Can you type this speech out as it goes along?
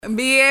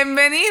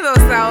Bienvenidos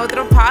a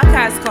otro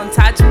podcast con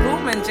Touch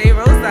Boom and J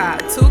Rosa,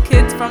 two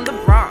kids from the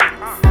Bronx.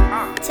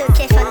 Two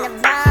kids from the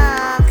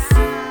Bronx.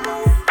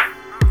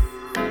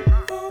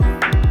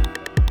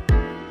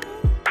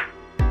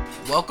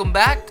 Welcome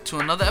back to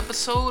another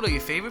episode of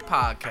your favorite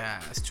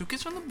podcast, Two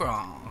Kids from the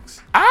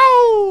Bronx.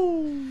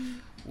 Ow!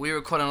 We're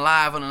recording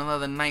live on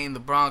another night in the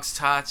Bronx,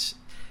 Touch.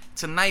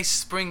 It's a nice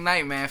spring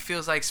night, man. It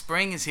feels like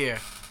spring is here.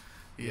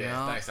 You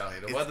know? It's nice out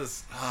here. The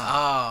weather's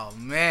Oh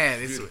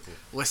man, it's beautiful.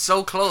 we're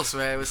so close,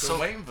 man. We're Still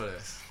so waiting for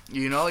this.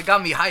 You know, it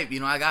got me hyped. You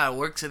know, I got to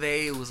work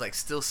today. It was like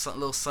still a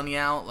little sunny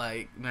out.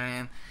 Like,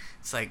 man,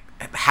 it's like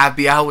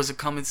happy hours are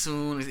coming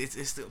soon.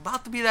 It's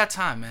about to be that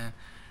time, man.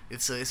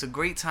 It's a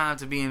great time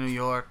to be in New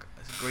York.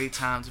 It's a great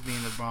time to be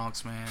in the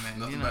Bronx, man. And,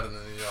 Nothing you know, better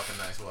than New York and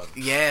nice weather.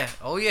 yeah.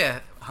 Oh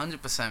yeah.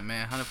 100%,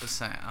 man.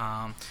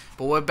 100%.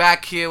 But we're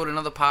back here with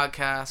another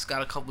podcast.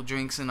 Got a couple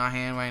drinks in our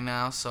hand right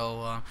now,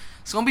 so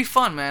it's gonna be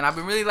fun, man. I've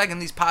been really liking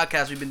these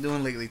podcasts we've been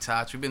doing lately,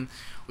 Tots. We've been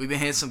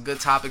hitting some good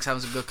topics,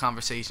 having some good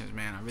conversations,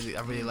 man. I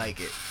really like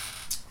it.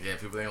 Yeah,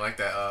 people didn't like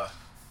that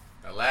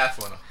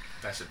last one,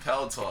 that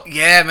Chappelle talk.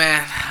 Yeah,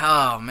 man.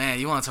 Oh man,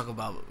 you want to talk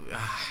about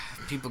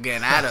people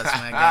getting at us,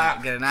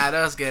 man? Getting at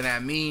us, getting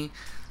at me.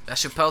 That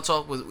Chappelle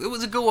talk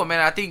was a good one,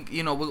 man. I think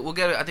we'll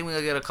get. I think we're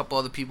gonna get a couple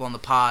other people on the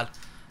pod.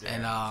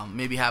 Yeah. And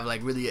maybe have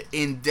like really an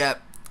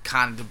in-depth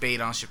kind of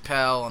debate on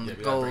Chappelle, on the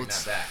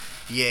GOATs.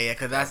 Yeah,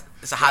 because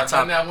it's a hot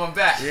topic. Bring that one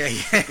back.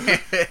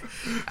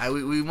 Yeah.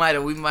 we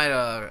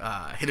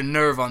might hit a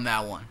nerve on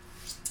that one,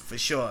 for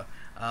sure.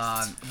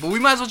 But we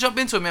might as well jump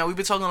into it, man. We've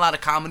been talking a lot of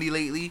comedy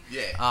lately.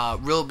 Yeah.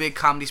 Real big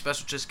comedy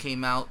special just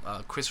came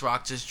out. Chris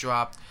Rock just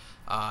dropped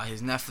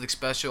his Netflix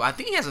special. I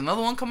think he has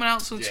another one coming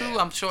out soon too.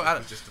 I'm sure.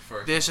 Just the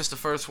first. There's just the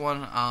first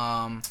one.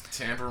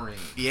 Tambourine.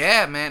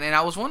 Yeah, man. And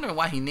I was wondering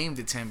why he named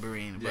it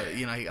Tambourine, but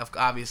Yeah. he,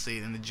 obviously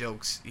in the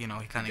jokes, he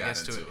kind of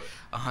gets to it. Into it.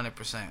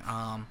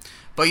 100%.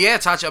 But yeah,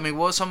 Tachi, I mean,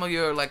 what were some of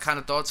your like kind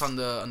of thoughts on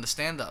the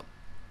stand up?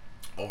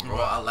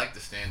 Overall, I like the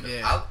stand-up.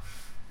 Yeah.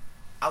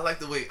 I like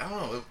the way, I don't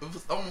know, it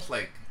was almost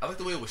like, I like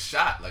the way it was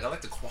shot. Like, I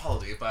like the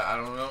quality, but I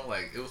don't know,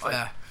 like, it was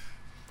like,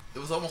 it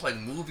was almost like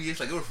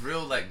movie-ish. Like, it was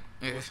real, like,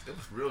 it was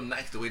real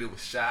nice the way it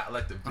was shot. I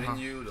like the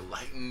venue, the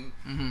lighting.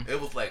 Mm-hmm. It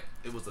was like,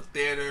 it was a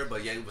theater,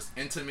 but yet it was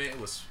intimate. It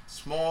was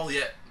small,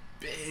 yet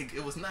big.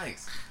 It was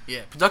nice.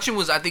 Yeah, production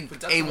was, I think,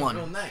 Production A1. was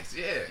real nice,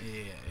 yeah.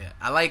 Yeah.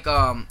 I like,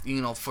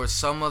 for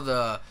some of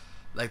the,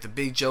 like, the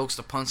big jokes,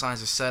 the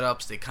punchlines, the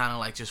setups, they kind of,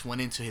 like, just went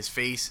into his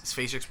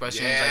facial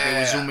expressions. Yeah. Like, they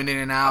were zooming in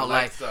and out. I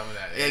liked some of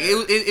that, yeah.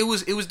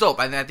 It was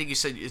dope. I think you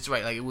said it's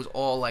right. Like, it was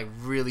all, like,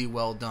 really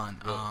well done.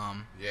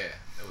 Yeah,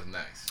 it was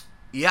nice.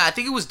 Yeah, I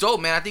think it was dope,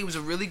 man. I think it was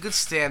a really good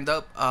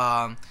stand-up.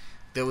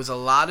 There was a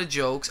lot of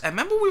jokes. I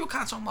remember we were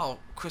kind of talking about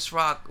Chris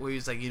Rock, where he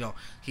was like,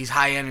 he's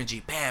high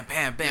energy, bam,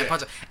 bam, bam,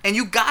 punch. And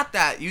you got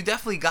that. You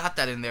definitely got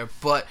that in there.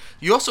 But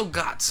you also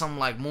got some,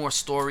 like, more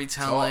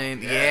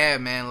storytelling. Yeah,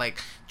 man.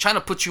 Like, trying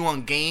to put you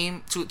on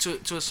game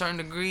to a certain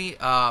degree.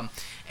 And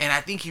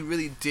I think he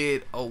really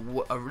did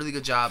a really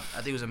good job. I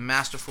think it was a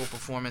masterful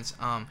performance.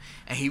 And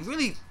he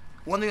really,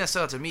 one thing that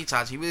stood out to me,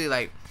 Todd, he really,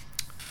 like,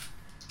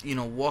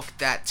 walked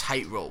that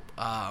tightrope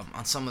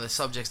on some of the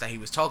subjects that he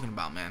was talking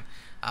about, man.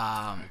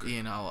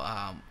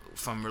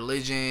 From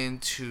religion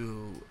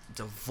to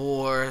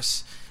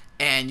divorce,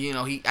 and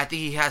I think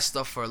he has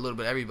stuff for a little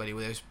bit of everybody.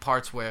 Where there's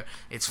parts where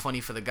it's funny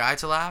for the guy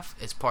to laugh,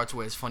 it's parts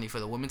where it's funny for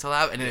the women to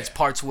laugh, and then it's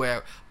parts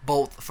where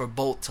both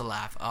to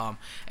laugh. And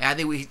I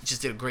think we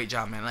just did a great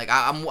job, man. Like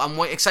I'm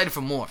excited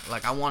for more.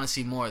 Like I want to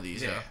see more of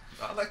these. Yeah,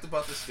 I liked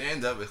about the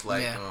stand up. It's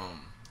like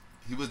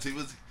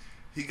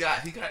he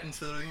got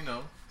into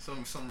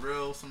some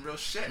real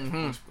shit.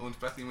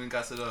 Especially when he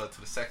got to the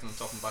section and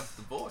talking about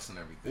divorce and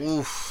everything.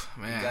 Oof,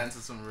 man. He got into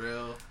some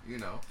real,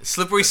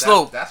 slippery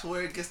slope. That's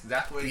where it gets.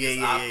 That's where it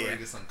gets awkward. Yeah. It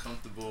gets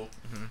uncomfortable.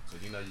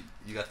 Because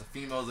you got the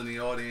females in the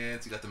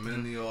audience, you got the men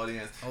in the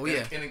audience. Oh and,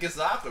 yeah. And it gets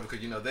awkward because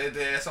they're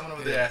there. Some of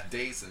them are there at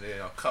dates and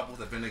they're couples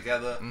that've been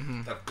together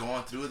that have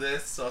gone through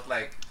this. So it's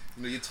like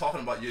you're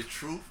talking about your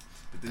truth,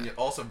 but then you're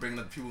also bringing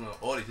up people in the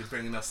audience. You're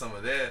bringing up some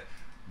of their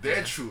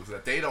truth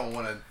that they don't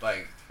want to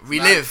like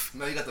relive.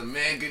 Now you got the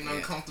man getting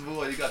uncomfortable,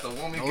 or you got the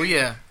woman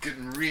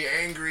getting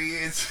re-angry.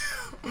 It's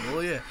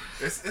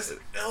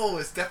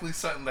it's definitely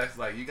something that's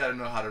like you got to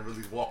know how to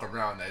really walk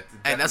around that.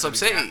 And that's what I'm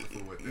saying.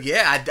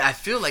 Yeah, I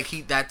feel like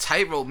that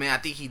tightrope, man. I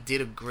think he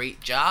did a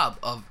great job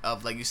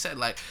of like you said,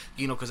 like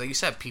because like you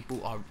said,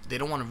 people they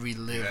don't want to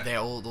relive their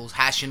those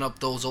hashing up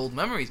those old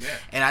memories. Yeah.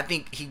 And I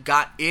think he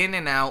got in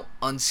and out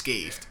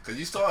unscathed. Because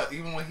you saw it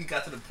even when he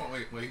got to the point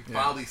where he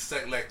finally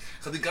said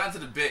because he got into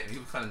the bit and he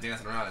was kind of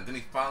dancing around, and then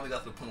he finally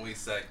got to the point where he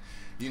said,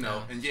 and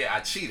I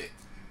cheated,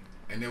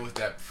 and there was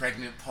that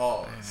pregnant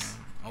pause.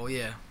 Oh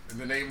yeah. And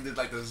then they even did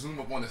like the zoom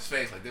up on his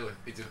face, like it was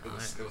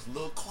a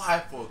little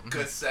quiet for a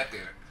good second.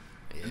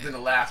 Yeah. And then the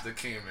laughter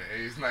came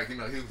in. He's like, he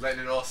was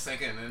letting it all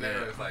sink in, and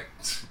then it was like,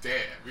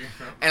 damn.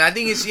 And I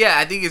think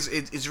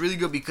it's really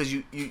good because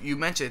you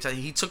mentioned it.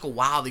 He took a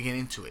while to get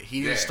into it.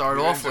 He didn't start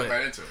off with it.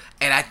 Right into it.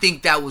 And I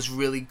think that was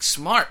really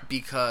smart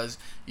because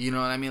You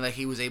know what I mean? Like,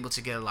 he was able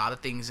to get a lot of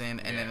things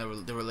in, and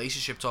then the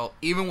relationship talk.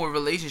 Even with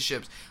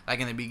relationships, like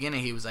in the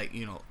beginning, he was like,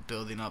 you know,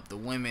 building up the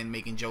women,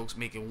 making jokes,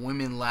 making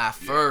women laugh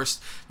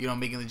first. You know,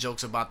 making the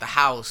jokes about the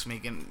house,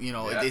 making, you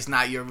know, it's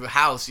not your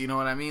house. You know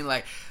what I mean?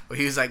 Like,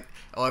 he was like,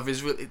 or if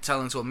it's really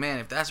telling to a man,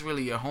 if that's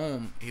really your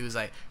home, he was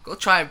like, go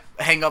try and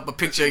hang up a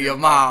picture of your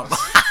mom.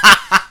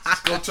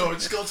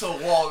 just go to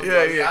a wall.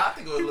 Yeah. I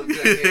think it would look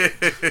good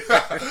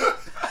here.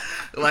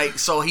 Like,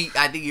 so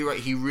I think you're right.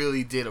 He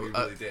really did. He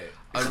really did.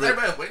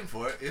 Everybody was waiting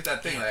for it. It's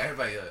that thing, like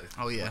everybody.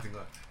 Oh yeah.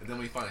 And then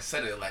when he finally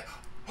said it, like,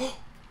 oh,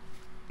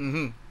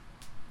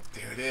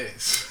 there it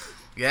is.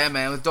 Yeah,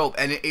 man, it was dope,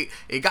 and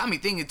it got me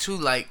thinking too.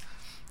 Like,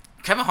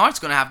 Kevin Hart's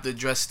gonna have to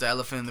address the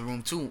elephant in the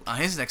room too on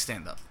his next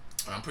stand up.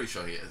 I'm pretty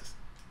sure he is.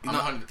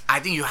 I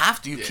think you have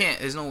to. You can't.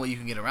 There's no way you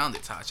can get around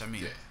it, Taj. I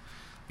mean,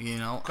 you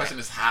know. Question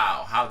is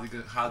how? How's he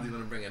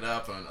gonna bring it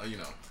up? And you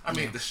know, I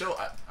mean, the show.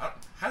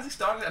 Has he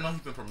started? I know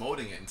he's been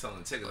promoting it and selling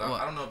the tickets.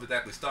 I don't know if it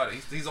actually started.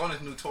 He's on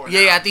his new tour now.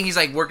 Yeah, I think he's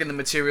like working the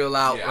material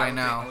out right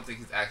now. I don't think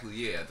he's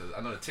actually.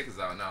 I know the tickets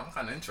out now. I'm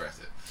kind of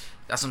interested.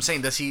 That's what I'm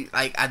saying. Does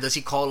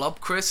he call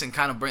up Chris and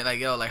kind of bring like,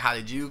 yo, like, how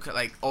did you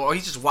like, or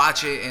he just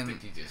watch it and I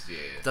think he just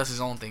does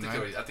his own thing,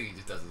 right? I think he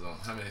just does his own.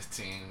 Him and his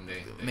team,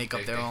 they make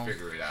up their own.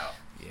 Figure it out.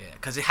 Yeah,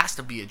 because it has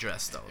to be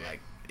addressed though. Like,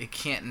 it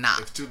can't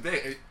not. It's too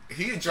big.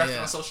 He addressed it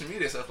on social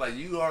media, so it's like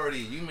you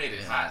made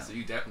it hot, so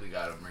you definitely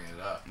got to bring it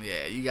up.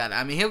 Yeah, you got it.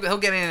 I mean, he'll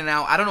get in and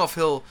out. I don't know if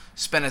he'll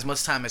spend as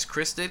much time as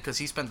Chris did, because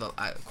he spent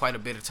quite a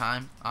bit of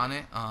time on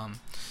it.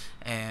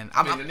 And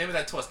I mean, the name of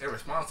that tour is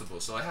Irresponsible,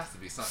 so it has to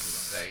be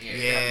something like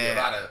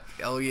that.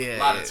 A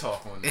lot of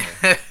talk on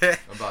there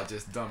about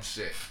just dumb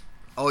shit.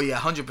 Oh yeah,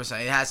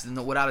 100%. It has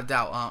to, without a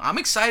doubt. I'm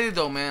excited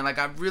though, man. Like,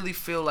 I really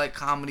feel like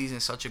comedy's in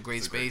such a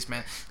great space,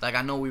 man. Like,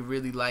 I know we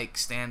really like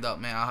stand up,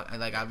 man.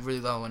 I really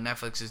love what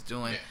Netflix is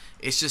doing. Yeah.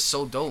 It's just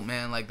so dope,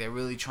 man. Like, they're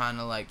really trying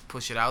to like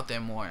push it out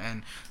there more,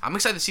 and I'm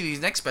excited to see these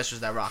next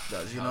specials that Rock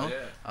does. You know,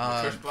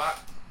 Chris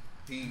Rock,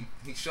 he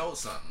showed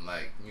something,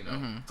 like, you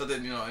know. So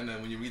then, you know, and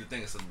then when you read the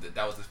thing, so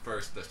that was his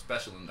first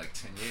special in like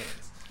 10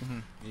 years.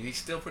 He's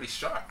still pretty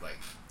sharp, like.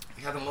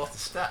 He hasn't lost a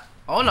step.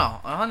 Oh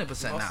no,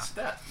 100% now. Lost a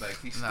step. Like,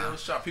 he's still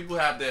sharp. People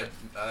have their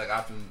like,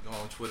 I've been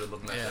on Twitter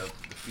looking at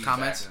the feedback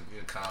comments.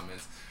 And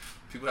comments.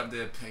 People have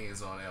their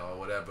opinions on it or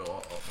whatever, or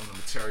on the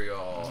material,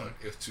 or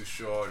it's too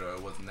short, or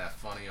it wasn't that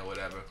funny, or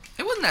whatever.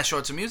 It wasn't that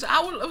short to me. It was an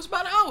hour. It was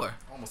about an hour.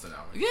 Almost an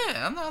hour.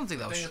 Yeah, I don't think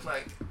that was. The thing is,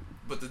 like,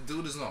 but the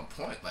dude is on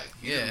point. Like,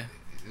 he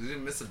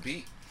didn't miss a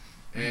beat,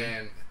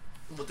 and.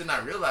 But then I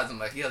realized,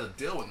 like, he has a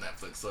deal with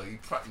Netflix, so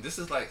this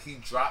is like he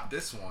dropped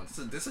this one.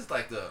 This is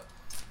like the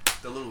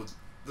little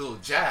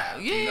jab.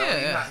 Yeah, you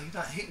know? He's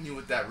not hitting you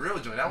with that real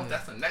joint.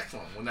 That's the next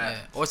one.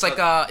 Or it's like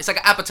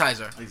an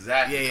appetizer.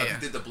 Exactly. Yeah. He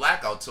did the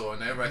Blackout tour,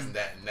 and everybody's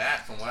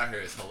that from what I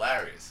heard is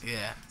hilarious.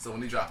 Yeah. So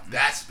when he dropped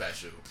that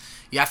special.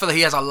 Yeah, I feel like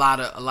he has a lot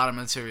of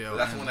material.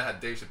 That's the one that had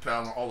Dave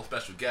Chappelle and all the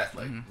special guests.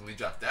 Like, when he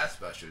dropped that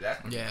special,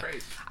 that's gonna be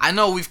crazy. I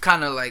know we've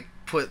kind of like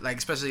put, like,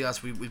 especially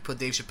us, we put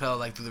Dave Chappelle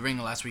like through the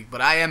ringer last week,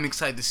 but I am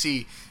excited to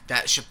see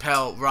that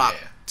Chappelle Rock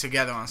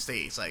together on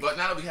stage. Like, but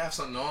now that we have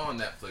something on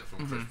Netflix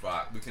from Chris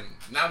Rock, we can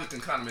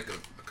kind of make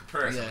a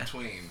comparison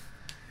between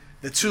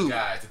the two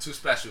guys, the two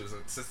specials.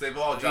 Since they've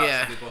all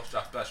dropped, they both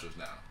dropped specials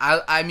now.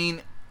 I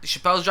mean,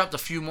 Chappelle's dropped a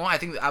few more. I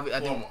think so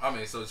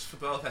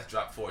Chappelle has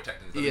dropped 4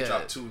 technically. He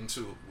dropped 2 and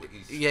 2 with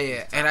each.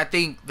 Yeah. And I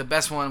think the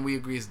best one we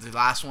agree is the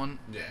last one.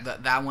 Yeah.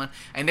 That one,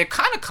 and they're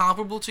kind of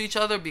comparable to each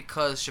other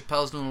because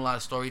Chappelle's doing a lot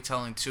of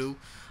storytelling too.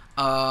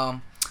 I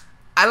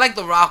like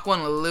the Rock one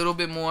a little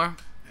bit more.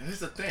 And here's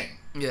the thing.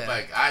 Yeah.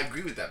 Like, I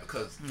agree with that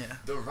because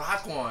the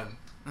Rock one,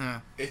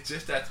 it's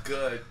just as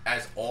good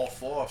as all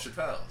 4 of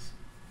Chappelle's.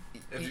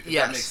 If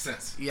that makes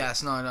sense.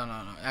 Yes. No.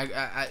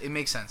 It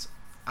makes sense.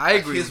 I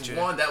agree with you.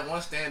 That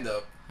one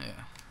stand-up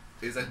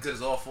is as good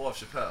as all 4 of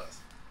Chappelle's.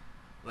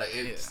 Like,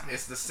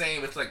 it's the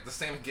same. It's like the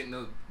same getting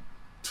the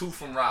 2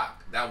 from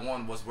Rock. That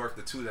one was worth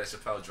the 2 that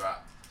Chappelle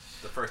dropped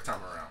the first time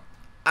around.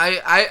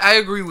 I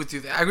agree with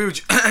you. I agree with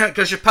you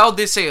because Chappelle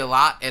did say a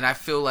lot, and I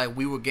feel like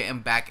we were getting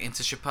back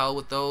into Chappelle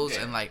with those,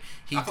 and like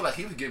I feel like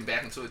he was getting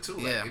back into it too.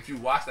 Like, if you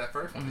watch that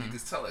first one, you can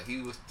tell like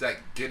he was like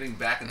getting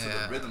back into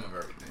the rhythm of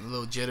everything. A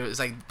little jitter. It's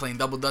like playing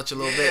double dutch a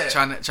little bit,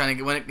 trying to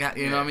get what what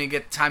I mean,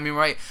 get timing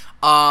right.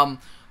 I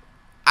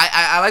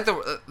like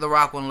the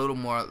Rock one a little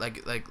more.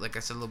 Like I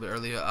said a little bit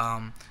earlier.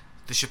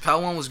 The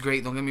Chappelle one was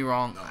great. Don't get me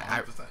wrong. No,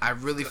 I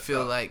really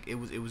feel like it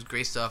was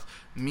great stuff.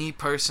 Me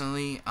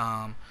personally,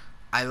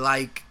 I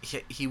like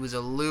he was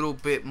a little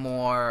bit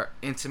more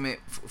intimate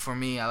for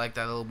me. I like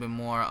that a little bit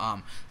more.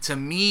 To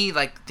me,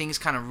 like, things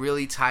kind of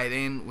really tied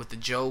in with the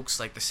jokes,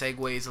 like the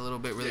segues a little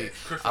bit. Really,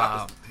 Chris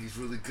Rock he's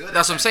really good.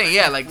 That's what I'm saying.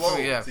 Yeah, like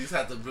he's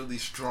had the really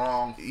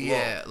strong flow.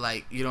 Yeah,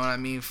 like, you know what I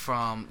mean,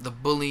 from the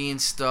bullying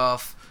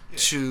stuff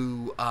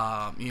to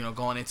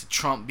going into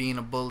Trump being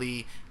a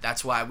bully.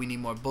 That's why we need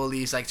more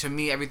bullies. Like, to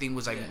me, everything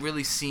was like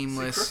really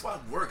seamless. See, Chris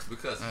Rock works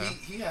because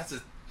he has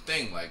a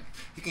thing, like,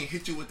 he can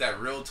hit you with that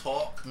real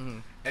talk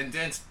and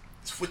then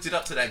switch it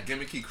up to that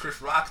gimmicky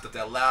Chris Rock stuff,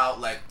 that loud,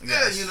 like,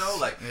 Yes. you know,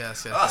 like,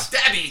 Yes.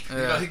 stabby. Yeah.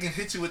 You know, he can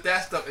hit you with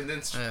that stuff and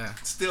then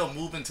still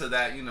move into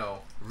that, you know,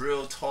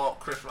 real talk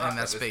Chris Rock. In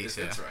that stuff. space, It's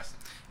yeah. interesting.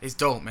 It's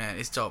dope, man.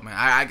 It's dope, man.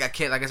 I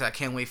can't, like I said, I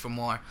can't wait for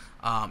more.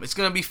 It's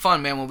gonna be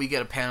fun, man. When we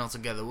get a panel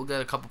together, we'll get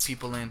a couple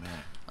people in.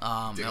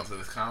 Dig into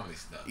this comedy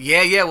stuff.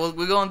 Yeah.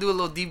 We're gonna do a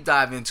little deep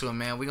dive into it,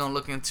 man. We're gonna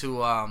look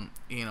into,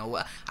 you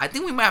know, I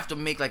think we might have to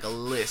make like a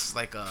list,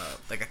 like a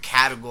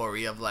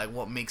category of like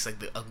what makes like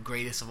the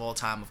greatest of all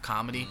time of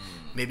comedy.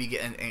 Maybe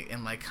get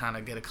and like kind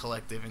of get a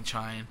collective and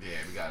try and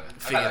we gotta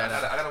figure that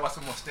out. I gotta watch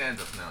some more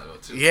stand-ups now though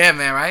too. Yeah,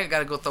 man. Right?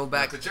 Gotta go throw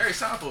back. Cause Jerry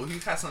Seinfeld, he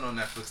had something on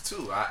Netflix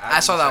too. I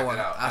saw that one.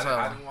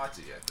 I didn't watch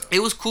it yet though. It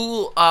was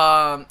cool.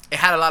 It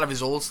had a lot of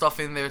his old stuff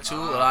in there too. A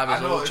lot of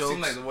his old jokes. It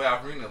seemed like the way I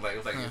read it, like it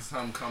was like it's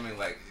him coming,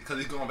 like, because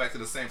he's going back to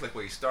the same place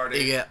where he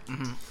started. Yeah.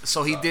 Mm-hmm.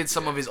 So he did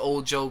some of his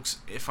old jokes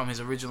from his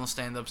original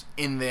stand-ups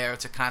in there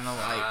to kind of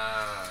like.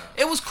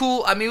 It was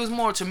cool. I mean, it was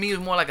more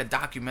like a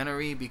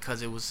documentary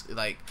because it was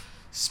like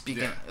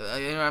speaking.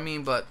 You know what I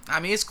mean? But I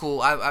mean, it's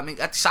cool. I mean,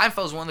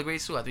 Seinfeld's one of the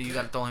greats too. I think you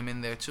got to throw him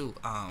in there too.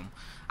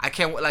 I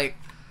can't like.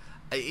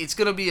 It's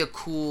gonna be a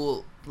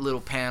cool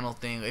little panel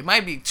thing. It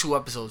might be 2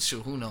 episodes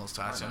too. Who knows,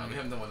 Todd? We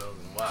haven't done one of those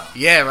in a while.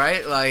 Yeah,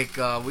 right. Like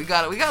we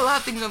got a lot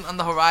of things on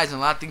the horizon.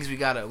 A lot of things we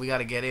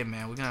gotta get in,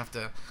 man. We're gonna have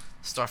to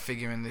start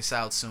figuring this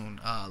out soon.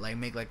 Like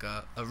make like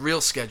a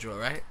real schedule,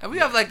 right? And we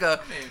have like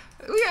a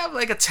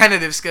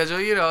tentative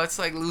schedule. You know, it's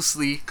like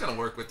loosely. Gonna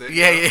work with it.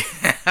 Yeah.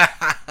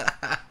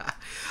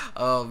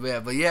 Oh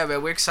man, but yeah,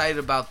 man, we're excited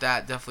about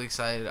that. Definitely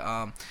excited.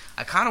 I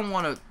kind of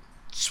want to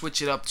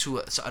switch it up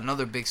to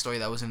another big story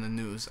that was in the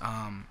news.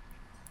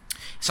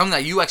 Something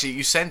that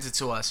you sent it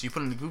to us. You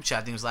put it in the group chat.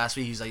 I think it was last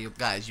week. He's like, "Yo,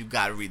 guys, you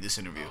gotta read this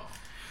interview."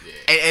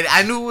 And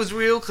I knew it was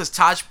real because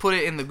Taj put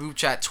it in the group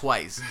chat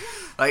twice.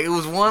 Like it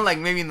was one like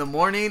maybe in the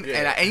morning,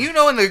 and you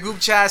know in the group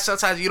chat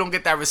sometimes you don't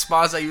get that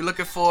response that you're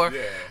looking for.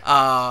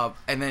 Yeah.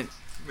 And then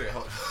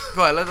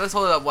go ahead. Let's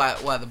hold it up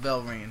while the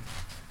bell ringing.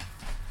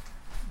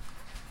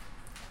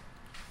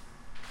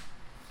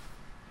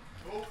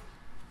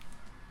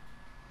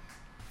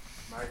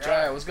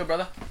 Alright, what's good,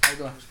 brother? How you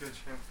doing? What's good,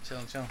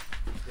 Chilling.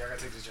 Yeah, I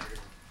gotta take this jacket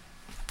off.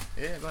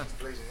 Yeah, go ahead.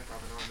 It's blazing hip hop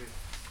and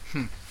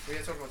R&B. What are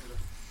you talking about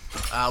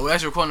today? We're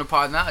actually recording the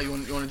pod now. You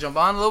want to jump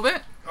on a little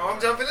bit? Oh,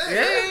 I'm jumping in.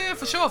 Yeah,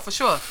 for sure.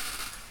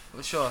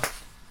 Oh,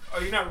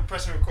 you're not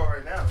pressing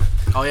record right now.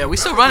 Oh yeah, we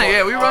still running.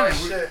 Yeah, we running.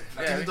 Shit.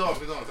 Yeah, We're going.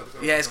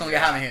 yeah, it's gonna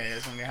get hot in here.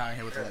 It's gonna get hot in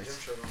here with the Gym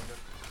lights. shirt on.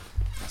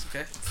 That's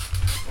okay.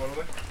 All the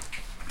way?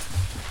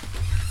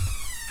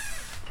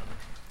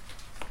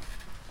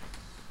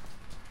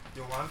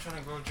 Yo, well, I'm trying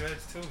to grow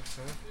dreads too,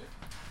 son.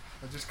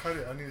 I just cut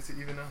it. I needed to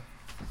even out.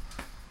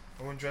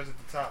 I want dreads at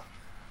the top.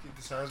 Keep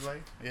the size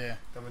light. Yeah.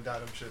 I'm gonna dye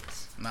them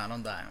shits. Nah,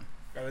 don't die him.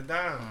 Gotta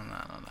dye No, them. no.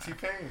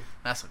 T-Pain.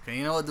 That's okay.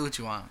 You know what? Do what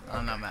you want.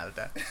 I'm not mad at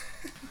that.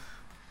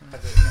 I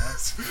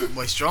did.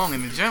 Boy, strong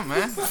in the gym,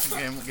 man.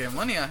 Getting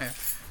money out here.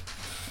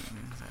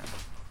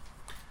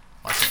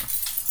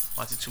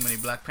 Watching too many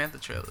Black Panther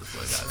trailers.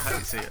 Boy, God, how do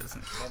you say it?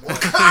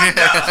 But I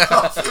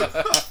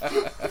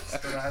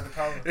had the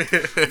power. You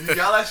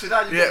yell that shit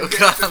out. You Yeah,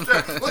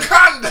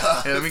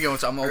 Wakanda. Yeah, let me get one.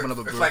 I'm gonna open up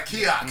a brew. It's like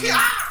Kia.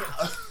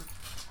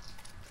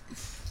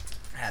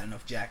 Had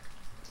enough Jack.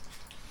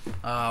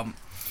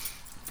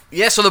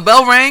 Yeah, so the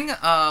bell rang.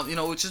 You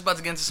know, we're just about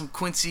to get into some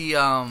Quincy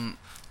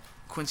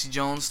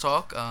Jones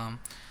talk.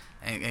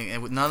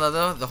 And with none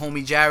other, the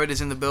homie Jared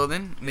is in the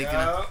building, making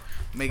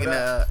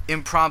a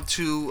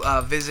impromptu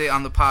visit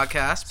on the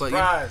podcast. But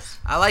I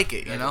like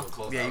it, you know.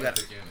 Yeah, you got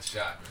to get in the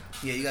shot, man.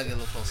 Yeah, you gotta get a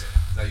little closer.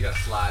 Now you gotta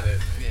slide in.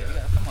 Yeah, you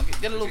gotta come on,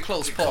 get a little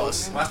close.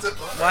 Pause. Watch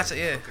it.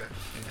 Yeah. Okay.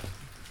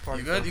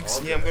 You good?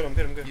 Yeah, I'm good.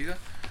 You good?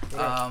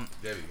 There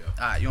we go.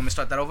 You want me to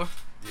start that over?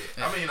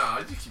 Yeah. I mean, no,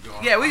 you keep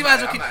going. Yeah, we might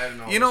as well keep.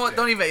 You know what? Shit.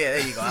 Don't even. Yeah,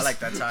 there you go. I like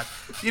that, Todd.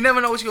 You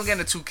never know what you're gonna get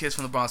in the 2 Kids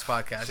from the Bronx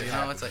podcast. You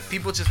know, it's like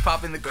people just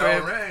pop in the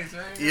crib. Bell rings,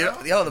 man.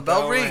 Yo, the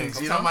bell rings.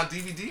 I'm You talking know. about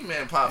DVD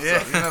man pops Yeah.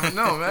 up. You never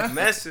know, man.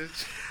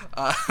 Message.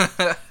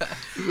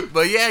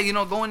 But yeah, you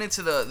know, going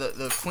into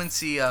the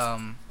Quincy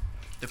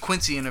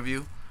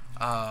interview,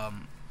 yeah.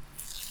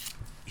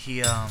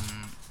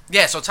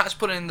 So Taj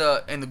put it in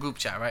the group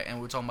chat, right? And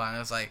we were talking about it. And it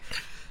was like,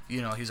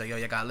 you know, he was like, yo,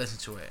 you gotta listen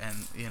to it,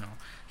 and you know.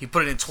 He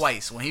put it in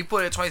twice. When he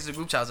put it twice in the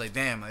group chat, I was like,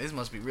 damn, this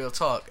must be real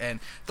talk. And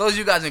those of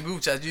you guys in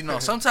group chats, you know,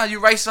 sometimes you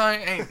write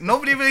something and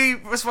nobody really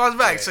responds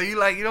back. So you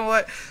like, you know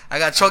what? I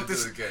got to chuck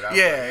this.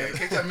 Yeah. In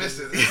case I missed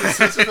it.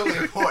 It's really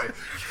important.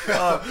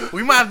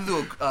 We might have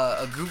to do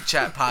a group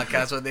chat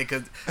podcast where they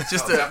could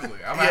just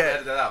definitely. I might have to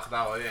edit that out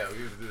because we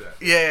used to do that.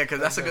 Yeah, because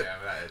that's a good. Yeah,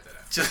 I edit that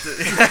out. Just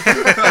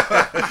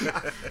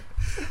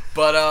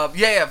but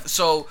yeah.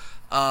 So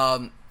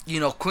you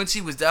know,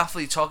 Quincy was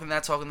definitely talking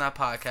that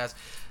podcast.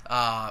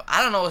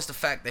 I don't know. It's the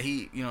fact that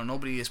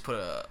nobody has put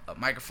a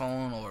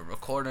microphone or a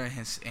recorder in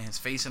his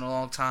face in a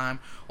long time,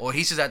 or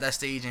he's just at that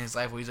stage in his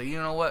life where he's like, you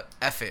know what,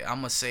 F it, I'm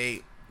gonna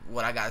say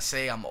what I gotta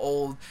say. I'm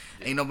old,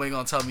 ain't nobody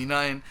gonna tell me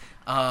nothing.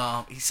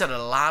 He said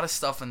a lot of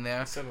stuff in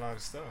there.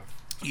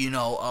 You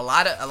know, a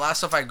lot of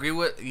stuff I agree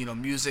with. You know,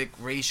 music,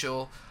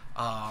 racial.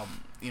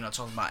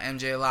 talking about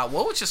MJ a lot.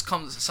 What would just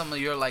come some of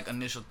your like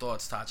initial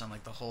thoughts, Taj, on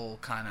like the whole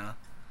kind of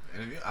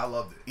interview? I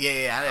loved it.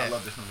 Yeah. I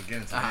loved it from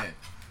beginning to end.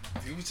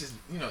 He was just,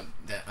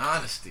 that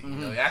honesty. You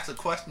know, you ask a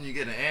question, you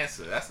get an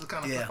answer. That's the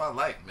kind of stuff I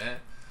like, man.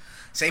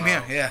 Same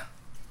here. Yeah.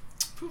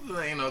 People,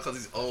 because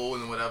he's old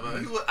and whatever.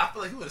 I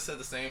feel like he would have said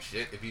the same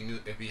shit if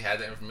he had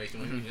that information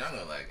when he was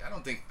younger. Like, I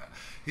don't think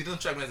he doesn't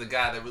strike me as a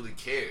guy that really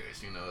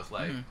cares. It's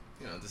like,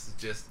 this is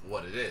just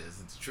what it is.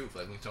 It's the truth.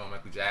 Like when you talk about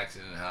Michael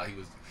Jackson and how he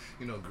was,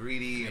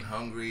 greedy and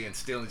hungry and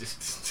still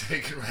just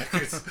taking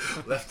records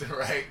left and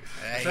right.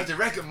 It's not your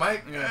record,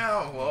 Mike.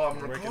 Yeah. Well, I'm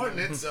recording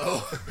it,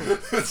 so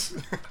it's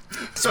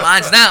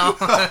mine now.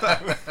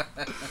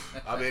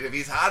 I mean, if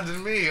he's hotter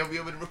than me, he'll be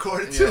able to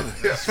record it too.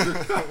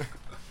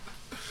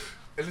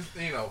 And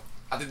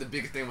I think the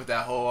biggest thing with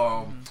that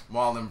whole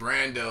Marlon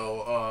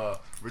Brando,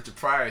 Richard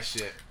Pryor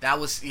shit. That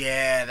was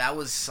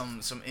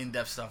some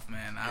in-depth stuff,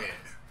 man. I don't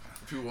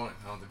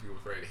think people were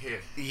afraid to hear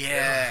it.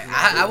 Yeah,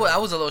 I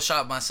was a little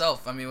shocked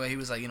myself. I mean, when he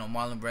was like,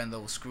 Marlon Brando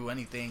will screw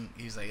anything.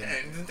 He was like,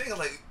 and the thing is,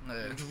 like,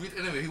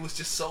 he was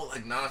just so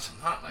like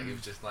nonchalant. Like, it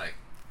was just like,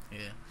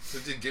 so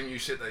just giving you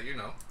shit that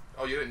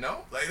oh, you didn't know?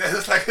 Like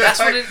that's like that's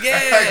like, what it.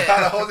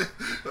 Yeah.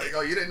 Like,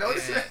 oh, you didn't know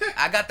this?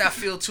 I got that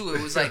feel too.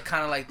 It was like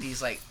kind of like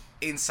these like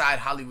inside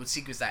Hollywood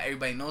secrets that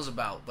everybody knows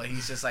about, but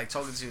he's just like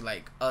talking to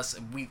like us.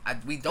 We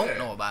don't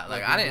know about.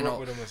 Like I didn't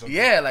know.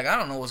 Yeah, like I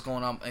don't know what's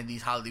going on in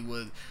these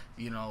Hollywood,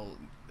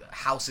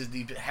 houses,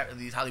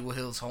 these Hollywood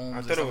Hills homes.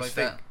 I thought it was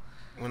fake. That.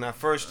 When I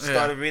first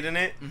started reading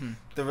it,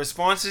 the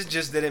responses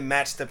just didn't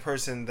match the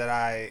person that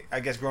I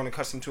guess grown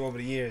accustomed to over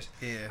the years.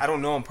 Yeah. I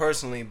don't know him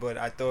personally, but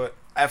at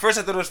first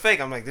I thought it was fake.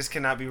 I'm like, this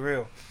cannot be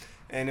real.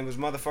 And it was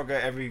motherfucker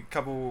every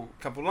couple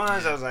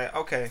lines. I was like,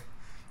 okay.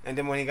 And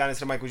then when he got into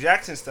the Michael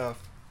Jackson stuff,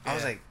 I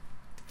was like,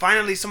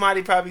 finally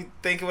somebody probably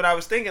thinking what I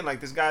was thinking.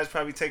 Like, this guy's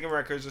probably taking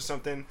records or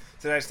something.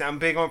 To that extent, I'm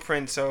big on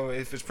Prince, so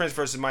if it's Prince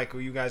versus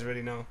Michael, you guys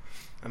already know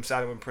I'm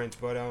siding with Prince.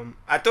 But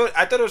I thought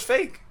it was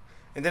fake.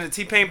 And then the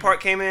T-Pain part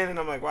came in, and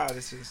I'm like, wow,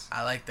 this is...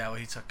 I like that, where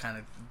he took kind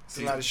of... It's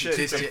a lot of shit.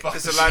 It's a lot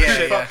of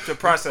shit to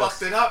process. He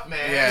fucked it up,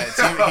 man.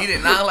 Yeah, he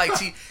did not like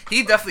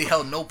He definitely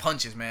held no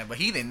punches, man, but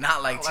he did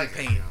not like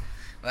T-Pain.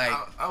 Like,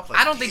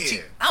 I don't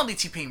think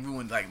T-Pain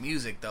ruined like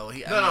music though.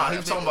 He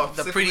was talking about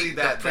the pretty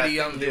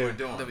young they were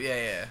doing.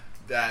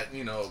 That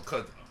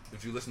because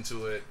if you listen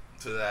to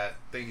that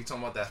thing he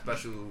talking about, that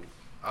special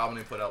album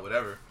they put out,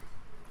 whatever.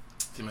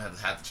 T-Pain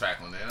had the track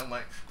on there, and I'm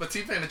like, but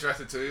T-Pain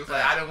addressed it too. He was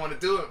like, I didn't want to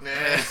do it,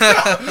 man.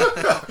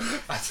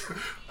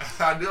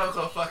 I knew I was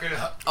gonna fuck it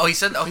up. Oh, he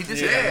said, he did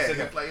say that.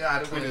 He was like, I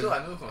didn't want to do it. I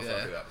knew I was gonna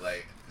fuck it up.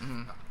 Like,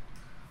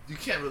 you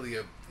can't really,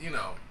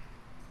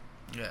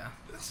 Yeah.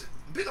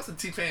 Big up to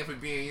T-Pain for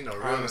being, real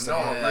and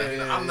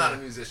known. I'm not a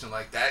musician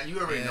like that. You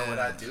already know what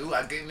I do.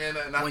 I get in there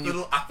and I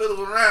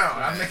fiddle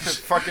around. I make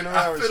fucking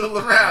around. I fiddle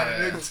around,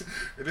 and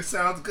it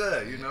sounds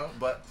good,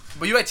 But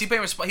you had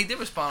T-Pain he did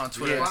respond on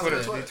Twitter. Yeah,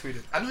 Twitter. He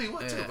tweeted. I knew he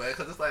would too, man,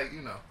 because it's like,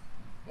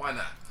 why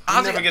not?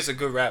 He never gets a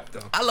good rap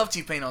though. I love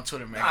T-Pain on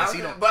Twitter, man.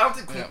 But I don't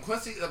think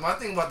Quincy. My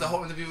thing about the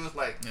whole interview was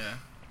like,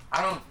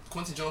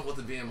 Quincy Jones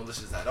wasn't being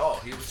malicious at all.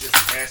 He was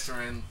just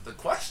answering the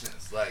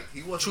questions. Like,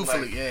 he wasn't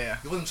truthfully,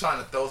 he wasn't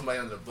trying to throw somebody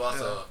under the bus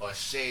or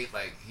shade.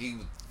 Like,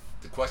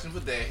 the questions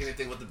were there. He didn't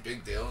think it was a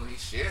big deal, and he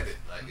shared it.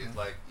 Like, it's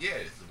like, this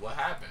is what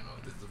happened,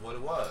 or this is what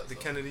it was. The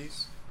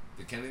Kennedys.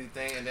 The Kennedy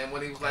thing, and then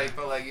when he was like,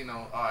 felt like,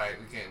 all right,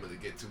 we can't really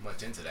get too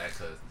much into that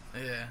because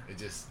it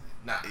just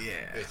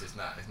it's just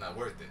not. It's not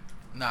worth it.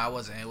 No, it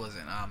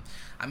wasn't. I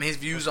mean, his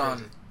views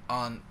on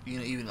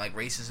even like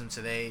racism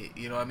today,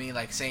 you know what I mean,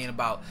 like saying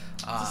about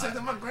it's the same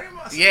thing my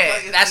grandma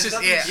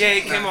said.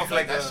 He came off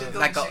like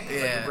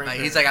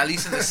he's like, at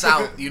least in the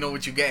South you know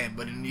what you're getting,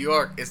 but in New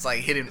York it's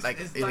like hidden, like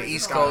in the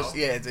East Coast.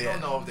 You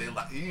don't know if they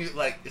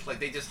it's like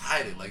they just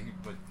hide it, like,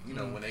 but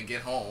when they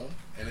get home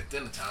and it's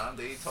dinner time,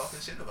 they talking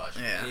shit about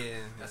you.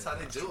 That's how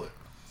they do it.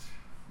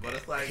 But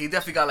it's like, he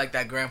definitely got like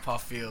that grandpa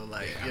feel,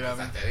 like, you know what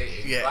I mean? That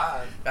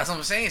 85. That's what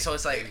I'm saying. So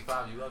it's like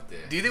 85, you up there.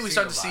 Do you think we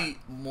start to see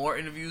more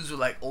interviews with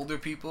like older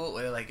people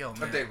where they're like, yo,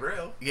 man, if they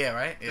real? Yeah,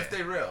 right. If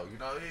they real,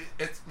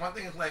 it's one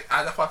thing. Is like,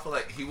 that's why I feel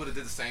like he would have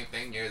did the same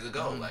thing years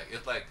ago. Like,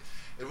 it's like,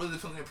 it really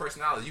depends on your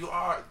personality. You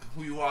are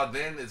who you are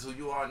then is who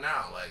you are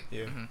now. Like,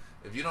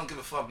 if you don't give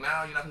a fuck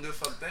now, you're not gonna give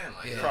a fuck then.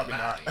 Like, probably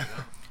not.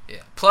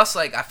 Yeah. Plus,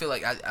 like, I feel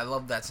like I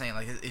love that saying,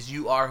 like, is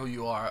you are who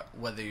you are,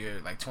 whether you're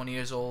like 20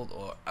 years old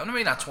or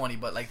maybe not 20,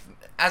 but like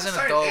as an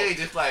adult. Age,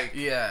 it's like,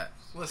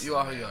 listen, you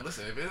are who you are.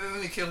 Listen, if there's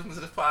any kids listening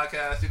to this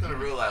podcast, you're gonna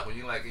realize when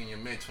you're like in your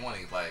mid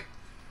 20s, like,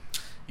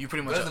 you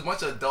pretty much there's a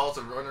bunch of adults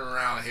running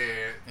around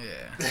here.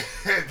 Yeah.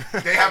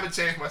 They haven't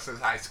changed much since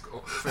high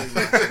school. That's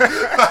like,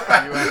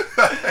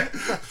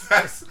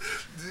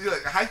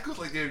 high school's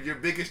like your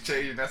biggest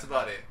change, and that's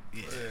about it.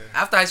 Yeah.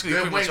 After high school, you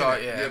pretty much are.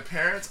 Your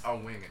parents are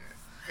winging it.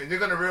 And you're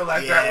gonna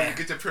realize that when you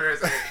get your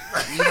parents.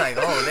 You're like,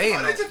 oh, they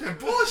ain't they just been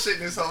bullshitting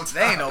this whole time.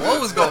 They ain't know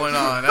what was going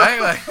on. I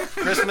ain't like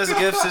Christmas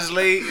gifts is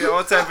late.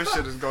 All type of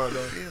shit is going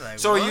on. Like,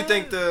 so what? you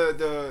think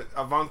the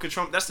Ivanka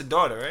Trump? That's the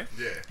daughter, right?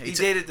 Yeah. He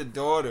dated the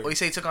daughter. Well, you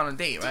say he took on a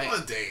date, right? Took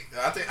on a date.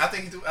 I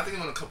think he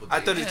went on a couple dates. I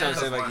thought he was trying to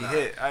say like he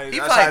hit. He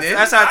probably did.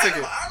 That's how I took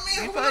it. I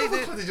mean, He probably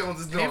did. Quincy Jones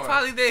is He doing.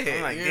 probably did hit.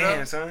 I'm like, you damn,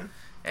 know? son.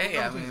 Hey,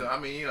 I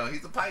mean, you know,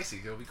 he's a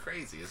Pisces. He'll be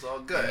crazy. It's all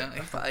good. yeah, he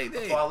probably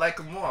did. So I like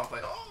him more. I'm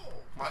like, oh,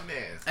 my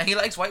man. And he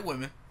likes white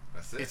women.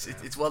 That's it.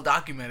 It's well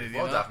documented.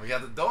 Well you know? documented. You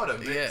have the daughter,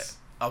 bitch.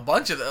 Yeah, a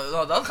bunch of the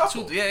other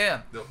couple. two.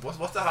 Yeah.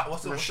 What's the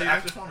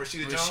actress one?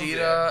 Rashida Jones.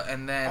 Rashida,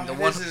 and then the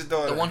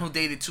one who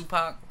dated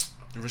Tupac.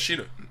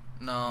 Rashida.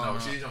 No,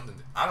 Rashida Jones.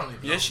 I don't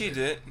even know. Yes, she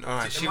did.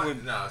 She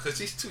would. Nah, because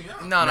she's too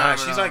young. No,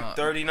 she's like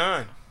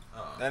 39.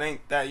 That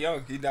ain't that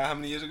young. He died how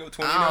many years ago?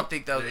 20. I don't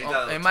think that was.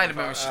 It might have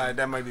been Rashida.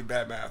 That might be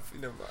bad math.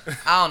 Never mind.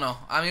 I don't know.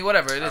 I mean,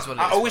 whatever. It is what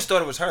it is. I always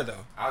thought it was her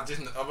though. I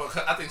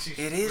think she's.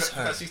 It is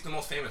her. Because she's the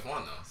most famous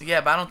one though. Yeah,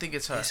 but I don't think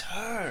it's her. It's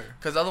her.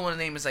 Because the other one's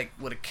name is like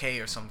with a K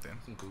or something.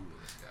 Google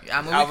this guy.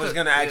 I mean, I was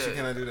gonna ask you,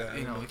 can I do that?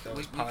 You know,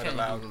 we part can't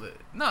allowed. Google it.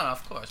 No,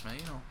 of course, man.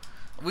 You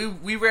know,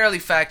 we rarely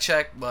fact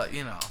check, but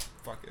you know,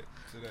 Fuck it.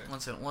 Today.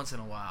 once in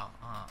a while.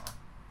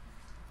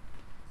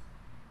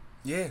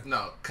 Yeah.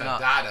 No,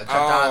 Kadada.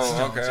 Oh,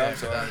 Jones, okay, yeah, I'm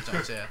sorry. Kadada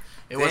Jones, yeah. It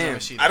Damn, wasn't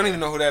Rashida. I don't even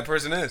know who that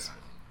person is.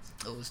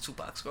 It was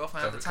Tupac's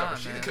girlfriend at the time,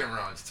 Rashida man. came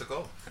around, just took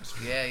over.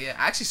 Yeah.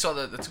 I actually saw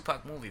the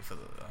Tupac movie for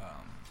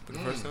the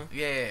first time?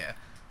 Yeah.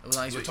 It was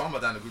on We were HBO. talking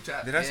about that in the group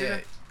chat. Did I see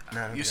that?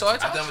 Nah, You saw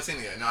it? I've never seen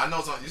it yet. No, I know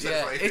it's on. You said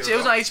Yeah, it's on HBO. it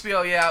was on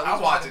HBO. Yeah,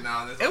 I'll watch it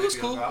now. It was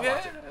cool. I'll Yeah,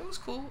 watch it. it was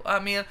cool. I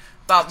mean, I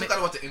about still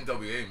gotta watch the NWA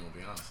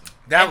movie, honestly.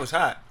 That was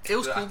hot. it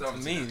was I cool. still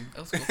haven't seen Me. It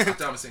was cool. I still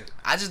haven't seen it.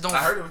 I just don't.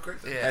 I heard it was great.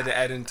 I Yeah. had to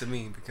add into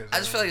me because I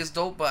just feel like it's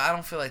dope, but I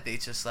don't feel like they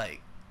just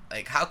like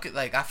how could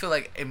I feel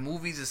like in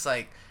movies it's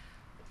like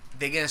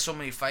they get in so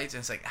many fights and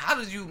it's like how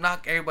did you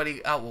knock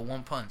everybody out with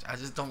one punch? I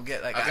just don't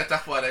get like. I guess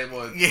that's why they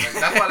were. Yeah. Like,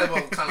 that's why they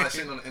were kind of like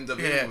shitting on the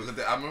NWA Yeah. movie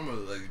because I remember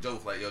like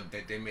joke like yo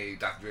they made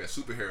Dr. Dre a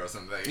superhero or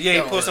something. Like, yeah, he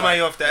Yo, pulled somebody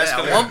off the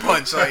escalator. one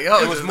punch, like yo,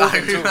 It was just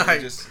moving like- too.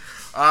 like- Just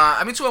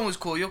I mean, 2-1 was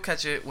cool. You'll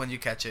catch it when you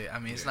catch it. I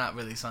mean, it's not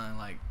really something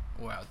like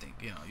where I think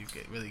you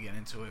really get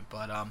into it.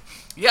 But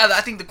yeah,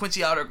 I think the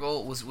Quincy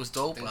article was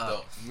dope. It's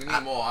dope. We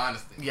need more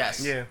honesty. Yes.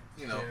 Like, yeah.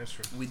 You know, Yeah, that's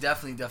true. We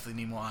definitely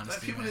need more like,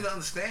 honesty. people man. need to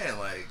understand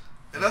like.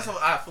 And that's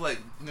what I feel like,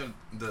 you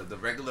know, the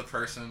regular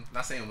person,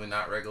 not saying we're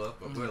not regular,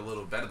 but we're a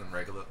little better than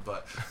regular,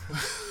 but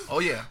Oh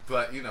yeah.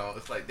 but you know,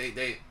 it's like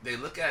they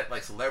look at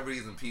like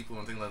celebrities and people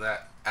and things like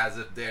that as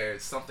if they're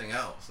something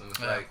else. And it's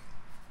Yeah. like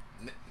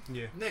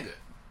Yeah. nigga,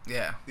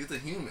 Yeah. these are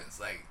humans.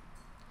 Like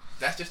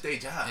that's just their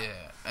job. Yeah.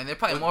 And they're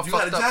probably But more you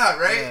fucked got a up. job,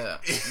 right? Yeah.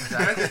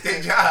 That's just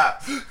their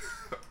job. You-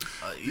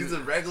 These are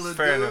regular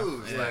Fair enough.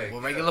 dudes. Yeah, Like,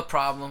 well, regular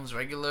problems,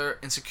 regular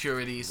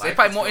insecurities. Life They're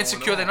probably is more going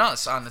insecure than on.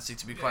 us, honestly.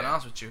 To be quite Yeah.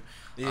 honest with you,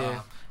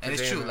 Yeah. and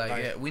it's They true. in Like,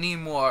 life. yeah, we need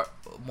more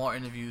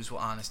interviews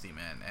with honesty,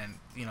 man.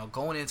 And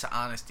going into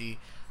honesty,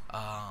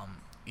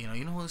 you know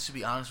who needs to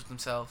be honest with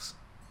themselves?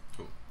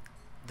 Who?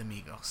 The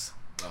Migos.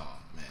 oh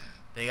man.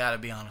 They gotta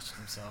be honest with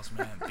themselves,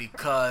 man,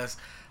 because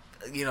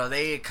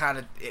they kind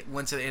of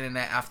went to the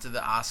internet after the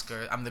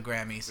the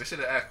Grammys. They should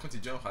have asked Quincy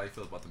Jones how he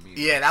feels about the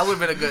media. Yeah, that would have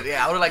been a good.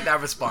 Yeah, I would have liked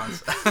that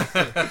response.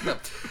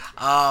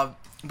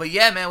 But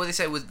yeah, man, what they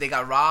said was they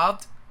got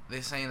robbed.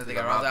 They're saying that they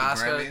got robbed at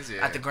the Oscars. Grammys,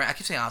 yeah. At the I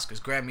keep saying Oscars,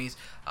 Grammys.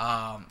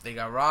 They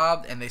got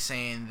robbed, and they're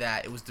saying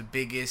that it was the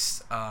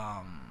biggest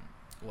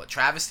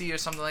travesty or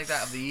something like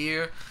that of the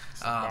year.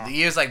 The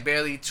year's like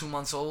barely 2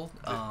 months old.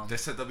 They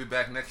said they'll be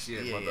back next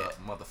year, yeah.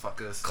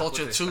 motherfuckers.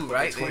 Culture What they- 2, what they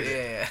right?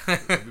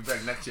 tweeted. They'll be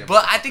back next year.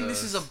 But I think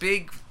this motherfuckers. is a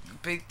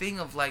big thing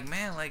of like,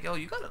 man, like yo,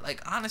 you gotta be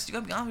honest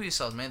with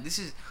yourselves, man. This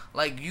is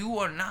like you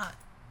are not.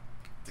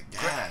 The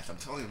gas, I'm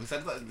telling you, we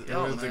said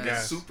Yo, the man.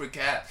 gas. Super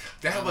gas.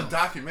 They have a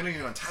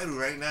documentary on Tidal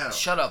right now.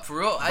 Shut up, for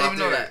real. I didn't even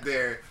know that.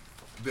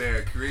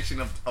 Their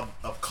creation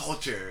of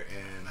culture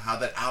and how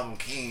that album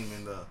came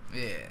and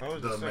Yeah.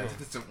 the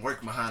magnificent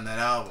work behind that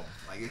album.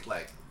 Like it's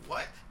like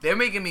what? They're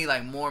making me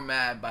like more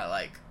mad by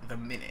like the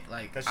minute.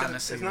 Like That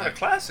honestly, it's not like, a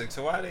classic,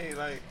 so why they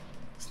like?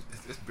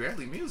 It's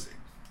barely music.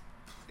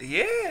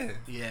 Yeah.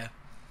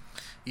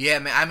 Yeah,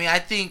 man. I mean, I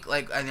think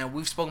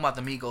we've spoken about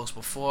the Migos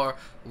before.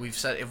 We've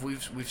said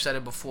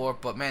it before,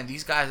 but man,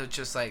 these guys are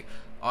just like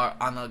are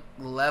on a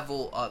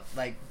level of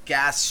like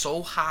gas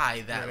so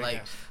high that Yeah, like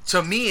gas.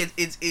 to me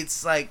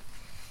it's like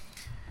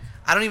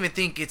I don't even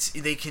think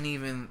they can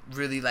even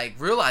really like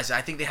realize it.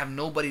 I think they have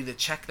nobody to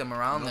check them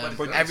around Nobody's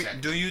them. gonna But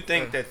check. do you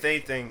think that they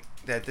think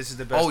that this is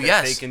the best Oh, that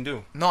yes. they can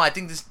do? No, I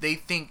think they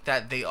think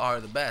that they are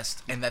the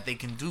best and that they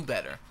can do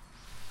better.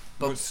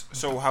 But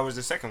So how was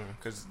the second one?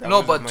 Because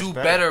but do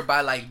better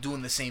by like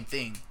doing the same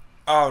thing.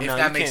 Oh if no,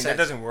 that you makes can't. sense. That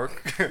doesn't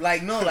work.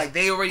 Like no, like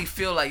they already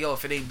feel like yo,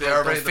 if it ain't They're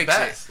broke, already don't the fix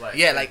best. it. Like,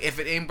 Yeah, like if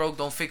it ain't broke,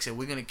 don't fix it.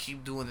 We're gonna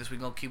keep doing this. We're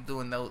gonna keep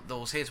doing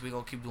those hits. We're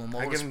gonna keep doing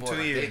I give them 2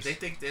 motorsport. years. They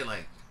think they're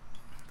like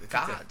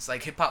gods,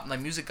 like hip hop, like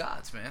music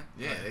gods, man.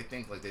 Yeah, like, they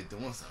think like they're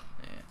doing something.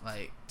 Yeah,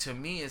 like to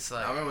me, it's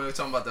like I remember we were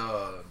talking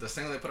about the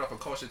single they put up on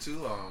Culture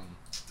too,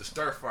 the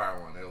Stir Fry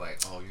one. They're like,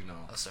 oh, you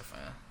know,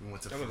 we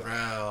went to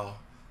Pharrell,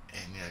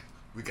 and yeah,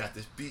 we got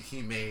this beat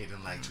he made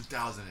in like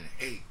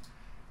 2008,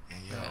 and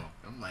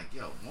I'm like,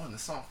 yo, the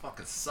song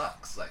fucking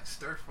sucks. Like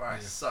Stir Fry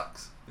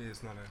sucks. Yeah,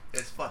 it's not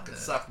It's fucking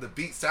sucks. The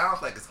beat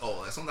sounds like it's old.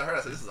 Like something I heard,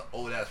 I said, this is an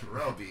old ass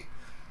Pharrell beat.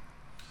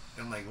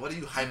 And I'm like, what are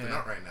you hyping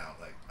up right now?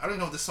 Like, I don't even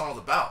know what this song's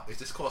about. It's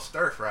just called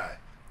Stir Fry.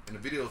 And the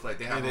video is like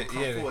they have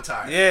Kung Fu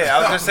attire. Yeah, I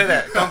was gonna say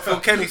that. Kung Fu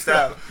Kenny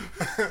style.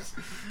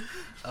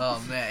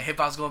 Oh man, hip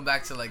hop's going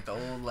back to like the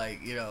old like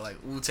like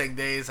Wu-Tang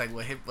days, like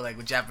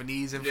with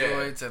Japanese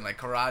influence and like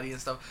karate and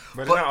stuff.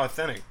 But it's not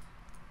authentic.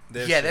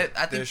 I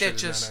think they're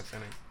just.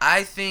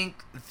 I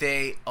think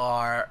they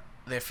are.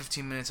 Their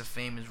 15 minutes of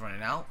fame is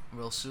running out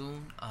real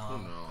soon. Who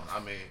knows? I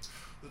mean,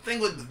 the thing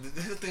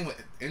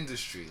with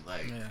industry,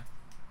 like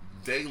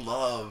they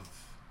love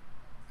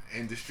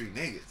industry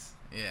niggas.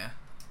 Yeah.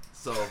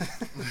 So,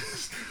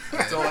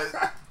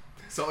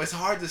 so it's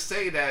hard to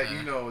say that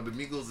the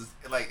Migos is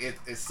like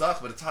it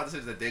sucks, but it's hard to say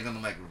that they're gonna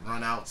like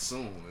run out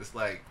soon. It's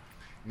like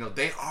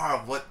they are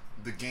what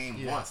the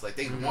game wants. Like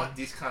they want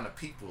these kind of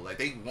people. Like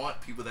they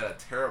want people that are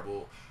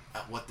terrible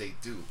at what they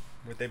do.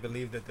 But they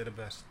believe that they're the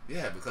best.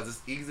 Yeah, because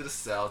it's easy to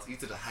sell. It's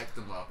easy to hype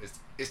them up.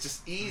 It's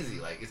just easy.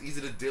 Like it's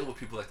easy to deal with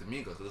people like the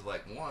Migos. Because it's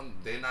like one,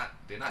 they're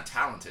not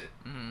talented.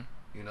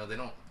 They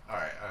don't. All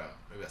right,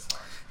 maybe that's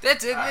hard.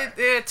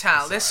 They're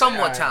talented. They're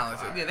somewhat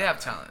talented. Yeah, they have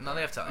talent. No,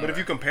 they have talent. But if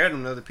you compare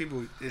them to other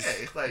people,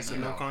 it's like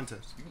no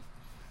contest.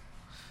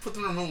 Put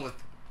them in a room with,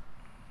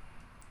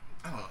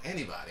 I don't know,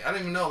 anybody. I don't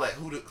even know like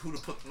who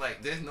to put.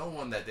 Like, there's no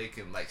one that they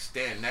can like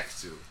stand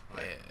next to.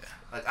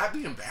 Like I'd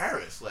be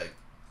embarrassed. Like,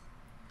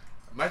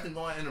 imagine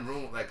going in a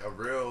room with like a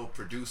real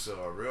producer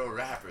or real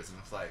rappers, and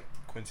it's like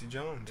Quincy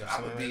Jones.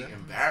 I would be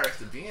embarrassed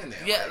to be in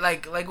there. Yeah,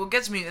 like what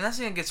gets me, and that's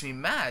the thing that gets me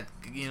mad.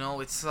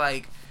 It's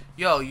like,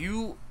 yo,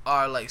 you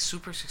are like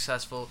super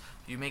successful.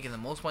 You're making the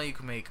most money you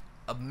can make.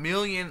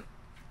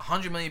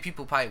 100 million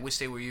people probably wish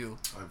they were you.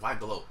 Like, why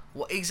gloat?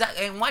 Well,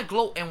 exactly, and why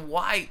gloat, and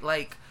why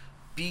like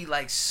be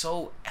like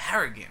so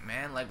arrogant,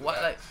 man? Like why?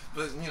 Like,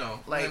 but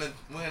like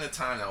we're in a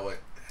time now where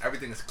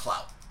everything is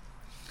clout,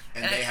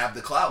 and they have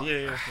the clout.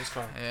 Yeah, it's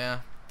clout. Yeah.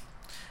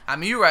 I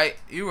mean,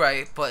 you're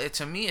right, but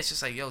to me, it's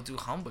just like, yo,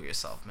 dude, humble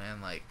yourself,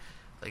 man. Like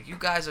you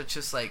guys are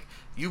just like,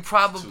 you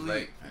probably. Too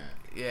late, man.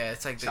 Yeah,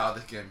 it's like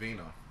Childish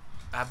Gambino.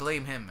 I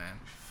blame him, man.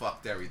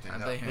 Fucked everything. I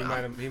blame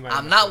him.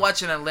 I'm not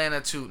watching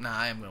Atlanta 2. Nah,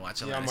 I am gonna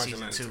watch Atlanta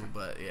season Atlanta 2,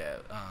 but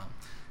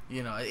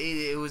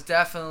it was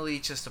definitely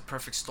just a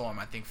perfect storm,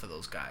 I think, for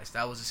those guys.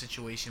 That was a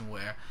situation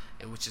where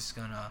it was just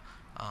gonna.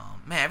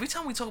 Man, every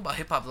time we talk about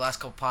hip hop the last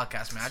couple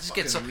podcasts, man, I just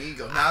get so.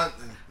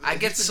 I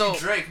get so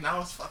Drake. Now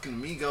it's fucking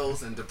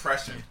Migos and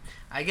depression.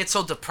 I get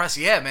so depressed.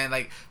 Yeah, man.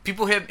 Like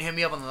people hit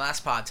me up on the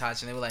last pod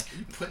touch, and they were like,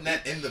 "You putting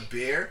that in the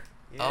beer?"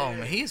 Yeah. Oh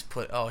man, he's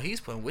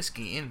putting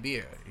whiskey in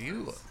beer.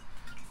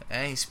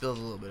 And he spilled a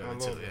little bit of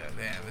it too. Yeah,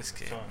 damn, this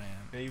kid,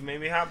 man. You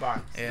made me hot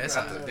box. Yeah, it's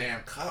not the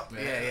damn cup,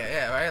 man.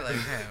 Yeah, right. Like,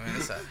 man,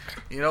 it's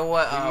you know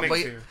what? But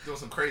doing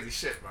some crazy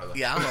shit, brother.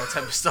 Yeah, I don't know what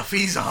type of stuff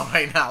he's on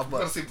right now, but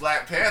I'm gonna see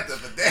Black Panther,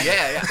 but damn.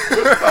 Yeah.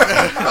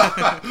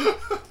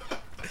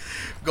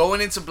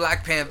 Going into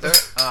Black Panther,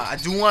 I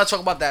do want to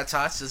talk about that,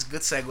 Tosh. It's a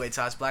good segue,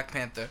 Tosh. Black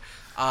Panther.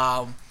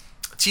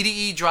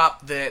 TDE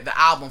dropped the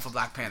album for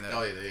Black Panther.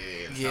 Oh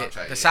yeah.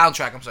 The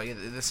soundtrack. I'm sorry. Yeah,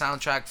 the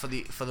soundtrack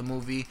for the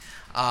movie.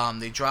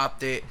 They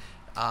dropped it.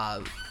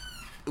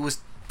 It was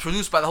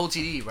produced by the whole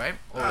TDE, right?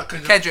 Or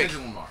Kendrick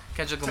Lamar.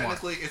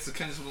 Technically, it's a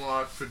Kendrick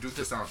Lamar produced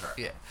the soundtrack.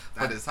 Yeah,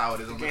 that is how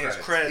it is on the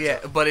credits. Yeah,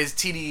 but it's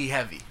TDE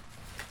heavy.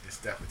 It's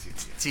definitely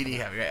TDE. TDE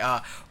heavy,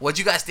 right? What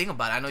do you guys think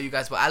about it? I know you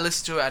guys, but I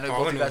listened to it. I know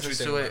both you guys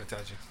listened to it.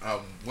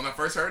 When I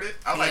first heard it,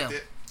 I liked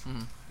it.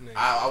 Mm-hmm.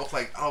 I was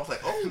like,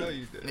 oh. No,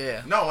 you did.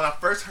 Yeah. No, when I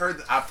first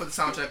heard, I put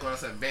the soundtrack on. I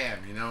said, bam,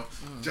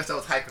 just I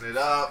was hyping it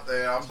up.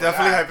 I was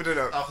definitely hyping it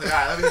up. I was like, all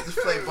right, let me hit this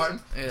play button.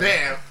 Yeah.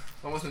 Bam.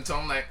 I listened to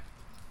him like,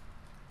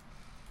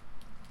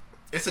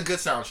 it's a good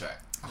soundtrack.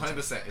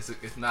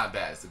 100%. It's not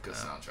bad. It's a good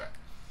soundtrack.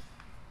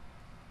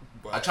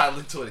 But I tried to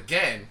listen to it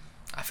again.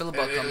 I feel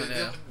about coming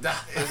in.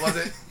 It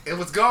wasn't. It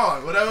was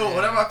gone.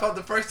 Whatever I felt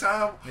the first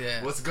time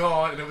was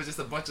gone, and it was just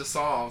a bunch of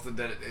songs, and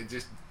then it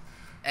just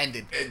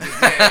ended.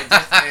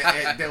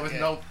 There was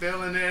no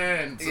feeling there,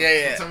 and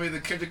some of the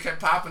Kendrick kept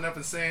popping up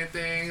and saying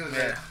things.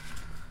 And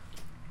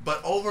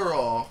but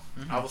overall,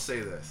 I will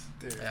say this: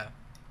 it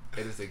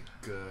is a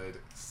good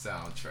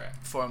soundtrack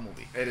for a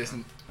movie. It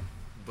isn't,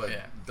 but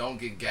don't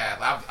get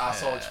gassed. I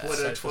saw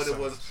Twitter. Twitter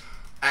was.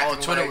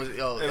 Twitter was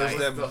it was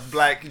that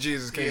Black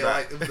Jesus came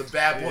back. Like it was the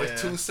Bad Boys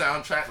 2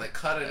 soundtrack. Like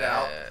cut it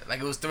out. Like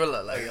it was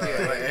Thriller. Like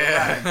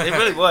it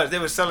really was. They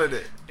were selling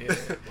it. Yeah.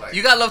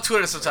 You gotta love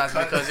Twitter sometimes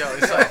because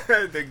it's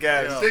like the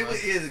gas. The thing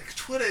is,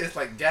 Twitter is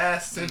like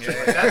gas central.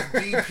 Like, that's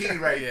BP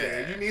right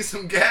there. You need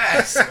some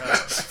gas.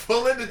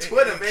 Pull into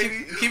Twitter,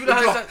 baby. Keep it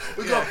 100.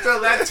 We're gonna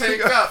fill that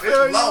tank up.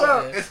 It's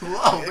low. It's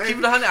low. Baby. Keep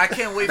it 100. I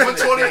can't wait for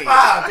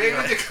 125,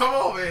 baby. Come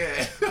over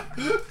here.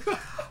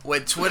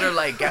 when Twitter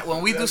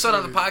when we do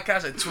something on the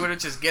podcast and Twitter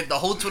the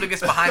whole Twitter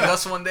gets behind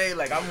us one day.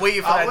 Like I'm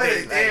waiting for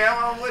that day.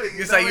 I'm with it.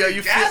 It's like yo,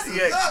 you gas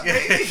feel us up,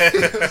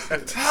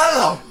 baby.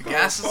 Tell them.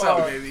 Gas us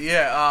up, baby.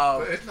 Yeah.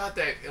 But it's not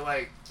that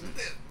like.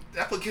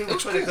 I put Kim on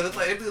Twitter because it's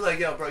like it'd be like,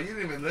 yo, bro, you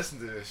didn't even listen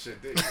to this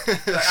shit, did you?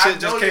 Like, shit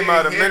just came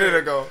out a minute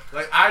ago.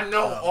 Like I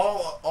know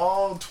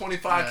all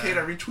 25K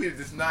that retweeted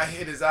does not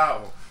hit his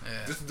album.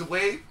 Yeah. This is the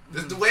wave.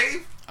 This is the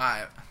wave.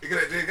 Alright.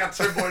 They got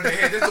turbo in their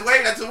head. This is the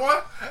wave. That's the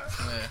one.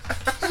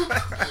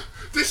 Yeah.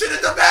 This shit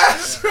is the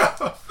best,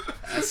 bro.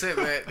 That's it,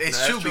 man.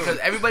 It's true because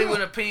everybody with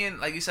an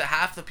opinion, like you said,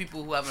 half the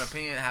people who have an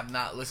opinion have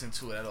not listened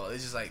to it at all.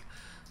 It's just like,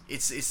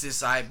 it's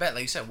this. I bet,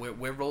 like you said,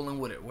 we're rolling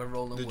with it. We're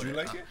rolling with it. Did you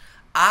like it?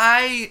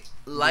 I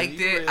liked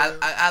it.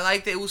 I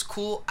liked it. It was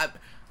cool.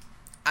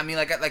 I mean,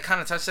 like kind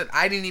of touched it.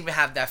 I didn't even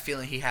have that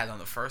feeling he had on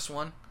the first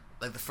one,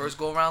 like the first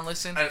go around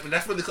listen. And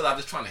that's really because I'm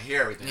just trying to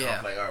hear everything. Yeah.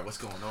 I'm like, all right, what's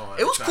going on?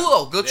 It was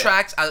cool though. Good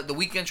tracks. The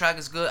Weeknd track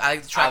is good. I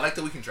like the track. I like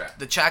the Weeknd track.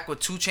 The track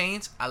with 2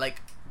 Chainz. I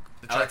like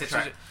the track. The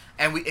track.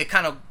 And it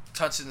kind of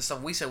touches the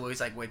stuff we said where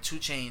he's like with 2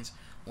 Chainz.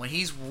 When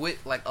he's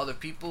with like other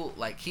people,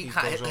 like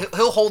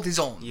he'll hold his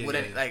own with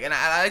it. Like, and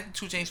I like the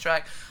 2 Chainz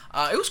track.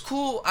 It was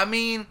cool. I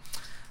mean.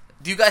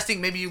 Do you guys think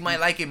maybe you might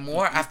like it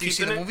more after you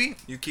see the movie?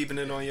 You keeping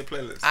it on your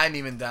playlist? I didn't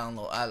even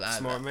download.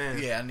 Smart man.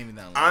 Yeah, I didn't even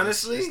download.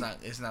 Honestly,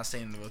 it's not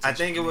staying in the rotation. I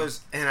think it was,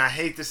 and I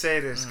hate to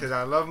say this because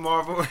I love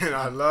Marvel and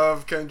I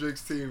love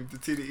Kendrick's team, the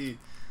T to E.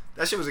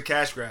 That shit was a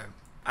cash grab.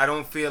 I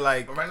don't feel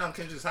like. But right now,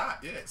 Kendrick's hot.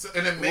 Yeah, so,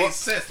 and it made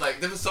sense. Like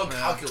they were so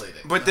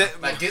calculated. But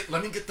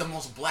let me get the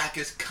most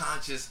blackest,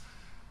 conscious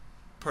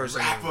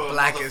person. Rapper,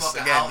 Blackest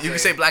again. You can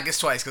say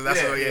Blackest twice because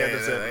that's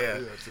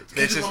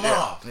Kendrick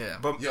Lamar. Yeah.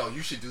 But yo,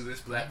 you should do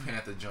this Black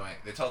Panther joint.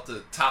 They talked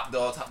to Top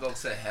Dog. Top Dog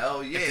said,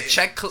 "Hell yeah." The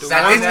check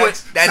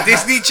that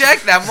Disney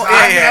check. That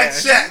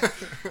check.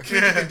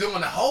 Kendrick been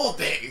doing the whole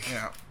thing.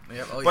 Yeah.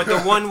 Yep. Oh, but the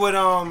one with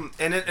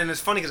and it's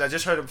funny because I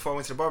just heard it before I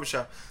went to the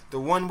barbershop. The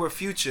one with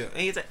Future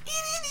and he's like,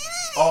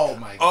 oh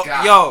my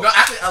god, yo, no,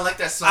 actually I like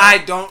that song.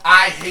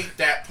 I hate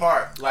that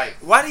part. Like,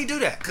 why do you do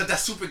that? Cause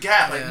that's super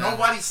gap. Like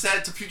nobody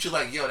said to Future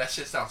like, yo, that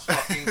shit sounds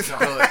fucking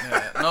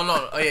dumb.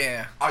 No, oh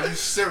yeah. Are you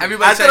serious?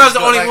 Everybody I thought I was the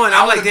only one.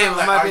 I'm like, damn,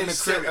 like, I might be in a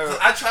crib.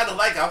 I tried to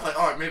like it. I was like,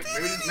 all right, maybe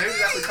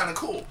that's kind of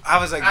cool. I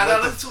was like, and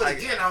I listened to it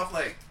again. I was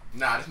like,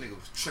 nah, this nigga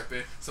was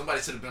tripping. Somebody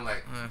should have been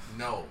like,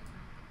 no.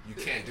 You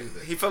can't do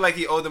this. He felt like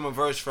he owed them a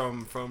verse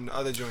from the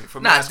other joint.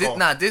 From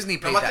Disney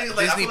paid that.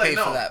 Disney paid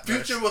for that.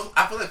 Future was.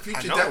 I feel like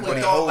Future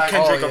definitely thought like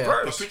Kendrick a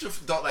verse. But Future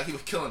thought like he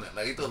was killing it.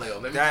 Like he thought like, oh,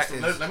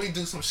 let me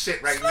do some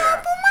shit right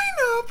now.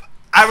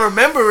 I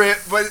remember it,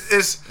 but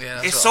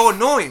it's so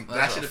annoying.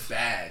 That shit is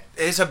bad.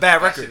 It's a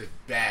bad record. That shit is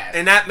bad.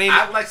 And that made me.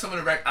 I like some of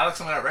the record. I like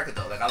some of that record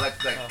though. Like I like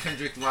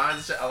Kendrick lines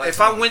and shit. I like.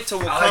 If I went to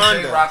Wakanda, I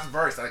like J-Rock's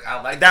verse. Like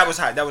I like that was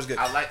hot. That was good.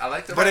 I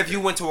like the. But if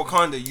you went to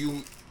Wakanda,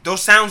 those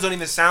sounds don't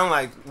even sound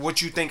like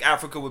what you think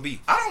Africa would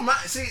be. I don't mind.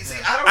 See,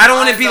 I don't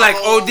want to be like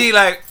OD,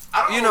 like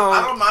I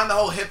don't mind the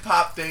whole hip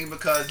hop thing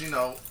because it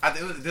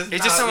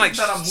just sounds like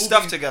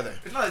stuff together.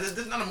 This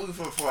is not a movie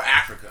for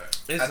Africa.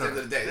 At the end of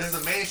the day, this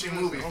is a mainstream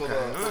movie for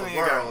the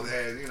world,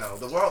 and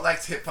the world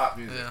likes hip hop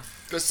music. Yeah.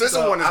 The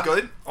SZA one is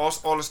good. All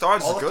the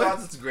Stars is good. All the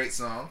Stars is a great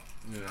song.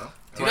 You know.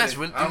 Do you guys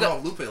really? I don't know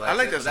if Lupe likes I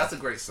like it, that. But that's a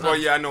great song. Well,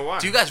 yeah, I know why.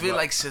 Do you guys really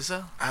like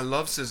SZA? I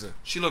love SZA.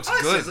 She looks I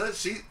like good.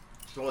 SZA.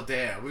 Well,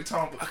 damn, we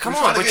talking. Come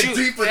on, but to get you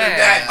deeper than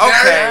that.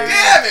 Okay,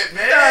 damn it,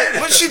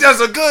 man. But she does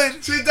look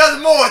good. She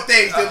does more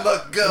things than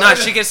look good. Nah,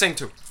 she can sing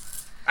too.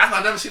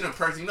 I've never seen her in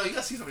person. You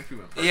gotta see so many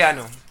people in person. Yeah, I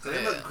know. Cause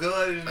they look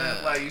good, and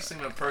then, like you see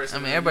them in person.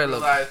 I mean, everybody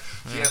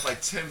looks. She has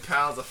like 10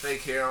 pounds of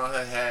fake hair on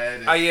her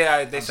head. Oh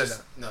yeah, they said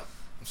that. No.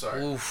 I'm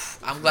sorry. Oof,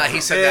 I'm glad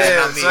he said that.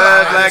 Not me.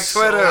 Black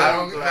Twitter.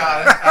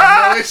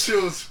 I have no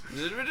issues.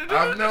 I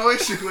have no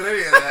issues with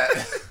any of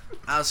that.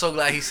 I'm so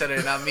glad he said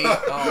it, not me.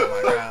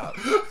 Oh my god.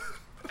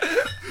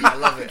 I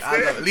love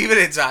it. Leave it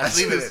in, Josh.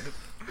 Leave it in.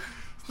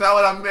 It's not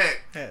what I meant.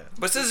 Yeah.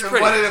 But this is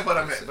pretty. What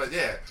I meant. But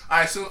yeah,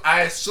 I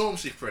assume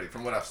she's pretty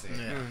from what I've seen.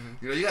 Yeah.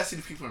 Mm-hmm. You gotta see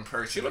the people in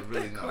person. She look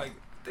really thick, know. like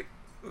thick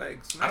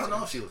legs. I don't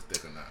know if she looks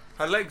thick or not.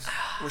 Her legs.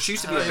 Well, she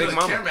used to be a big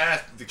mama.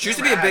 She used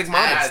to be a big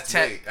mama. That's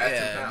 10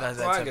 10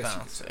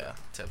 pounds. Yeah,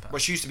 10 pounds.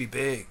 But she used to be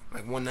big,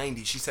 like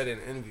 190. She said in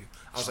an interview.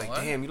 I was like,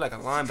 damn, you like a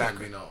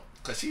linebacker.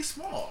 Cause she's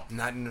small.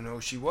 No,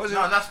 she wasn't.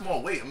 No, not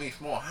small weight. I mean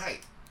small height.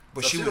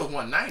 But so she was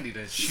 190.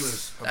 Then she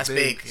was. That's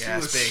big. Yeah,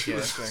 that's big.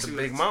 That's a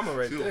big mama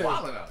right there. She was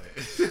wilding out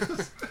there.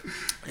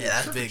 Yeah,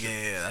 that's big.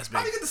 Yeah, that's big.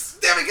 How do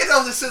you get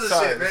those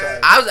SZA shit,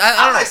 man?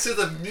 I like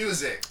SZA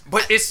music.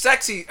 But it's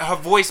sexy. Her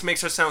voice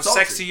makes her sound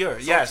sexier.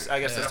 Yes, I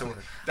guess that's the word.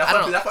 That's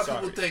why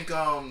people think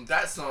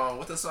that song.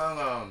 What's the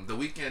song? The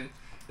Weeknd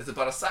is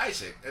about a side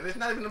chick, and it's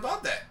not even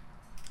about that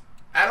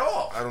at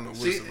all. I don't know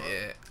what it's about.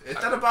 It's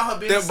not about her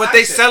being a side but they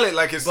chick. sell it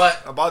like it's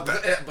about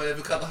that. But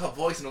because of her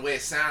voice and the way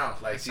it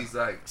sounds, like she's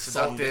like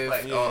seductive,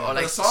 or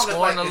like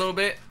scorn a little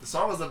bit. The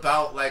song was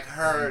about like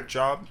her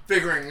job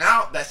figuring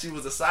out that she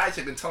was a side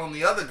chick and telling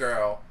the other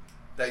girl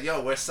that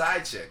we're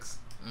side chicks.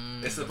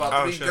 It's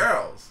about 3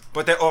 girls.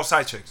 But they're all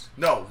side chicks.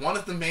 No, one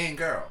is the main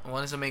girl.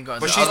 One is the main girl.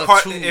 But the she's other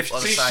part. two If are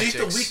the she's side the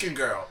chicks. weekend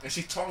girl, and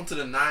she's talking to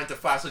the 9 to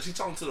 5. So she's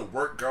talking to the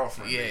work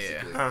girlfriend.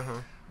 Basically.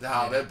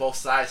 How they're both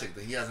side chicks.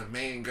 That he has a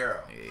main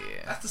girl.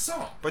 Yeah. That's the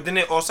song. But then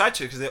they're all side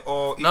chicks because they're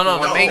all. No,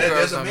 equal. the main girl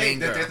there's is the main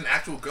girl. There's an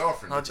actual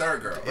girlfriend, the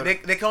third girl. They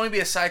can only be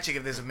a side chick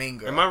if there's a main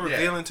girl. Am I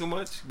revealing too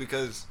much?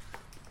 Because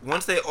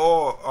once they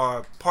all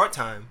are part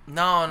time.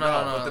 No.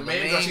 But the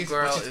main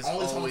girl, she's is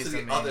always always to the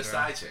the main other girl.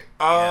 side chick.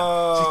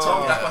 Oh. She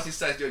told me, that's why she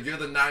says, you're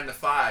the 9 to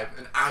 5,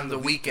 and I'm the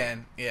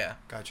weekend. Yeah.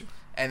 Got you.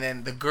 And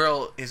then the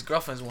girl, his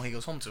girlfriend's the one he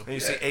goes home to. And you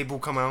see Abel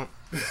come out.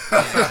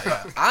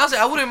 Honestly,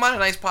 I wouldn't mind a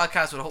nice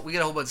podcast with we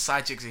get a whole bunch of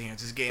side chicks in here and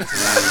just get into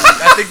that.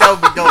 I think that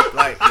would be dope.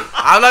 Like,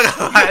 I'm not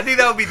gonna lie, I think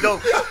that would be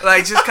dope.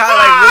 Like, just kind of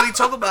like really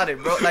talk about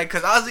it, bro. Like,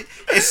 cause honestly,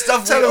 it's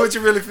stuff. Tell me what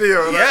you really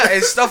feel. Yeah,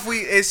 it's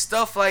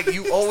stuff like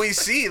you always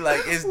see.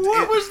 Like,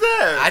 What was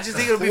that? I just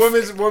think it'll be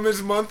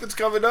Women's Month is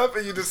coming up,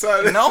 and you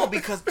decided. No,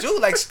 because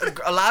dude, like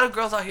a lot of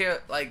girls out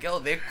here, like yo,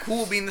 they're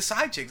cool being the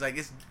side chicks. Like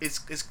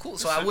it's cool.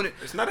 So I wouldn't.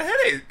 It's not a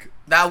headache.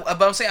 Now,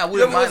 but I'm saying I You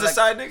wouldn't ever was mind a like,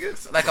 side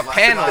nigga? like a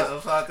panel.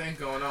 There's a lot of things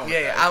going on.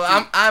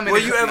 Yeah, I'm in Were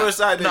a, you ever a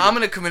side nigga? No, I'm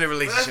in a committed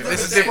relationship.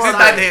 This is Side different. This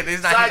is not here. This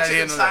is not side here.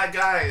 chick and side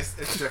guy is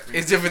different.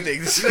 It's different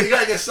things. You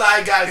gotta get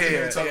side guys in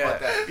here and talk yeah, about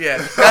that. Yeah,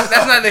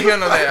 that's not the here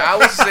nor there. I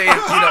was saying,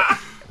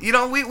 you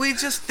know, we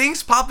just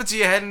things pop into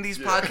your head in these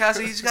podcasts,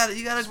 and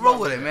you gotta grow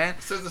with it, man.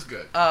 Scissor's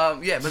good.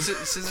 Yeah, but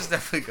Scissor's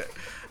definitely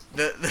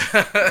good.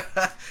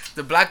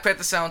 The Black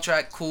Panther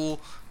soundtrack,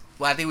 cool.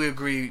 Well, I think we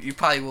agree. You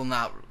probably will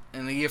not.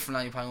 In a year from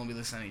now, you probably won't be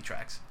listening to any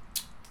tracks.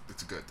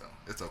 It's good though.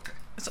 It's okay.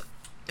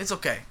 It's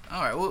okay.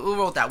 All right, we'll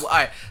roll with that. Well, all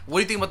right, what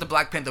do you think about the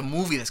Black Panther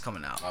movie that's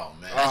coming out? Oh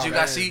man. As you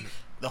guys see,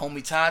 the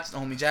homie Tots, the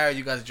homie Jared,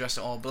 you guys are dressed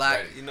in all black.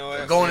 Right. You know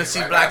what? Going to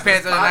see Black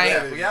Panther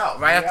tonight. We out.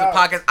 Right after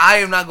the podcast. I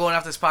am not going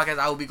after this podcast.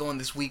 I will be going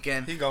this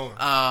weekend. He going.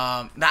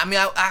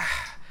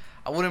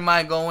 I wouldn't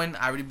mind going.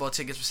 I already bought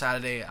tickets for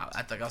Saturday.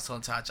 I think I was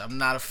telling Touch, I'm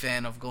not a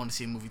fan of going to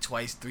see a movie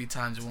twice, 3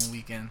 times in one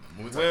weekend.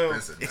 Movies Well, are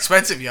expensive.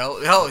 Expensive, yo.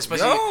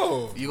 Especially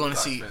you're going to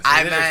see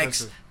expensive. It is IMAX,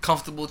 expensive.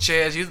 comfortable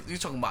chairs. You're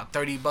talking about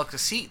 $30 a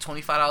seat,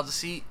 $25 a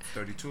seat.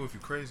 32 if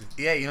you're crazy.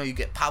 Yeah, you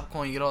get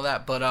popcorn, you get all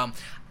that. But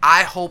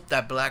I hope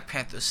that Black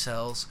Panther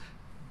sells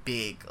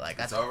big. Like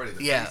It's already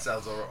the ticket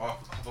sales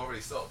have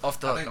already sold.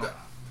 Off the I think hook.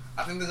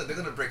 I think they're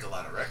gonna break a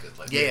lot of records.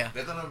 Like Yeah.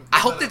 I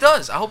hope it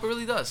does. I hope it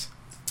really does.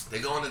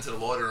 They're going into the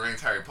Lord of the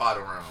Rings, Harry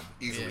Potter realm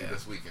easily Yeah.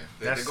 this weekend.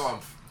 They're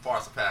going far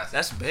surpassing.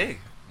 That's big.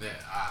 Yeah,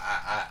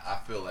 I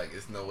feel like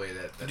it's no way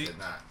that they're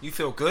not. You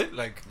feel good?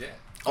 Like, Yeah.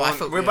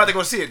 we're about to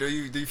go see it. Do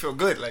you feel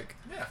good? Like,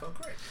 Yeah, I feel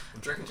great.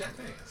 I'm drinking Jack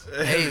Daniels.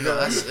 There you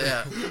go.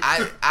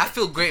 I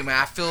feel great, man.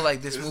 I feel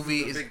like this movie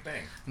is is a big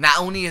thing. not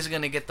only is it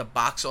gonna get the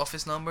box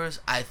office numbers.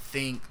 I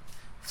think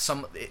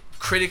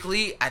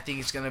critically, I think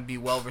it's gonna be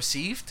well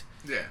received.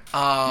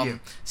 Yeah.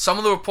 Some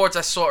of the reports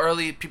I saw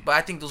early, people,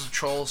 I think those are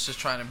trolls just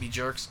trying to be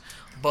jerks.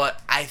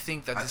 But I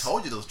think that I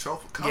told you those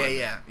trolls were coming.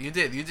 Yeah, you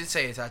did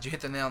say it, Todd. You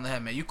hit the nail on the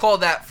head, man. You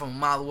called that from a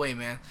mile away,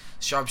 man.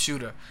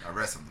 Sharpshooter. I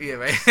rest him. Yeah,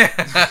 right.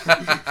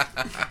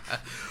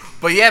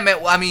 But yeah,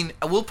 man. Well, I mean,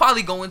 we'll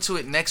probably go into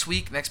it next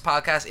week, next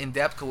podcast in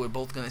depth, because we're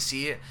both gonna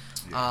see it.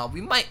 Yeah.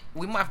 We might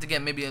have to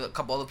get maybe a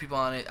couple other people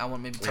on it. I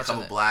want maybe touch on it.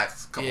 A couple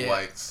blacks, a couple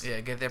whites.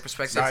 Yeah, get their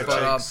perspective. Side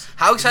But chicks.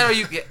 how excited are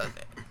you?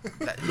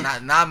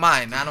 Not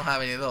mine. I don't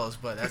have any of those.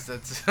 But that's.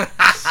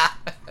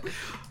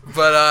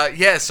 But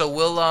yeah, so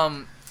we'll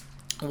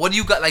What do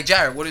you got, like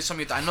Jared? What are some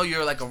of your? I know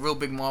you're like a real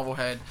big Marvel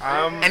head,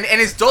 and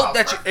it's dope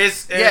that you.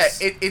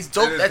 It's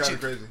dope that you.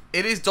 Crazy.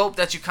 It is dope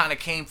that you kind of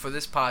came for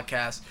this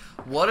podcast.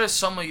 What are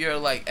some of your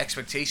like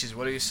expectations?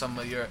 What are some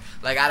of your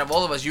like out of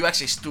all of us? You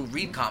actually still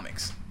read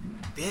comics.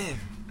 Damn.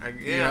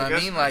 You know what I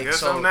mean? Like, guess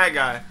so I'm that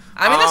guy.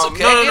 I mean, that's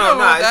okay. No, Ain't nothing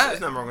wrong with that.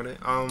 it's nothing wrong with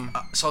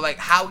it. So like,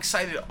 how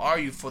excited are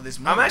you for this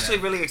movie? I'm actually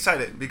really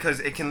excited because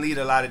it can lead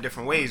a lot of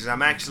different ways.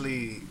 I'm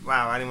actually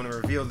I didn't want to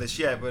reveal this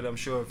yet, but I'm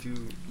sure if you're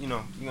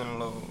on a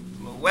little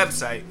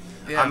website,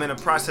 Yeah. I'm in a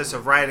process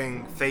of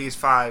writing Phase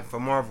 5 for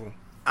Marvel.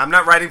 I'm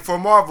not writing for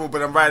Marvel,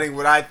 but I'm writing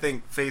what I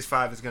think Phase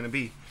 5 is going to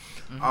be.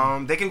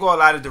 Mm-hmm. They can go a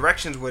lot of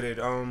directions with it.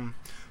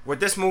 With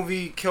this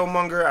movie,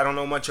 Killmonger, I don't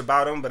know much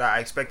about him, but I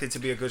expect it to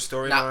be a good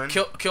storyline. Now,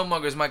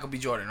 Killmonger is Michael B.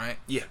 Jordan, right?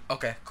 Yeah.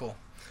 Okay, cool.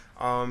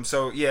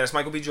 So yeah, it's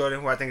Michael B.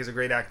 Jordan, who I think is a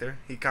great actor.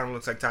 He kind of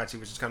looks like Tachi,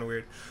 which is kind of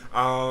weird.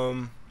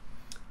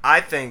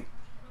 I think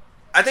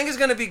it's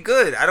gonna be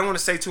good. I don't want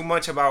to say too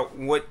much about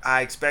what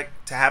I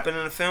expect to happen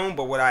in the film,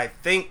 but what I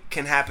think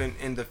can happen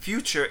in the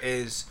future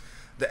is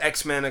the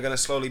X-Men are gonna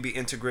slowly be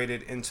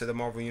integrated into the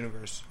Marvel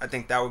universe. I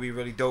think that would be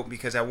really dope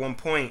because at one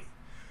point,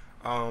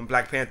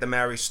 Black Panther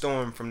marries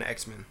Storm from the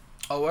X-Men.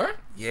 Oh, word?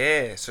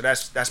 Yeah, so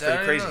that's I pretty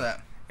didn't crazy. know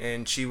that.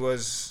 And she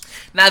was.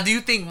 Now, do you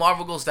think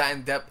Marvel goes that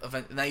in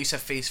depth? Now you said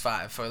Phase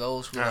 5 for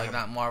those who are like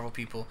not Marvel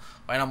people.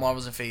 Right now,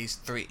 Marvel's in Phase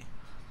 3.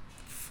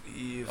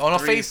 Oh no,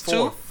 Phase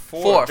 2,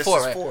 four, This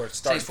right? is 4.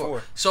 Starting Phase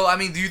 4. So I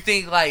mean, do you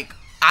think like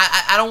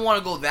I don't want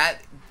to go that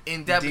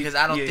in depth because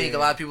I don't think a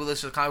lot of people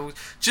listen to comic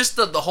books. Just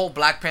the whole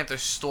Black Panther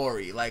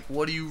story. Like,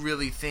 what do you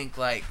really think?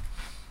 Like,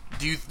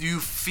 do you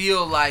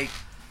feel like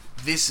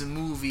this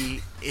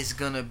movie is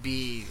gonna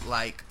be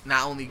like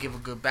not only give a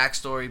good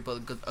backstory,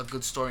 but a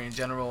good story in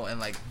general, and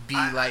like be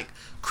like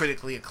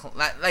critically acclaimed.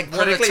 Like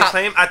critically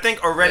acclaimed. I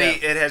think already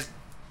it has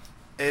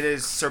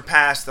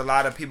surpassed a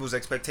lot of people's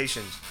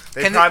expectations.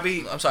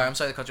 I'm sorry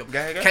to cut you off. Go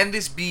ahead. Can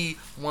this be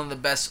one of the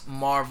best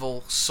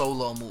Marvel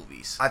solo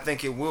movies? I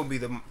think it will be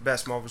the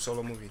best Marvel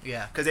solo movie.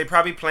 Yeah. Because they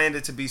probably planned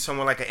it to be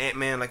somewhat like an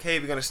Ant-Man, like, hey,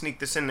 we're going to sneak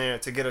this in there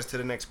to get us to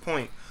the next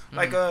point.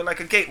 Like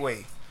a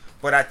gateway.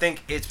 But I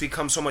think it's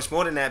become so much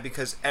more than that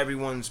because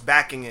everyone's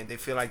backing it. They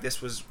feel like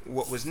this was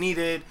what was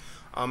needed.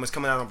 It's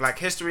coming out on Black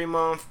History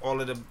Month.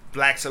 All of the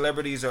black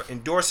celebrities are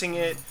endorsing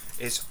it.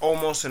 It's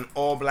almost an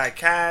all-black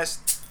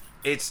cast.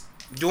 It's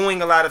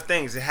doing a lot of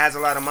things. It has a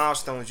lot of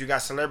milestones. You got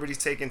celebrities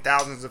taking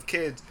thousands of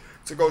kids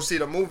to go see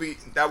the movie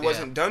that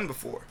wasn't done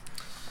before.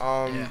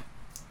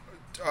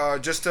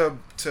 Just to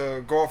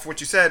go off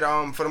what you said,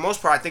 for the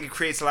most part, I think it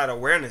creates a lot of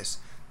awareness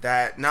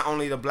that not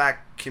only the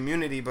black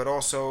community, but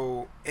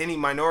also any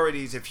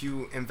minorities, if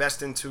you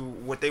invest into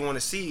what they want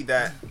to see,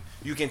 that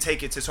you can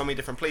take it to so many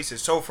different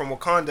places. So from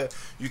Wakanda,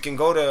 you can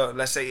go to,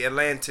 let's say,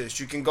 Atlantis.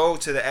 You can go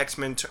to the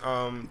X-Men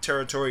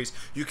territories.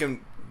 You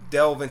can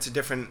delve into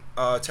different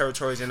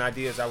territories and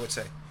ideas, I would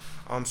say.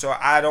 So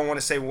I don't want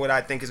to say what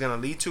I think is going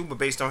to lead to, but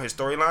based on his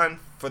storyline,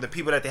 for the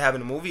people that they have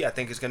in the movie, I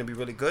think it's going to be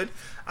really good.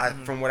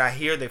 From what I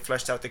hear, they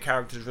fleshed out the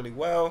characters really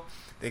well.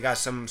 They got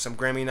some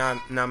Grammy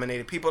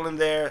nominated people in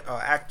there,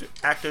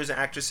 actors and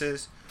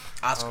actresses.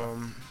 Oscar.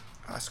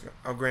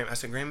 Oh, Grammy. I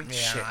said Grammy.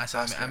 Yeah,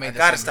 Shit. I made I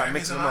gotta stop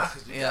mixing them up.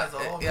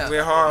 Yeah.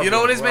 We're horrible. You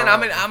know what it is, man?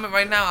 I'm in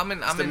right now. I'm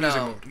in the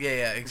music mode.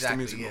 Yeah,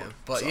 exactly. It's the music mode.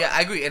 But So. yeah,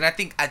 I agree, and I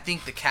think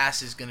the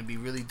cast is gonna be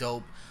really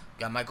dope.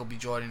 Got Michael B.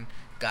 Jordan.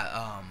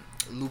 Got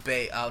Lupe.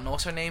 No,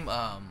 what's her name?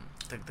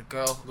 The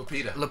girl.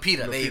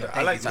 Lupita. There you go.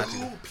 I like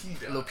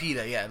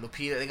Lupita. Yeah,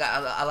 Lupita. They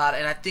got a lot,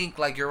 and I think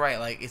like you're right.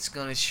 Like it's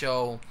gonna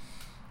show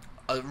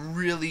a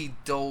really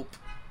dope,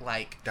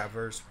 like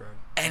diverse, bro.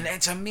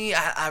 And to me,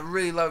 I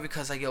really love it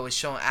because like it's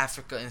showing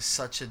Africa in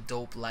such a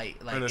dope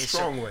light, like in a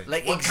strong way.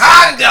 Like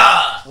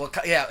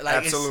Wakanda. Yeah, like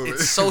absolutely.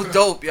 It's so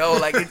dope, yo.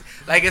 Like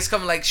it's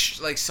coming like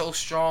so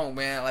strong,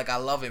 man. Like I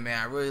love it, man.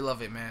 I really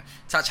love it, man.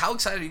 Taj, how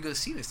excited are you gonna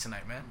see this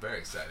tonight, man? I'm very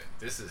excited.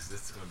 This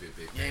is gonna be a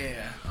big thing.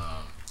 Yeah.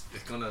 Man.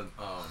 It's gonna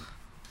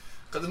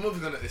cause the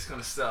movie's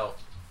gonna sell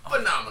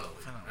phenomenally,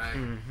 right?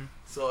 Mm-hmm.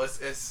 So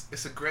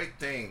it's a great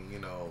thing, you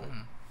know.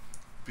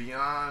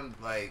 Beyond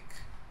like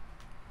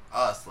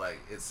us, like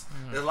there's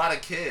a lot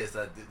of kids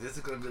that this is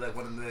gonna be like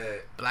one of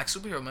the black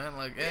superhero, man.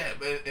 Like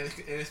but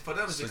it's for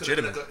them.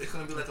 It's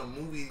gonna be like a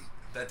movie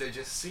that they're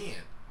just seeing,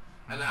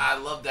 and I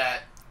love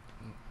that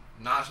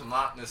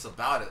nonchalantness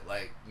about it.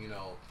 Like, you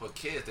know, for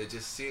kids, they're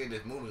just seeing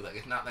this movie. Like,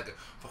 it's not like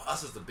for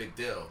us, it's a big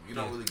deal. You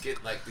don't really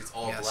get like this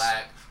all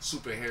black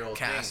superhero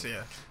cast, thing.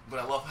 Yeah. But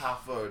I love how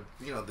for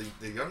the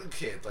younger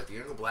kids, like the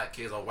younger black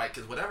kids or white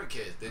kids, whatever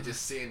kids, they're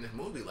just seeing this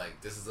movie like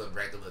this is a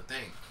regular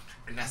thing,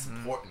 and that's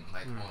important.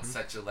 Like on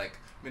such a like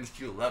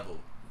minuscule level,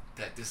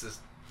 that this is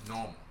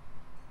normal.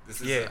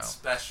 This isn't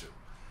special.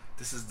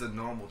 This is the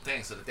normal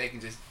thing, so that they can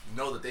just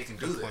know that they can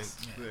do this.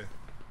 Yeah.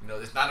 You know,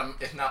 it's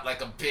not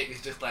like a big.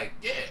 It's just like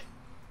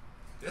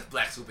there's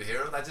black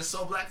superheroes. I just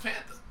saw Black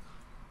Panther.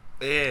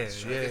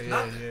 It's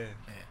nothing.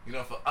 You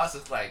know, for us,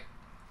 it's like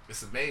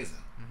it's amazing.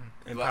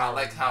 But I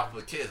like how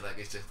for kids, like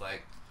it's just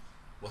like,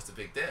 what's the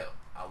big deal?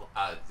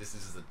 This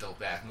is a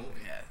dope ass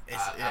movie.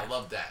 I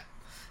love that.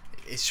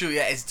 It's true.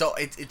 Yeah, it's dope.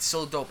 It's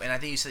so dope. And I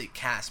think you said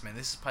cast, man.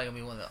 This is probably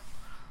gonna be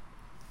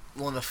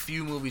one of the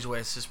few movies where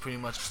it's just pretty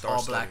much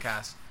all black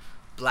cast.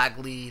 Black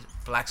lead,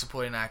 black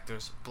supporting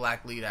actors,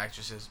 black lead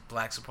actresses,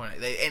 black supporting,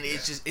 and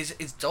it's just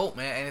it's dope,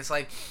 man. And it's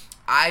like,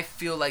 I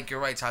feel like you're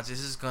right, Taj.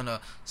 This is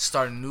gonna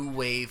start a new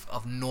wave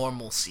of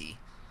normalcy,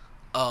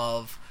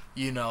 of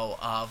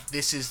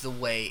this is the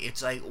way.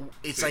 It's like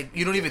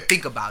you don't even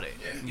think about it.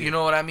 Yeah. You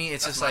know what I mean?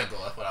 It's that's just like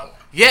goal. That's what I want.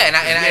 Yeah, and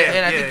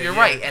I think you're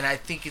right, and I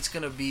think it's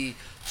gonna be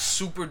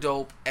super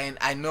dope, and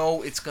I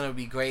know it's gonna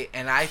be great,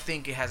 and I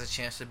think it has a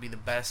chance to be the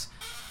best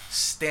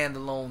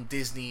standalone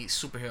Disney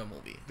superhero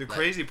movie. The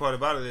crazy part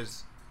about it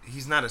is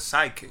he's not a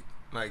sidekick.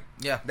 Like,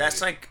 that's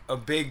like a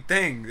big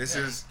thing.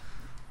 That's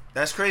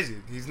crazy.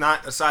 He's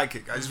not a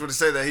sidekick. I just want to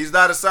say that he's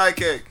not a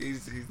sidekick.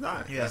 He's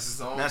not. Yeah,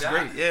 that's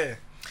great. Yeah.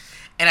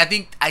 And I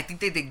think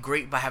they did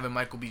great by having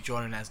Michael B.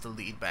 Jordan as the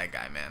lead bad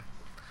guy, man.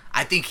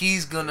 I think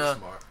he's gonna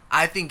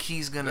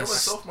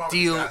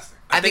steal.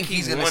 I think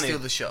he's gonna steal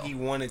the show. He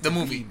wanted the to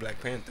movie be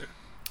Black Panther.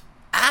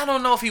 I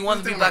don't know if he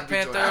wanted to be Black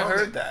Panther. I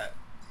heard that.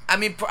 I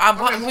mean, I'm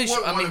pretty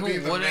sure. I mean,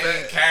 who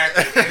wouldn't?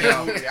 Character in the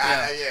movie?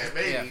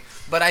 Maybe. Yeah.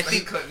 But I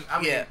think,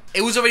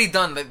 it was already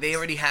done. Like, they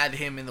already had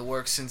him in the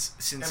works since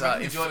Civil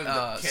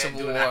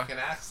War.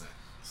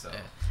 So. Yeah.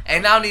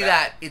 And not only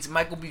that, it's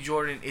Michael B.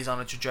 Jordan is on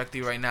a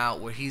trajectory right now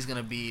where he's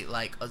gonna be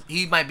like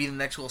he might be the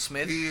next Will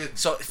Smith.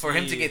 So for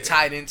him to get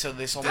tied into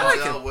this whole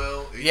Denzel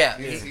will.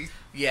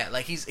 Yeah,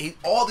 like he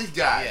all these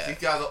guys. Yeah. These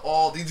guys are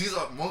all these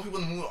are most people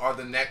in the movie are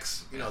the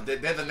next. You know, they're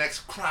the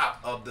next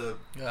crop of the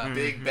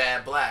big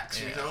bad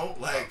blacks. Yeah. You know,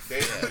 like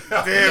they.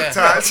 Damn,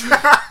 touch.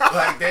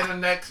 Like they're the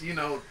next. You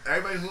know,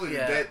 everybody in the movie.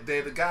 Yeah.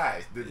 They're the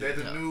guys. They're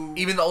the new.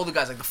 Even the older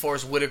guys like the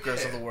Forrest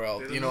Whitakers of the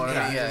world. You know what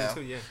I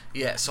mean?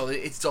 Yeah. So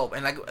it's dope.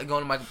 And like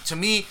going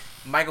to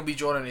Michael B.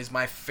 Jordan is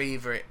my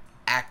favorite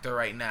actor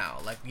right now.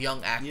 Like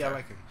young actor. Yeah, I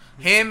like him.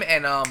 Him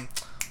and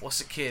what's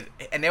the kid?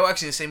 And they were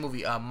actually in the same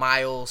movie.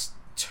 Miles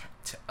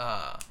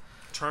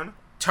Turner.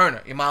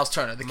 Yeah, Miles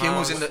Turner. The kid who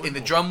was in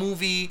the drum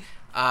movie.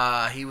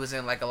 He was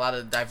in like a lot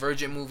of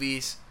Divergent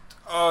movies.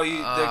 Oh,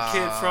 the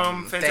kid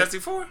from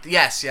Fantastic Four?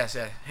 Yes,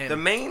 him. The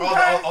main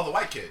guy? Oh, the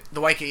white kid. The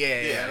white kid,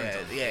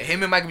 yeah.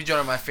 Him and Michael B.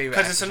 Jordan are my favorite.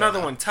 Because it's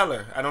another one,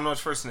 Teller. I don't know his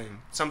first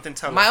name. Something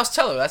Teller. Miles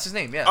Teller, that's his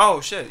name, yeah. Oh,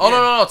 shit. Oh,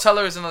 no.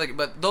 Teller is another.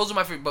 But those are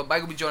my favorite. But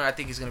Michael B. Jordan, I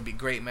think, is going to be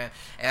great, man.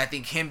 And I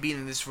think him being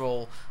in this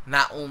role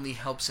not only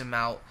helps him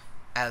out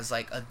as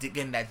like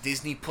getting that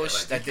Disney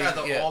push. These guys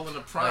are all in the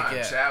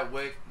prime.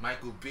 Chadwick,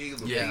 Michael B,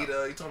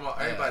 Lupita. You talking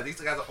about everybody?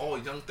 These guys are all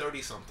young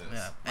 30-somethings.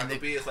 Yeah. Michael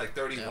B is like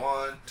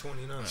 31.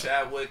 29.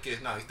 Chadwick is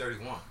he's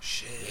 31.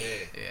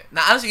 Shit. Yeah.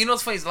 Now honestly, you know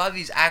what's funny is a lot of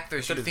these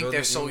actors you think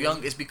they're so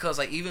young is because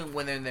like even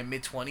when they're in their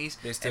mid-20s,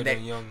 they're still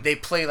young. They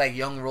play like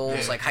young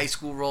roles, like high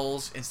school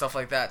roles and stuff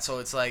like that. So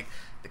it's like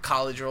the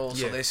college roles,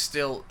 so they're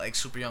still like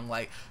super young.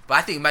 Like, but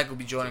I think Michael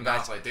B. Jordan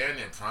guys, like they're in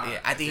their prime. Yeah,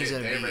 I think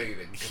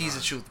he's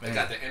the truth, man. They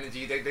got the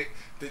energy.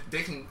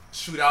 They can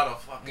shoot out a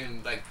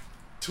fucking like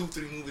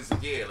 2-3 movies a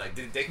year. Like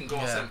they can go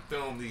on some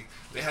film.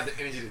 They have the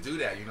energy to do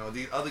that. You know,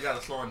 these other guys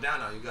are slowing down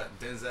now. You got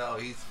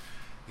Denzel. He's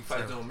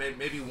probably doing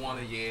maybe one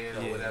a year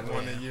or whatever.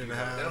 One a year and a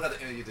half. They don't got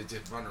the energy to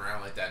just run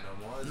around like that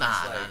no more. It's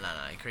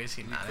Nah. You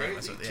crazy? Nah,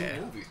 crazy.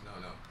 2 movies?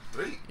 No,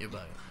 3. You're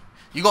bugging.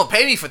 You gonna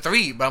pay me for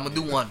 3, but I'm gonna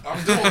do 1.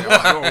 I'm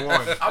doing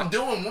one. I'm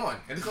doing 1,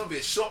 and it's gonna be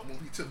a short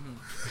movie too.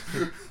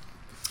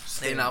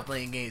 They're not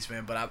playing games,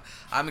 man. But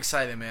I'm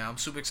excited, man. I'm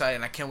super excited,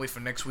 and I can't wait for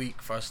next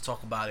week for us to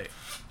talk about it,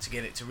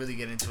 to really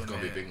get into it. It's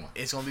gonna be a big one.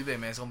 It's gonna be big,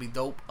 man. It's gonna be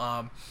dope.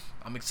 I'm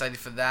excited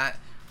for that.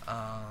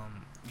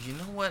 You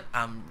know what?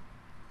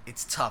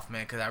 It's tough,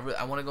 man, because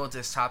I want to go into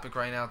this topic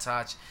right now,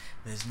 Taj.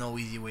 There's no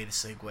easy way to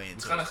segue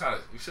into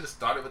it. You should have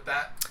started with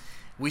that.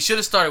 We should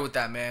have started with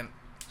that, man.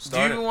 Do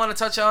you even want to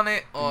touch on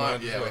it? Or I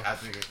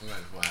think it's going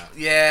to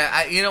happen.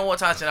 Yeah, you know what,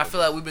 Taj? And I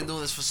feel like we've been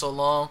doing this for so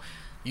long.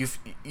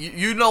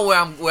 You know where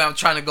I'm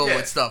trying to go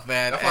with stuff,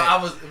 man. That's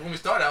why when we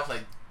started, I was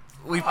like,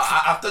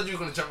 I thought you were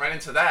gonna jump right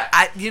into that.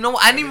 I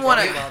didn't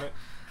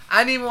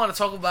even want to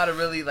talk about it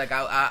really. Like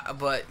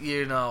but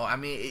you know, I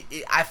mean,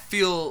 I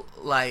feel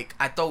like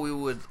I thought we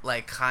would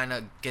like kind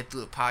of get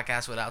through the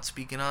podcast without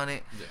speaking on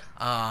it.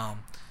 Yeah.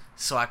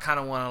 So I kind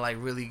of want to like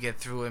really get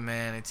through it,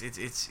 man.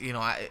 It's you know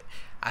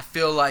I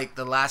feel like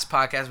the last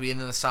podcast we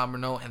ended on a somber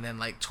note, and then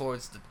like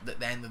towards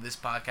the end of this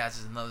podcast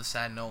is another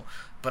sad note.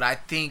 But I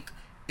think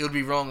it would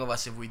be wrong of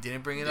us if we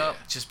didn't bring it up,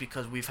 just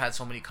because we've had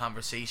so many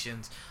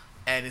conversations,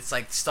 and it's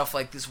like stuff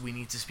like this we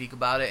need to speak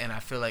about it, and I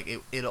feel like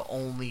it'll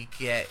only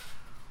get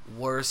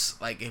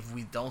worse like if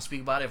we don't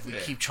speak about it, if we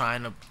keep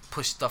trying to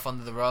push stuff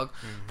under the rug.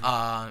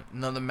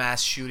 Another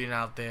mass shooting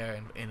out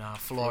there in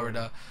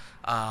Florida,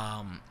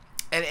 and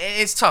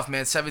it's tough,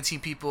 man. 17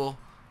 people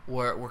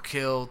were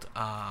killed.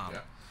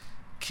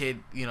 Kid,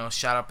 you know,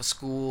 shot up a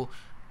school,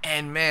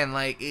 and man,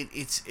 like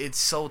it's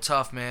so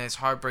tough, man. It's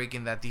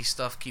heartbreaking that these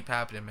stuff keep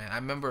happening, man. I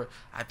remember,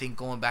 I think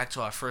going back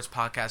to our first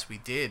podcast we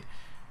did,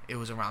 it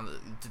was around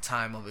the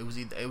time of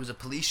it was a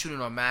police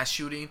shooting or a mass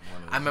shooting.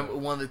 I remember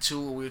one of the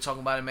two we were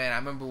talking about it, man. I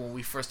remember when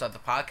we first started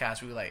the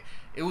podcast, we were like,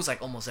 it was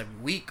like almost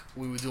every week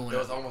we were doing. It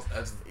was almost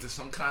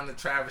some kind of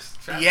Travis.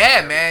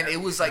 Yeah, man.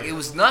 It was like it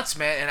was nuts,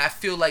 man. And I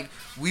feel like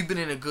we've been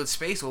in a good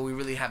space where we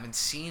really haven't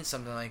seen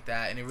something like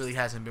that, and it really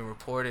hasn't been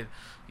reported.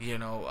 You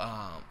know,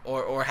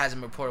 or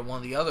hasn't reported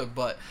one or the other,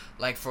 but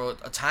like for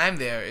a time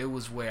there, it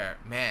was where,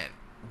 man,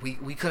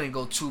 we couldn't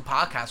go 2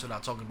 podcasts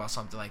without talking about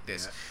something like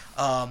this.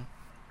 Yeah.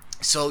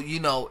 So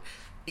you know,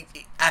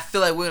 I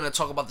feel like we're gonna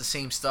talk about the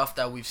same stuff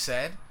that we've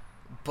said,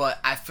 but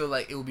I feel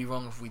like it would be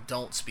wrong if we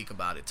don't speak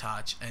about it,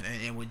 Taj.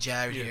 And with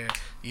Jared here,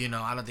 you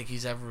know, I don't think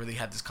he's ever really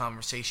had this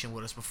conversation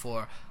with us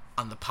before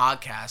on the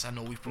podcast. I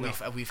know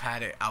we've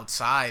had it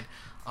outside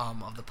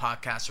of the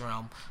podcast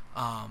realm,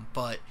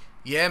 but.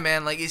 Yeah,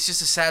 man, like, it's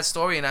just a sad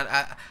story, and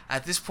I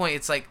at this point,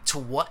 it's like, to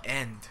what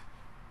end?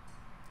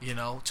 You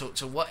know,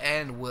 to what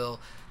end will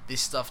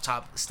this stuff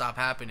stop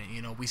happening?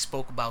 You know, we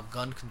spoke about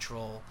gun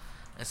control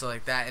and stuff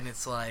like that, and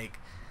it's like,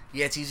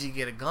 yeah, it's easy to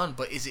get a gun,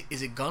 but is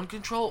it gun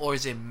control, or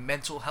is it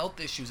mental health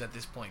issues at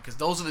this point? Because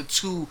those are the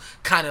 2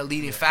 kind of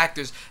leading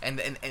factors,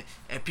 and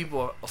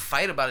people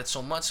fight about it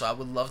so much, so I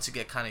would love to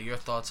get kind of your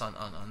thoughts on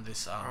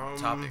this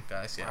topic,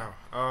 guys. Yeah.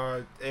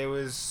 Wow. It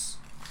was...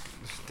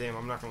 Damn,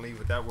 I'm not gonna leave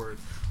with that word.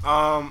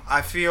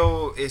 I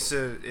feel it's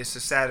a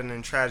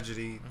saddening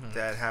tragedy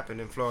that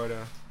happened in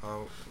Florida.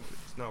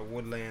 It's not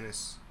Woodland.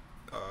 It's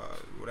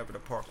whatever the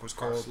park was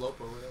called. Slope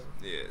or whatever.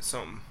 Yeah,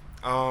 something.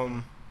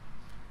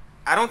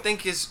 I don't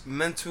think it's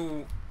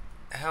mental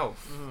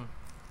health.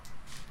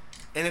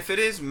 And if it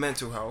is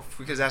mental health,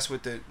 because that's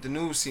what the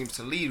news seems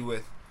to lead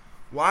with,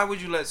 why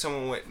would you let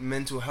someone with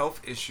mental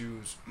health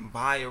issues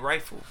buy a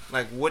rifle?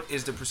 Like, what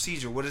is the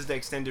procedure? What is the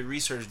extended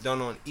research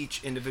done on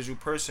each individual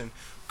person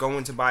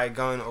going to buy a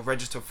gun or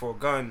register for a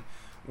gun?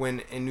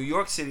 When in New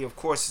York City, of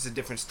course, it's a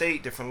different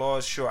state, different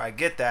laws. Sure, I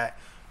get that.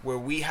 Where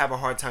we have a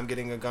hard time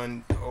getting a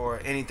gun or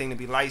anything to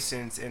be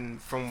licensed.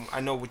 And from, I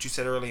know what you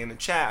said earlier in the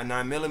chat, a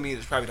 9mm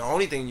is probably the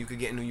only thing you could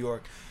get in New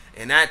York.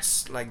 And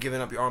that's like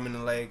giving up your arm and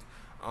a leg.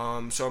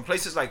 So in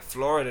places like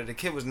Florida, the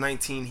kid was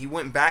 19. He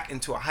went back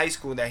into a high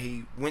school that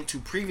he went to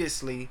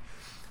previously.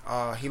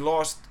 He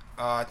lost,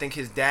 I think,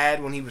 his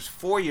dad when he was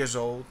 4 years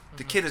old.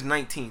 The kid is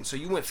 19. So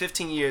you went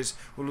 15 years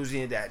with losing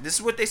your dad. This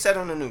is what they said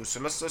on the news. So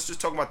let's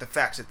just talk about the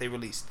facts that they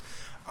released.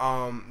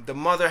 The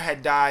mother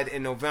had died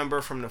in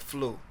November from the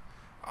flu.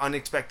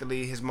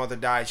 Unexpectedly, his mother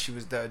died. She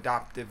was the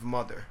adoptive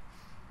mother.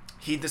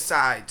 He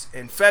decides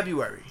in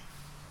February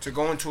to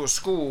go into a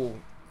school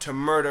to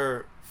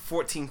murder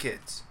 14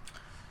 kids.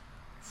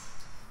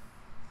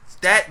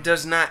 That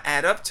does not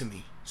add up to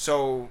me.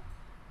 So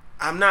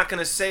I'm not going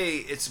to say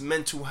it's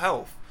mental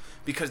health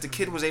because the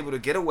kid was able to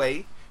get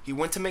away. He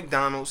went to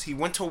McDonald's. He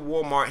went to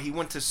Walmart. He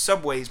went to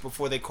Subways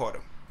before they caught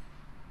him.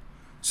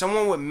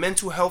 Someone with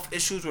mental health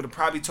issues would have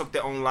probably took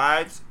their own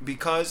lives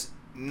because,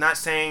 not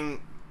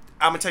saying,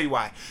 I'm going to tell you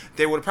why.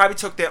 They would have probably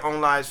took their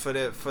own lives for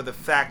the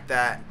fact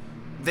that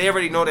they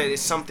already know that there's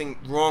something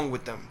wrong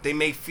with them. They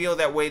may feel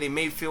that way. They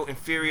may feel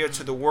inferior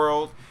to the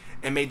world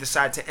and may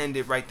decide to end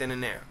it right then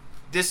and there.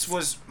 This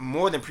was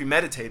more than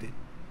premeditated.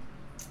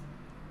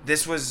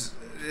 This was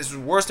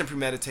worse than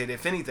premeditated,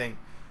 if anything.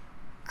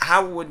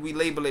 How would we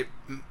label it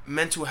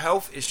mental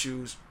health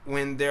issues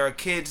when there are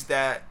kids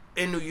that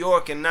in New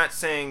York, and not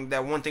saying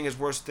that one thing is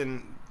worse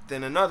than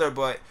another,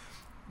 but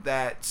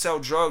that sell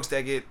drugs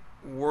that get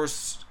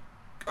worse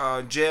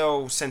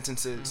jail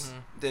sentences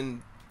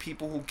than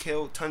people who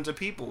killed tons of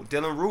people.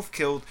 Dylan Roof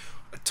killed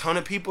a ton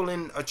of people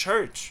in a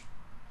church.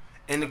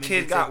 And the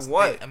kid got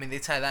what? They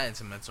tie that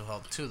into mental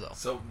health too, though.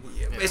 So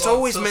it's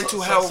always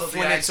mental health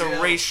when it's a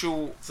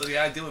racial. So the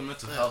idea with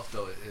mental health,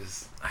 though,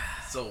 is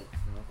so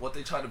what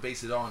they try to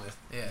base it on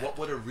is what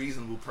would a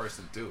reasonable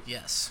person do?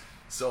 Yes.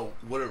 So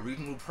would a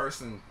reasonable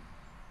person,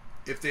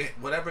 if they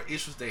whatever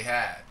issues they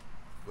had,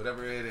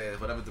 whatever it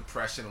is, whatever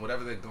depression,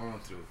 whatever they're going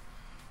through,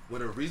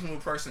 would a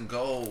reasonable person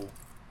go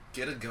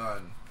get a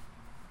gun,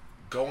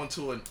 go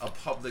into a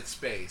public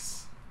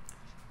space,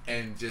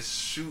 and just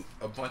shoot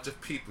a bunch of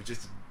people,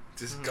 just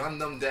gun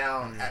them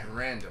down at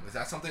random? Is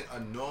that something a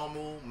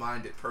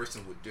normal-minded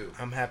person would do?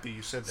 I'm happy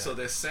you said that. So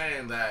they're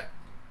saying that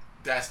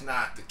that's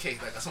not the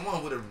case. Like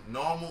someone with a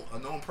normal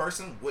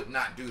person would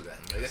not do that.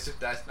 Like,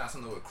 that's not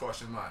something that would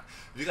cross your mind.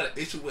 If you got an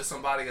issue with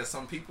somebody or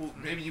some people,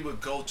 maybe you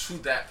would go to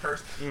that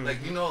person. Like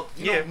you know.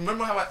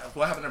 Remember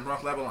what happened in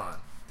Bronx Lebanon?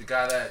 The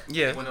guy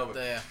that went over.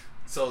 Yeah.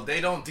 So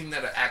they don't deem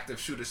that an active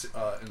shooter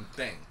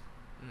thing.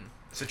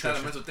 It's not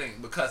a mental thing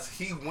because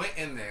he went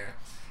in there.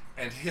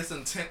 And his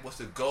intent was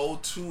to go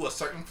to a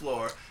certain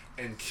floor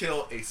and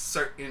kill a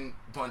certain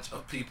bunch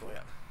of people.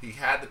 Yeah. He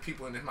had the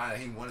people in his mind that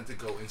he wanted to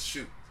go and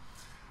shoot.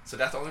 So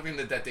that's the only thing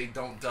that they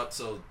don't duck.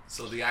 So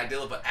the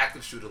ideal of an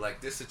active shooter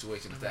like this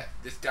situation is that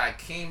this guy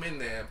came in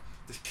there,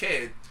 this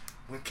kid,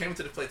 came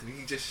to the place and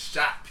he just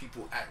shot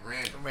people at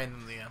random.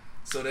 Randomly, yeah.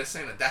 So they're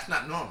saying that that's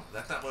not normal.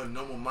 That's not what a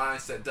normal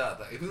mindset does.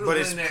 Like if you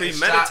went in there and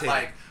shot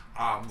like,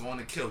 I'm going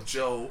to kill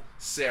Joe,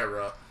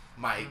 Sarah,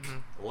 Mike,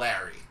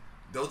 Larry.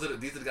 These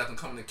are the guys I'm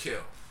coming to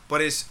kill.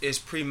 But it's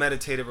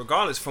premeditated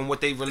regardless from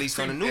what they released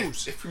on the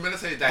news. It's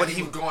premeditated that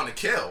he was going to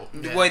kill.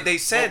 Yeah. What they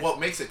said. But what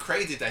makes it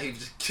crazy is that he was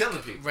just killing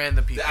people.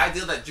 Random people. The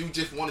idea that you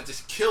just want to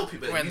just kill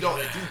people that you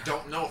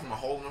don't know from a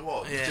hole in the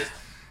wall.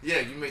 Yeah.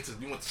 You went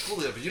to school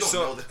there, but you don't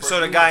know this person. So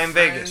the guy in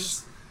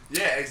Vegas.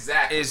 Yeah,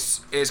 exactly.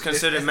 Is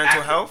considered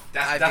mental health?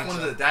 That's one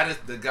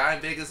of the guy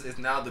in Vegas is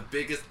now the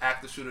biggest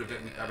active shooter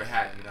event we've ever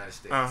had in the United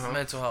States.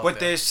 Mental health. But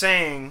they're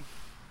saying,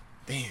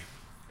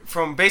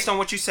 based on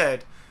what you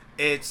said,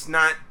 it's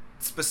not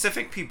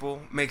specific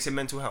people makes it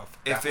mental health.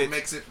 That's what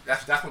makes it.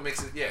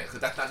 Because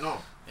that's not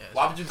normal. Yeah,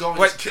 why would you go and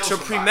just kill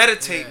somebody? To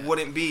premeditate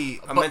wouldn't be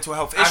a mental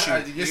health issue.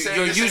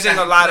 You're using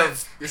a lot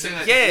of. You're saying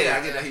that,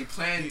 I get that he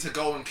planned to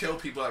go and kill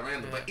people at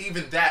random, but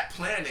even that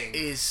planning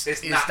is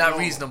not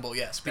reasonable.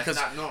 Yes, because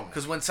that's not normal.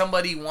 Because when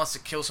somebody wants to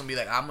kill somebody,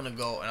 like I'm gonna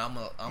go and I'm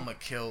gonna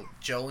kill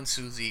Joe and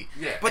Susie.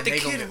 Yeah, but the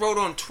kid wrote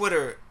on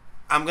Twitter,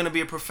 "I'm gonna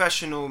be a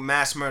professional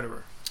mass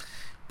murderer."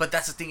 But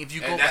that's the thing. If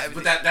you go,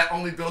 but that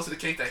only builds to the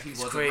case that he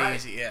wasn't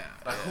crazy. Right. Yeah.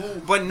 Like who?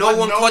 But no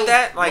one caught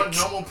that. Like what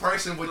normal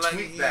person would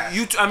tweet that?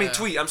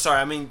 Tweet. I'm sorry.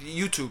 I mean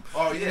YouTube.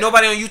 Oh yeah.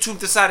 Nobody on YouTube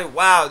decided,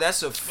 wow,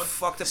 that's a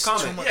fucked up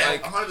comment. Yeah,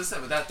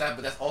 100%.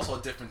 But that's also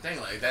a different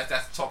thing. Like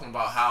that's talking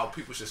about how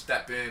people should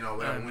step in or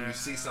whatever when you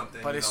see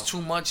something. But it's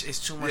too much.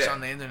 It's too much on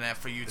the internet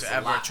for you to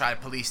ever try to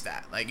police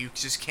that. Like you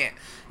just can't.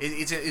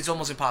 It's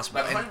almost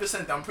impossible. Like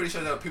 100%. I'm pretty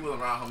sure there were people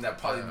around him that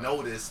probably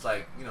noticed,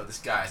 like, this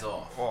guy's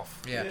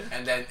off. Yeah.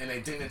 And they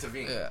didn't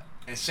intervene. Yeah.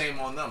 And shame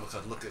on them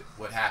because look at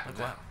what happened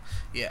now.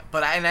 Yeah,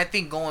 but I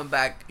think going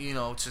back,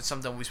 to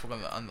something we spoke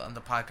on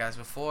the podcast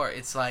before,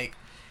 it's like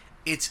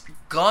it's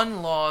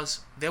gun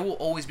laws. There will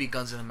always be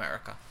guns in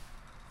America.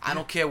 I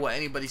don't care what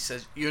anybody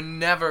says. You're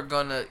never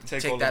gonna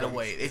take that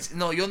away.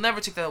 You'll never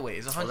take that away.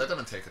 It's 100. They're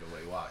gonna take it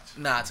away. Watch.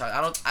 Nah,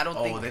 I don't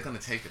think. Oh, they're gonna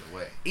take it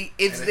away.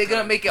 They're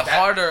gonna make it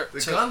harder.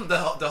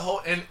 The whole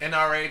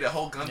NRA, the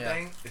whole gun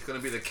thing, is gonna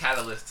be the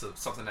catalyst to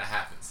something that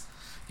happens.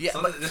 Yeah,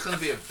 but there's gonna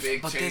be a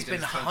big change. But there's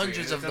been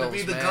hundreds of those.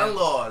 It's gonna be the gun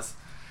laws,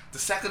 the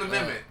Second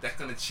Amendment, that's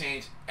gonna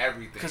change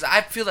everything. Because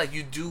I feel like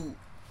you do.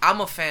 I'm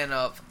a fan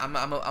of. I'm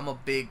a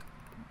big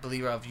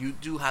believer of. You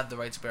do have the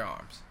right to bear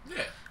arms.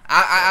 Yeah.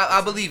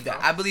 I believe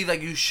that. I believe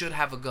like you should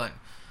have a gun.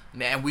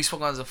 And we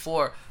spoke on this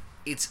before.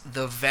 It's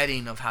the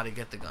vetting of how to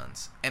get the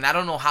guns. And I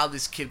don't know how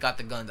this kid got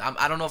the guns.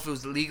 I don't know if it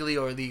was legally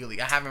or illegally.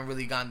 I haven't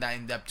really gone that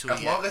in depth to it yet.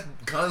 As long as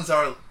guns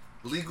are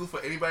legal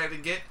for anybody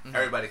to get,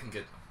 everybody can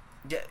get them.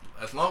 Yeah.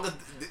 As long as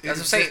that's what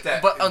I'm saying.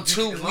 But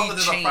until as long as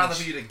there's change, a problem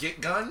for you to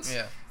get guns,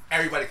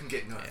 everybody can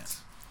get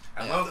guns.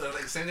 Yeah. As long as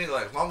like same thing,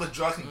 like as long as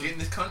drugs can get in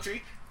this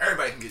country,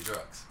 everybody can get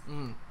drugs.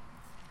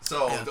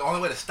 So the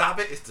only way to stop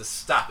it is to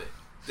stop it.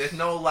 There's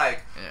no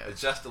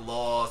adjust the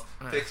laws,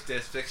 fix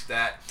this, fix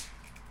that.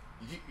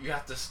 You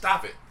have to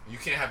stop it. You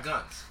can't have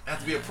guns. It has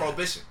to be a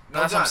prohibition.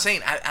 No that's guns. what I'm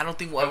saying. I don't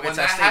think we'll ever when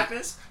get to that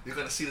happens, you're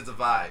gonna see the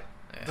divide,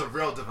 the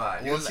real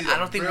divide. Well, I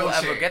don't think we'll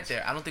ever get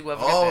there. I don't think we'll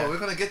ever get there. We're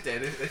gonna get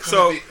there. It's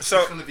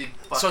gonna be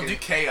fucking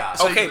chaos.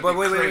 Okay, but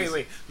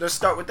wait. Let's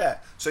start with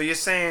that. So you're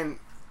saying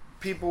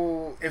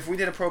people, if we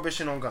did a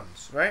prohibition on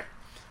guns, right?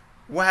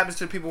 What happens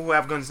to the people who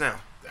have guns now?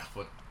 That's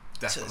what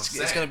I'm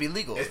saying. It's gonna be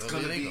legal. It's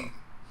gonna be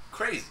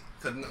crazy.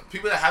 Because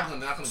people that have them,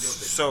 they're not going to deal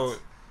with it. So,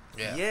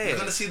 you're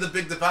going to see the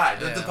big divide.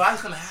 The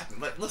divide's going to happen.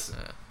 Like, listen.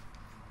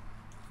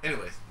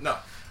 Anyways, no.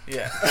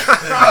 Yeah.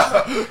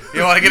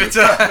 You want to get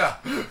into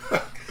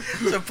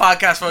it's a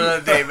podcast for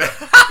another day, man.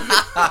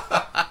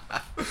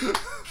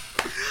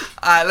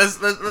 Alright, let's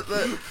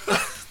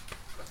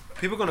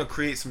people gonna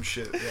create some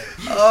shit. Yeah.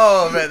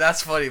 Oh man,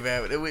 that's funny,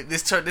 man.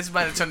 This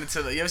might have turned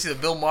into you ever see the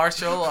Bill Maher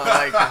show on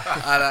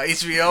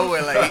HBO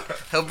where like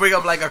he'll bring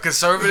up like a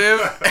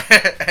conservative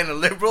and a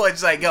liberal and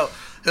just like he'll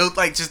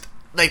like just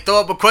like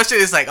throw up a question.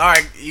 It's like, all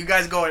right, you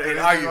guys go and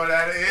argue.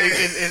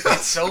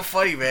 It's so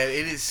funny, man.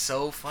 It is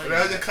so funny.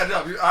 But just cut it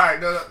up. All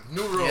right, no,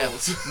 new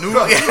rules. New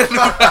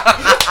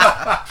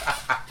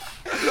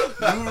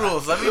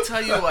rules. Let me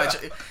tell you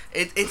what.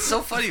 It's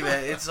so funny,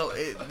 man. It's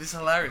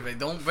hilarious, man.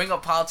 Don't bring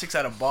up politics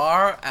at a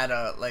bar,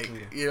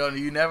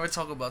 you never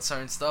talk about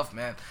certain stuff,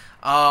 man.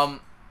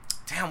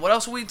 Damn, what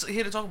else are we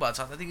here to talk about?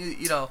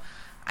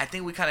 I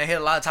think we kind of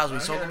hit a lot of times we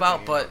talk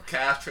about, but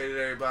Cavs traded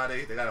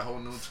everybody. They got a whole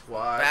new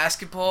squad.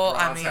 Basketball,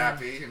 Bron's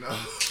happy,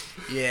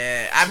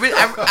 Yeah,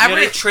 I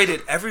really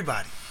traded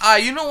everybody.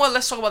 You know what?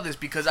 Let's talk about this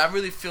because I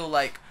really feel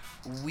like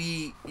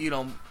me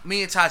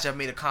and Taj have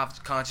made a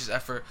conscious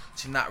effort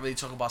to not really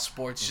talk about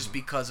sports just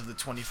because of the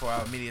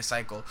 24-hour media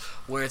cycle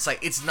where it's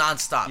like it's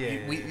nonstop.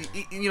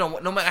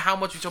 No matter how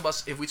much we talk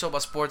about, if we talk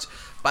about sports,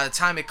 by the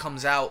time it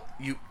comes out,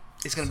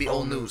 it's gonna be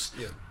old news.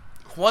 Yeah.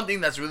 One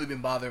thing that's really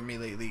been bothering me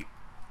lately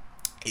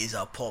is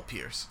Paul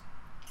Pierce.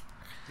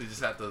 He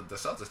just had the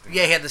Celtics thing.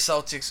 Yeah, he had the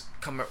Celtics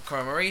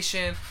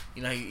commemoration.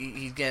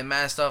 He's getting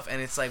mad and stuff,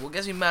 and it's like what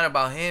gets me mad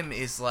about him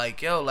is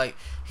like,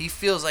 he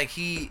feels like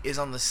he is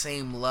on the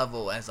same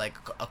level as like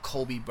a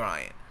Kobe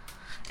Bryant,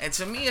 and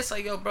to me, it's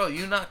like, bro,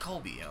 you're not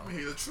Kobe,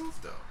 He's the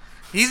truth, though.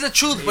 He's the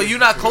truth, but you're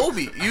not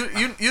Kobe. You're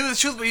the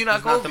truth, but you're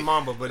not Kobe. Not the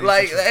Mamba, but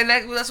and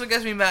that's what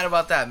gets me mad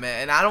about that,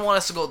 man. And I don't want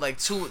us to go like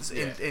too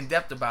in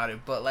depth about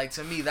it, but like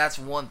to me, that's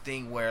one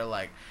thing where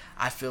like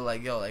I feel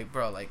like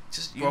bro, like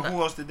just. Well,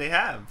 who else did they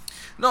have?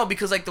 No,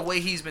 because like the way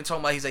he's been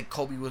talking about, he's like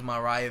Kobe was my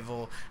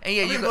rival,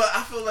 and but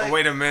I feel like. Oh,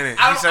 wait a minute.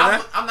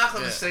 I'm not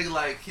gonna say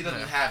like he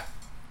doesn't have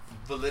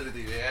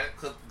validity there,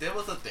 because there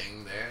was a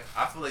thing there.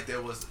 I feel like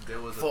there was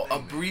for a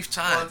brief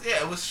time.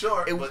 Well, it was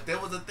short, but there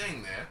was a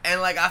thing there.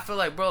 And like I feel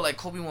like, bro, like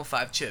Kobe won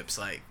 5 chips.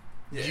 Like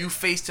you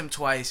faced him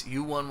twice,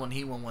 you won one,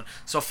 he won one.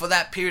 So for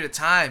that period of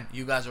time,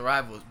 you guys are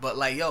rivals. But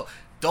like,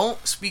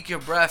 don't speak your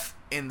breath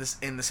in the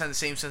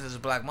same sense as a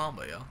Black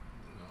Mamba,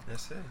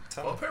 That's it.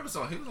 Well, Purpose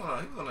on. He was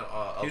on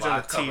a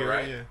live cover, tier,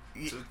 right? Yeah.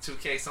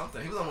 2K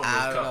something. He was on one of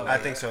those covers. I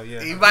think so.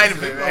 Yeah. He might have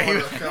been. He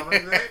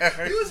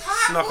was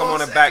hot. Snuck him on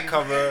the back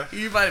cover.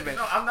 He might have been.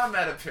 No, I'm not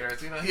mad at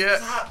Paris. He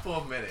was hot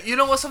for a minute. You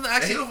know what? Something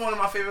actually. And he was one of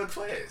my favorite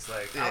players.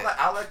 Like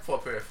I like Paul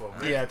Pierce for a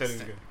minute. Yeah, I thought he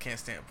was good. Can't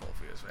stand Paul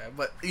Pierce, man.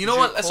 But you know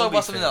what? Let's talk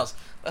about something else.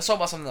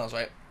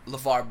 Right?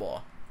 LeVar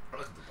Ball.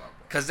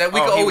 Because that we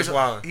could always.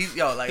 He's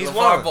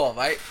LeVar Ball,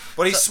 right?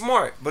 But he's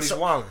smart. But he's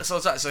wilding.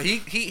 So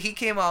he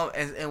came out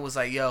and was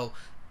like,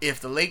 if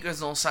the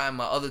Lakers don't sign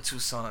my other 2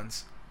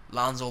 sons,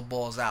 Lonzo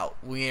Ball's out.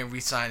 We ain't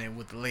re-signing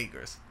with the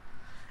Lakers.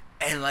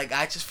 And like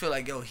I just feel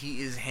like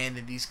he is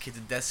handing these kids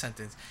a death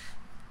sentence.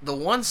 The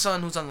one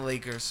son who's on the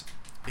Lakers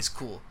is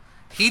cool.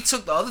 He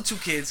took the other 2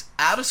 kids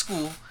out of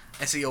school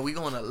and said, we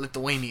going to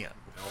Lithuania.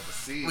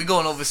 Overseas. We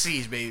going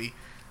overseas, baby.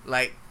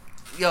 Like,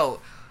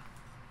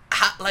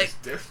 Like, it's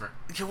different.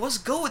 Yeah, what's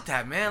good with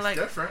that, man? Like,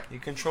 Different. You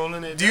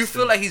controlling it. do you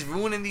feel like he's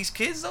ruining these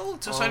kids though,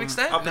 to a certain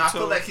extent? No, I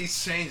feel like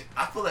he's changing.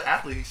 I feel like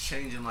athlete, he's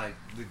changing like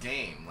the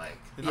game. Like,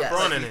 Yes.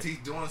 like he's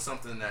doing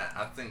something that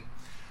I think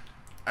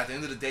at the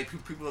end of the day,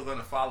 people are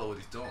gonna follow what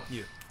he's doing.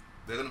 Yeah.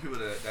 They're gonna be people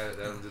that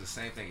gonna do the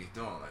same thing he's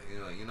doing.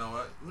 Like, you know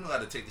what? We don't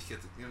got to take these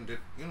kids. You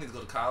don't need to go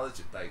to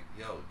college. Like,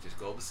 yo, just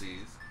go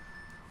overseas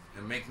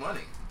and make money,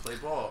 and play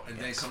ball, and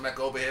then come back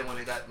over here when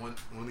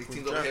these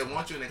teams over here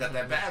want you and they got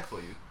that bag for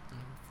you.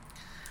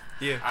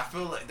 Yeah, I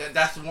feel like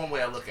that's the one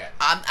way I look at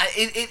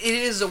it. It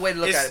is a way to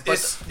look at it. But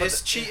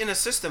it's cheating the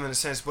system in a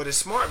sense, but it's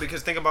smart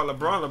because think about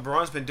LeBron.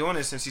 LeBron's been doing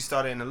it since he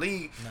started in the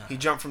league. Nah. He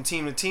jumped from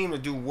team to team to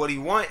do what he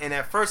want, and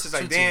at first it's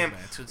like, damn,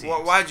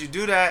 why'd you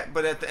do that?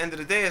 But at the end of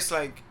the day, it's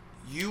like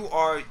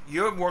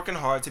you're working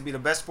hard to be the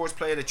best sports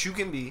player that you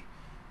can be.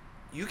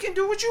 You can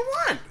do what you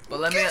want. But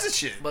let me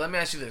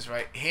ask you this,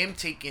 right? Him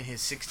taking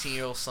his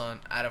 16-year-old son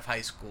out of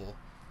high school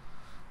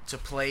to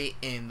play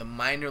in the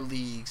minor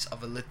leagues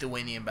of a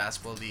Lithuanian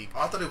basketball league. Oh,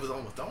 I thought he was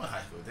almost done with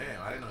high school.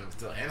 Damn, I didn't know he was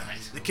still in high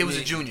school. The kid was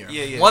a junior.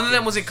 Yeah. One of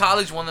them was in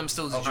college. One of them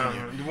still is a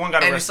junior. One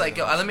got and it's like,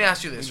 yo, let me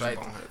ask you this, right?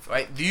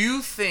 Right? Do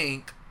you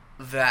think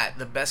that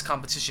the best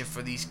competition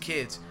for these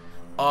kids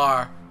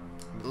are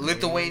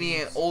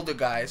Lithuanian older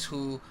guys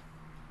who,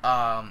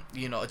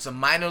 it's a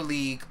minor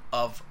league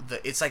of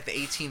it's like the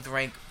 18th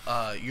ranked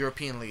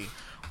European league,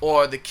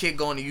 or the kid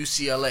going to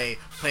UCLA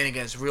playing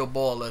against real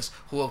ballers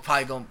who are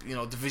probably going,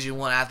 Division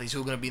I athletes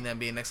who are going to be in the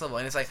NBA next level?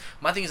 And it's like,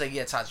 my thing is like,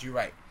 yeah, Taj, you're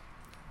right.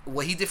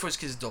 What he did for his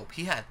kids is dope.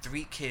 He had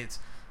 3 kids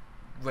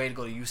ready to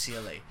go to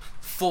UCLA,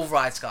 full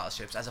ride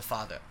scholarships as a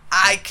father.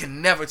 I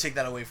can never take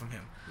that away from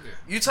him. Yeah.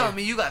 You telling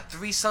me you got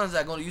 3 sons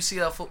that go to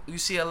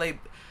UCLA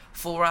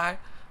full ride?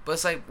 But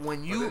it's like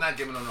when you... But they're not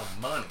giving them no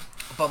money.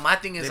 But my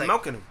thing is they're like...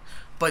 milking them.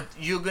 But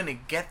you're going to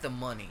get the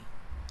money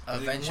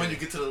eventually. When you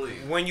get to the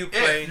league. When you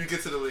play... If you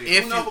get to the league.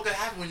 If you know what could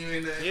happen when you're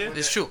in there. Yeah.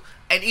 It's true.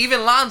 And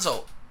even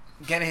Lonzo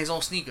getting his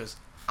own sneakers.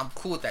 I'm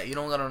cool with that. You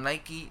don't got on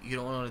Nike. You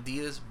don't own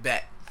Adidas.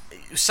 Bet.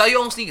 Sell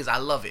your own sneakers. I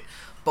love it.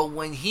 But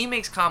when he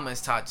makes comments,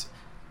 Tots,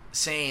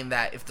 saying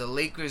that if the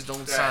Lakers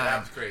don't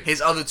sign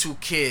his other 2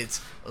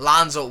 kids,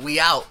 Lonzo, we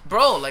out,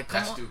 bro. Like,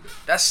 come on, stupid.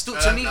 That's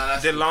stupid to me.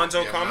 Did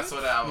Lonzo comment?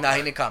 Nah,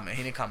 he didn't comment.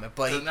 He didn't comment.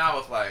 But now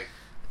it's like,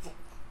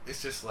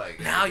 it's just like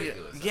now you're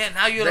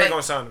they're like,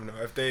 gonna sign him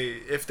though.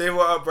 If they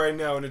were up right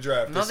now in the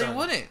draft, no, they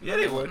wouldn't. Yeah,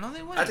 they would. No,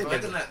 they wouldn't. I think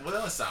what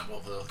else signed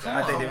both of those?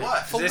 I think they would.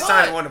 What? They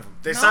signed one of them.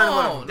 They signed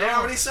one of them. They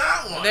already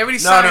signed one. They already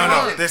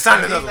signed one. They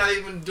signed another. He's not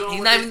even doing.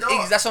 He's not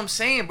even. That's what I'm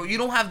saying, bro. You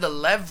don't have the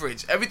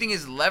leverage. Everything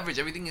is leverage.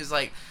 Everything is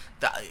like.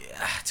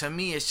 To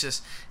me,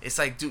 it's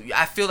like, dude,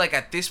 I feel like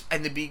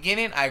in the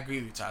beginning, I agree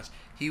with you, Taj.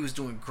 He was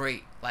doing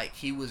great. Like,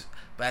 he was,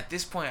 but at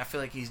this point, I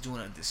feel like he's doing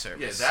a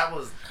disservice. Yeah, that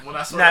was, when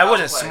I saw that, it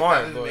wasn't was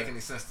smart. That didn't make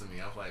any sense to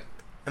me. I was like,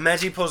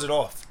 imagine he pulls it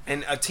off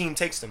and a team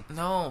takes them.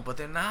 No, but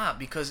they're not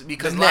because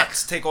the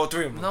Nets take all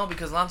 3 of them. No,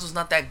 because Lonzo's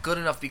not that good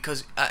enough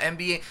because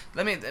NBA,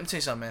 let me tell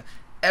you something, man.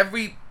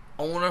 Every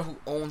owner who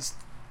owns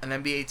an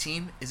NBA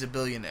team is a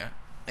billionaire.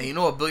 And you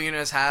know what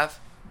billionaires have?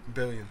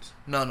 Billions.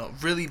 No,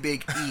 really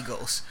big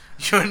egos.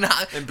 You're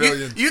not. And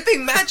billions. You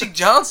think Magic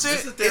Johnson?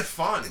 This is their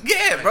fun.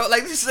 Yeah, like, bro.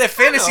 Like, this is their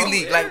fantasy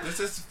league. Yeah, like, this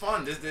is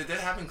fun. They're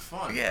having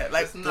fun. Yeah,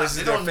 like this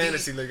is their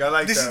fantasy league. I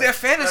like this that. is their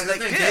fantasy. Like,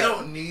 they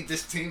don't need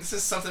this team. This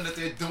is something that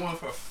they're doing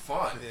for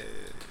fun.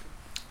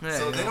 Yeah,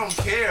 so they don't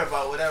care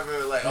about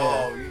whatever. Like,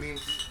 oh, you need.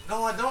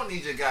 No, I don't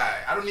need your guy.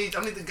 I need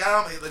the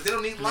guy. Like, they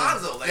don't need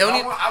Lonzo. Like,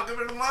 I'll give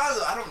it to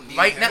Lonzo. I don't need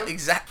right him. now.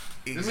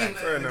 Exactly.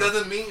 It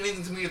doesn't mean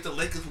anything to me if the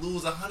Lakers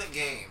lose 100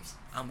 games.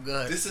 I'm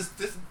good. This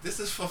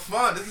is for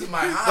fun. This is my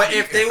hobby. But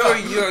if they were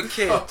your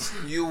kids,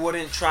 you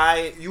wouldn't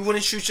try. You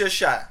wouldn't shoot your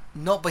shot.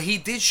 No, but he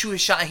did shoot a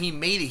shot and he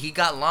made it. He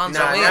got Lonzo.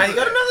 Now he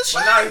got another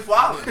shot. But now he's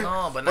wilding.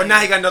 No, but now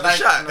he got another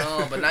shot.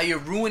 No, but now you're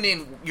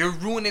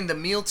ruining the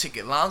meal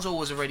ticket. Lonzo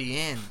was already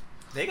in.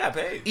 They got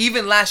paid.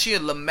 Even last year,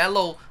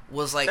 LaMelo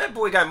was like, that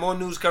boy got more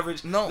news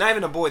coverage. No, not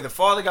even a boy. The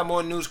father got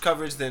more news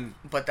coverage than.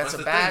 But that's a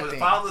bad thing. The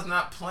father's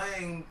not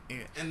playing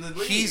in the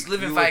league. He's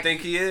living. You would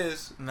think he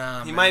is.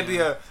 Nah, he might be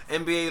a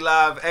NBA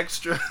Live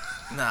extra.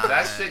 Nah,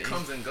 that shit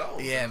comes and goes.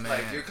 Yeah, man.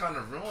 Like, you're kind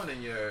of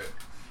ruining your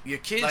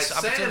kids' like,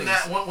 opportunities. Saying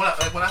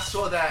that when I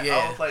saw that,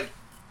 I was like,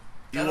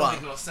 that don't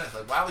make no sense.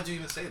 Like, why would you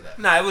even say that?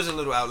 Nah, it was a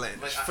little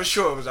outlandish. Like, for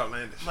sure, it was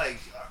outlandish. Like,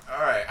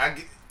 all right,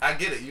 I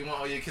get it. You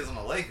want all your kids on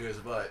the Lakers,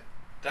 but.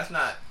 That's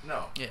not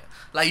Yeah,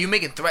 like you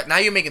making threat. Now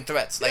you're making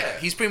threats. Like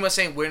he's pretty much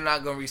saying we're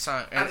not gonna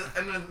resign. And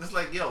then it's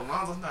like, yo,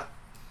 Lonzo's not.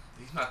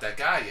 He's not that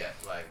guy yet.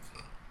 Like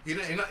he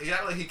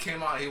acted like he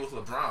came out and he was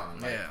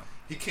LeBron. Like,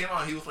 he came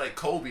out and he was like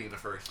Kobe in the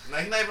first.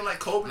 Like, he's not even like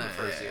Kobe in the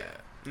first year.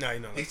 No, you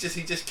know. He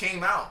just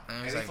came out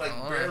and he's like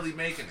barely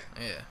making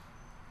it. Yeah.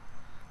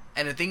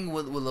 And the thing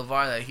with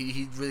LeVar that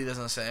he really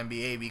doesn't understand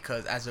NBA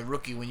because as a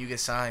rookie when you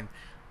get signed.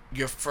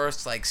 Your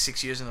first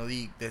 6 years in the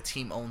league, the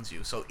team owns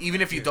you. So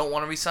even if you don't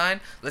want to resign,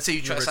 let's say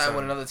you try to sign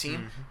with another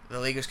team, the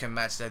Lakers can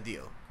match that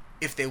deal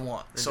if they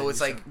want. And so it's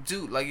like,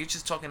 dude, like you're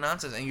just talking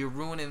nonsense and you're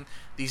ruining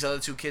these other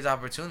 2 kids'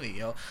 opportunity. You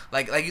know,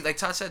 like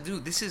Todd said,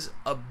 dude, this is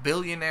a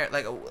billionaire.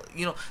 Like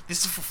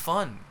this is for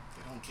fun.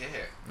 don't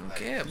care. Don't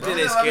care, bro. Did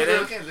they scare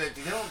him?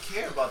 They don't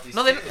care about these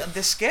No, kids.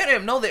 they're scared of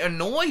him. No, they're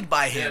annoyed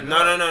by him.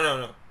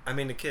 No. I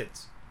mean the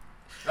kids.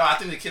 No, I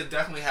think the kids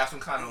definitely have some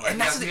kind of like. And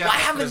that's why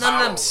haven't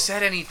none of them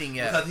said anything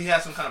yet? Because he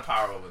has some kind of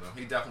power over them.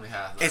 He definitely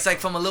has. It's like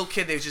from a little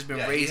kid, they've just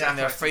been raised and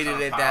they're afraid of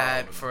their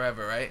dad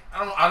forever, right?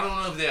 I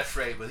don't know if they're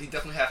afraid, but he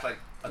definitely has like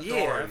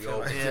authority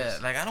over them. Yeah,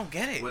 like I don't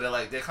get it. Where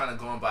they're kind of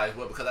going by his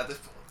word because at this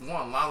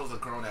point, Lonzo's a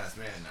grown ass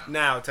man now.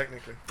 Now,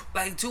 technically.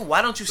 Like, dude,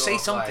 why don't you say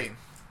something?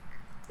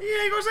 He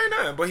ain't gonna say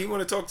nothing, but he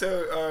want to talk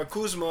to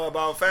Kuzma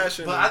about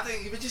fashion. But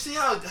you see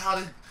how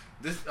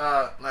this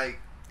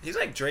he's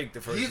like Drake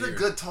the first he's year. a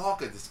good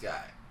talker, this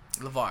guy.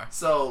 LeVar.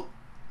 So,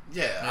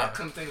 yeah, I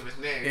couldn't think of his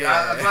name.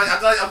 Yeah.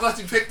 I'm glad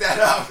you picked that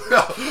up.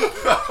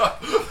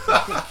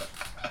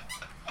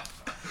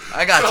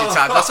 I got you,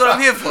 Tosh. That's what I'm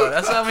here for.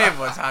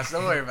 Tosh.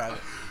 Don't worry about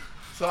it.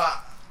 So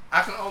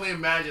I can only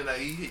imagine that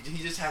he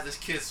just has this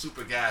kid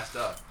super gassed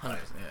up. 100%.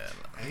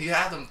 And he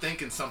had them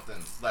thinking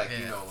something like,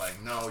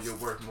 no, you're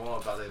worth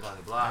more, blah, blah, blah,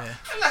 blah. Yeah.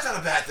 And that's not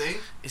a bad thing.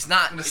 It's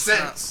not. In a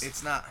sense.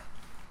 It's not.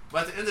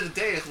 But at the end of the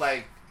day, it's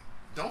like,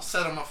 don't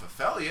set him up for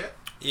failure.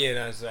 Yeah,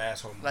 that's an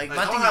asshole. Like don't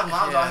have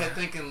Lonzo out here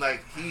thinking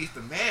like he's the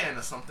man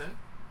or something.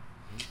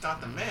 He's not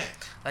the man.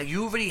 Like,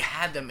 you already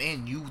had them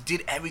in. You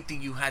did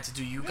everything you had to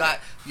do. You got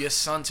your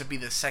son to be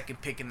the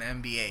second pick in the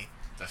NBA.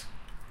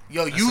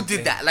 You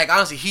did that. Like,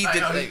 honestly, he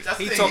did.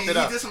 He talked it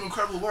up. He did some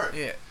incredible work.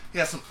 Yeah. He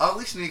has some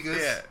ugly sneakers.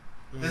 Yeah.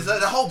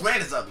 The whole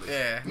brand is ugly.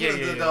 Yeah.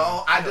 The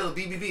whole ideal of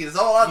BBB is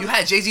all ugly. You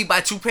had Jay-Z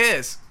buy 2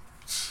 pairs.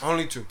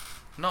 Only 2.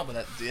 No,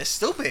 but that's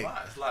stupid.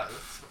 It's like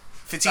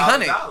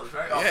 $1,500.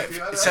 Right? Yeah,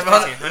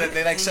 $700.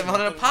 They like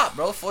 $700 a pop,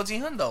 bro.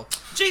 $1,400 though.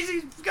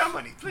 Jay-Z got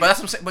money. Please. But that's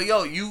what I'm saying. But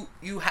yo,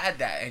 you had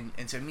that,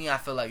 and to me, I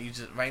feel like you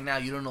just right now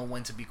you don't know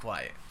when to be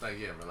quiet. Like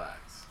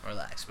relax.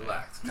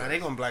 Man. Nah, they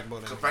gonna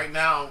blackball them. So right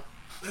now,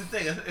 the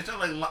thing is, it's not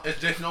like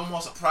there's no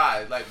more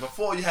surprise. Like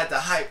before, you had the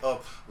hype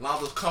of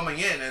Lonzo's coming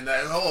in, and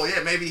then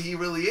maybe he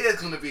really is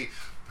gonna be.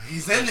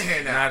 He's in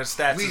there now. The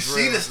stats we is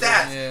see real. the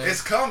stats. Yeah.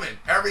 It's coming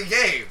every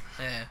game.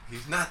 Yeah.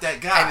 He's not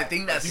that guy. And the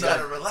thing that you sucks,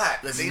 gotta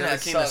relax. the thing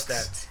that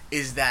sucks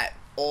is that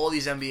all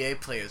these NBA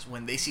players,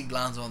 when they see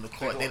Lonzo on the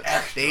court,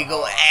 they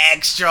go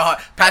extra hard.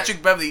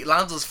 Patrick Beverly,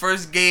 Lonzo's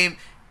first game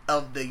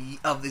of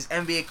this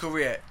NBA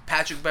career.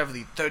 Patrick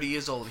Beverly, 30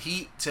 years old.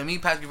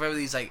 Patrick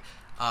Beverly is like.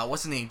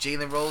 What's his name?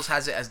 Jalen Rose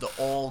has it as the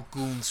all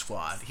goon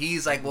squad.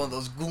 He's like one of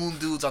those goon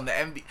dudes on the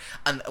NBA.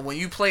 And when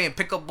you play and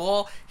pick up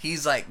ball,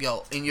 he's like,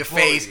 yo, in your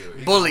face,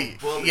 bully.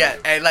 Yeah,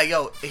 and like,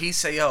 yo, he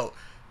say, yo,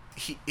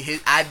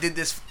 I did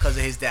this because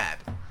of his dad.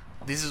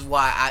 This is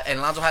why and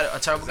Lonzo had a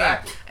terrible game.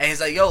 And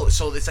he's like, yo,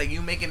 so it's like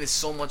you making it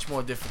so much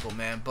more difficult,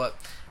 man. But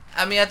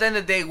I mean, at the end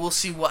of the day, we'll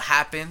see what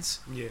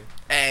happens. Yeah.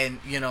 And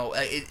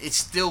it's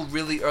still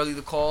really early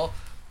to call.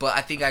 But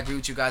I think I agree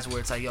with you guys where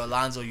it's like, yo,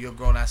 Lonzo, you're a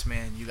grown-ass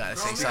man. You got to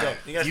say something.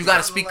 You got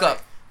to speak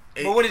up.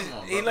 But what is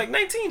he like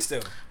 19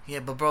 still? Yeah,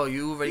 but bro,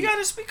 you got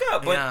to speak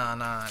up. But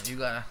nah, you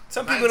got to.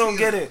 Some people don't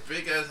get it.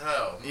 Big as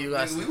hell. We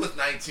was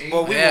 19.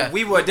 Well,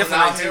 we were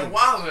different at 19.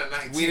 At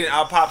 19. We didn't.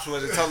 Our pops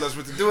wasn't telling us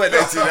what to do at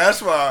 19.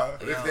 That's why.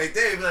 If they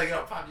did, be like,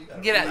 yo, pop, you got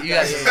to get out. You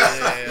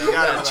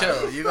got to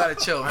chill. You got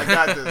to chill. I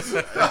got this.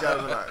 You got to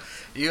relax.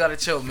 You got to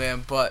chill,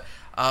 man. But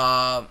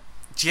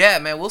yeah,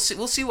 man, we'll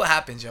see what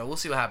happens, yo. We'll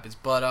see what happens.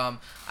 But I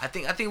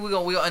think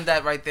we'll end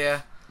that right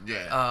there.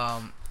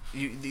 Yeah.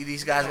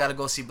 These guys got to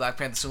go see Black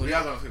Panther soon. We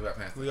are gonna see Black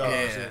Panther. We are.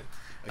 Yeah.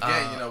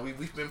 Again,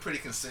 we've been pretty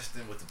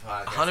consistent with the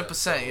podcast.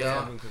 100%, yo.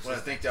 I want to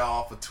thank y'all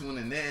all for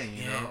tuning in.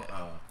 You know,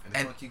 and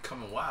it's gonna keep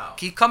coming wild.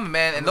 Keep coming,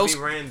 man. And those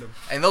random.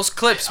 And those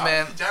clips,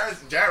 man. Jared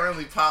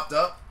randomly popped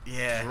up.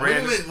 Yeah. We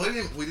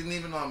didn't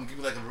even give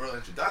you like a real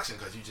introduction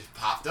because you just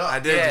popped up. I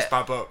did just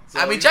pop up. So,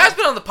 I mean, Jared's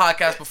been on the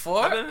podcast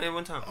before. I've been there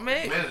one time.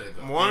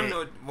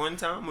 One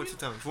time or 2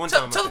 times? One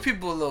time. Tell the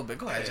people a little bit.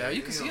 Go ahead, Jared.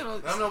 You can see,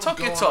 talk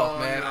your talk,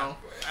 man. I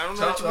don't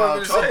know what you want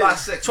me to say. 12 by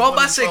 6. 12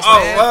 by 6, man.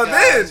 Oh, well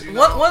then.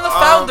 One of the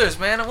founders,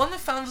 man. One of the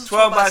founders of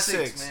 12 by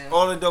 6. Man.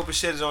 All the dopest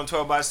shit is on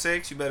 12 by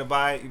 6. You better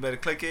buy it. You better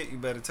click it. You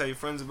better tell your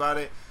friends about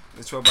it.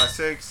 It's 12 by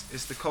 6.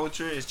 It's the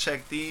culture. It's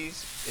check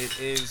these. It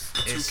is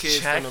 2 kids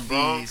from the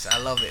Bronx. I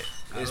love it.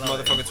 It's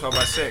motherfucking 12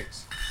 by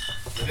 6.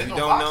 If you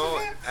don't know,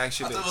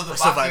 actually,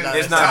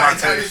 it's not a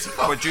box.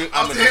 But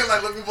I'm here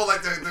like looking for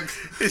like the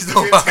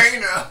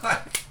container.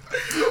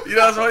 You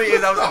know what's funny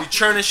is you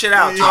churning shit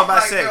out. 12 by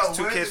 6.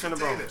 2 kids from the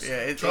Bronx.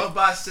 Yeah, 12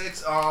 by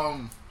 6.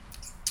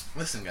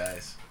 Listen,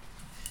 guys.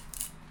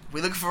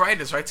 We're looking for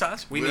writers, right,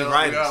 Tosh? We need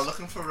writers. We are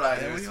looking for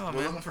writers. Yeah, we are,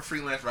 We're looking for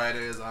freelance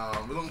writers.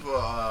 We're looking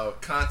for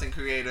content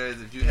creators.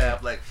 If you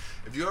have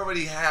if you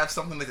already have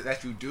something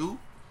that you do,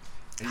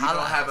 and you don't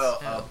have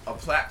a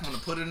platform to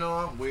put it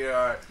on,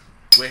 we're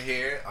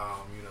here.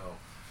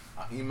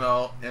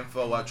 Email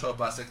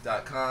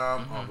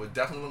info@12by6.com. We're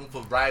definitely looking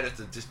for writers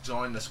to just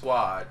join the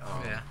squad.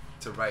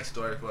 To write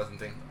stories for us and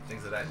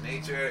things of that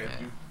nature. If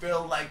you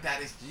feel like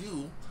that is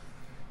you,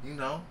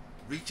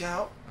 reach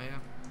out. Yeah.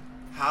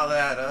 Holler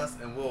at us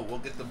and we'll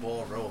get the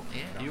ball rolling.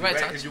 Yeah, you're right.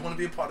 If you want to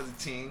be a part of the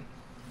team,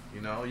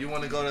 you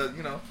want to go to,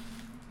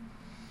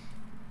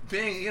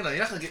 being, you're not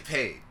gonna get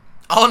paid.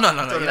 Oh no,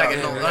 you're not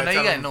getting no. No,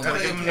 you got no.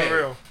 Give him the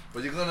real.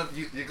 But you're gonna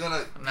be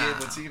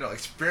able to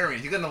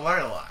experience. You're gonna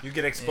learn a lot. You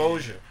get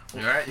exposure.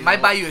 Yeah. Right?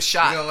 Might buy you a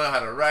shot. You're gonna learn how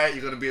to write.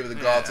 You're gonna be able to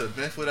go out to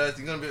events with us.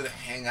 You're gonna be able to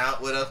hang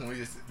out with us when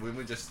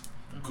we're just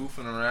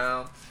goofing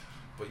around.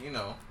 But you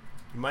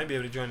might be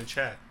able to join the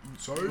chat.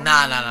 Sorry.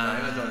 Nah.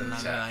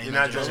 You're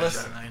not joining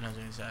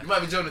the chat. You might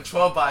be joining the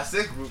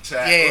 12x6 group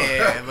chat.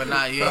 Yeah, but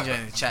you ain't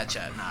joining the chat.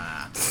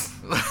 Nah.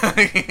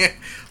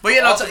 But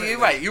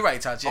you're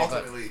right, Touch. Yeah,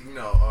 ultimately,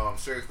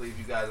 seriously, if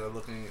you guys are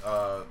looking,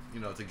 to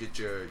get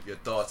your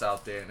thoughts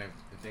out there and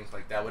things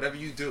like that, whatever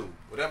you do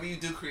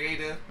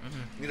creative,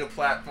 you need a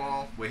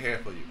platform, we're here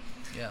for you.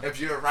 Yeah. If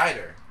you're a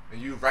writer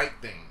and you write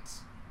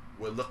things,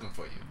 we're looking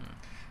for you.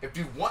 If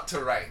you want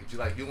to write, if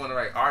you want to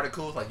write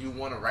articles, like you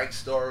want to write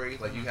stories,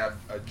 like you have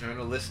a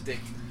journalistic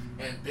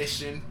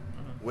ambition,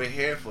 we're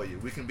here for you.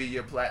 We can be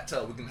your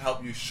plateau. We can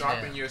help you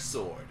sharpen your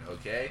sword,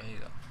 okay? There you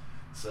go.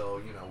 So,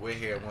 we're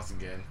here once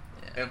again.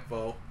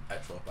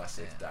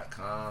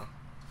 info@12by6.com.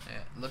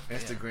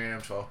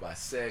 Instagram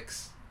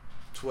 12by6.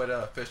 Twitter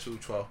official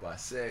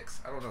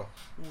 12by6. I don't know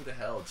who the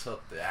hell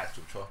took the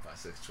actual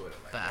 12by6 Twitter.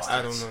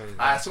 I don't know.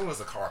 I assume it's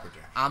a carpenter.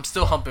 I'm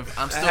still hunting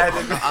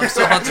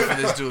for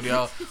this dude,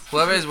 yo.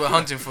 Whoever it is, we're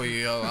hunting for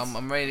you, yo.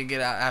 I'm ready to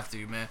get out after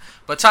you, man.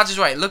 But Touch is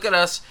right. Look at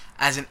us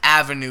as an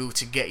avenue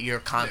to get your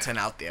content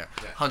out there.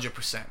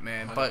 100%,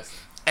 man. 100%. But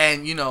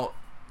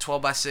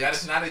 12by6. That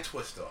is not a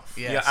twist off.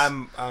 Yes.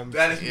 Yeah,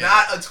 that is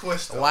not a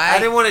twist off. Why? I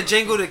didn't want to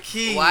jingle the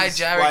keys. Why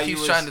Jared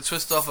keeps trying to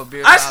twist off a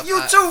beer top? top?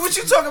 You too. What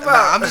you talking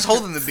about? I'm just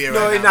holding the beer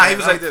right now. No, he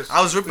was like this.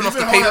 I was ripping off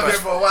the paper. paper.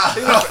 For a while.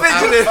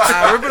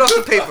 I rip it off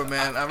the paper,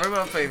 man. I'm ripping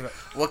off the paper.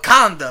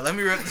 Wakanda. Let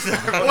me rip this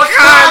off.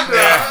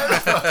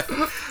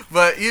 Wakanda.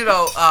 But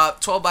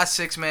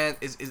 12by6, man,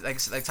 is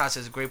like Todd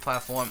says, a great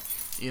platform.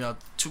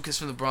 Two Kids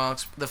from the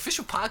Bronx, the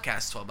official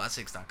podcast,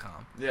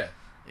 12by6.com. Yeah.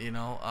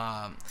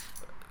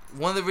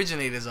 One of the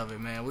originators of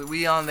it, man.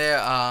 We on there.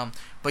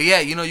 But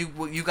yeah,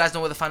 you guys know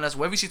where to find us.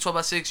 Wherever you see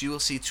 12by6, you will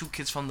see Two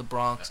Kids from the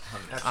Bronx.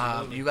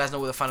 You guys know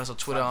where to find us on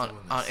Twitter, on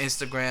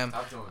Instagram.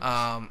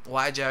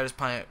 Why Jared is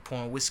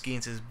pouring whiskey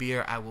into his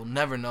beer, I will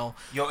never know.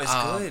 Yo, it's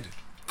good.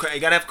 You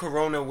gotta have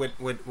Corona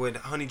with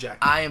honey jack.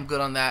 I am good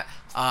on that.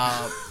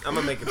 I'm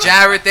gonna make it.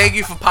 Jared, thank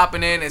you for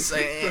popping in and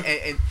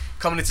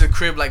coming into the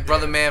crib like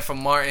brother man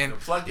from Martin.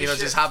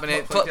 Just hopping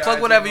in. Plug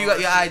whatever you got.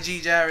 Your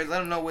IG, Jared. Let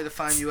them know where to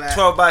find you at.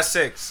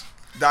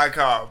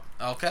 12by6.com.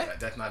 Okay.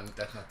 That's not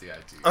the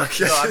IG.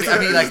 Okay. No, I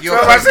mean like your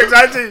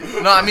 12by6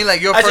 IG. No, I mean like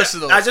your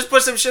personal. I just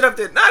put some shit up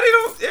there. Nah, they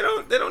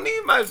don't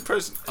need my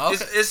personal.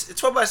 Okay. It's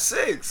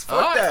 12by6.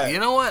 Fuck that. You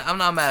know what? I'm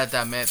not mad at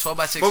that, man.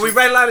 12by6. But we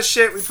write a lot of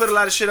shit. We put a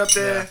lot of shit up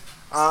there.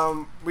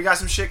 Yeah. We got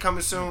some shit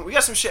coming soon. We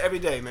got some shit every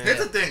day, man. Here's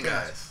the thing,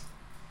 guys.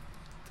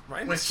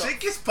 Right. When shit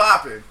gets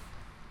popping,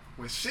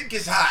 when shit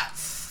gets hot,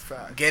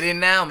 get in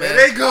now, man. It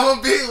ain't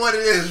gonna be what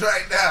it is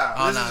right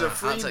now. This is a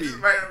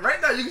freebie. Right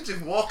now, you can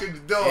just walk in the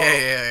door.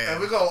 Yeah. And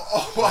we're gonna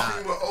walk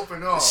in with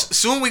open arms.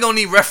 Soon we gonna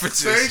need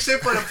references. Same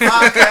shit for the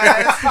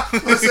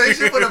podcast. Same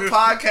shit for the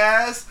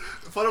podcast.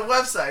 For the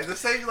website. The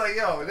same like,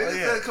 yo,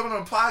 they're coming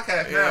on a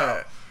podcast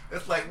now.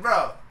 It's like,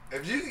 bro,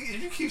 if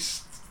you keep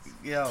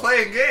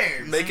playing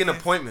games, make an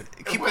appointment.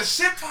 When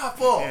shit pop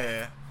off.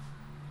 Yeah.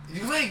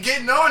 You ain't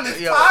getting on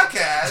this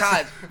podcast.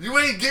 Todd, you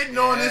ain't getting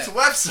on this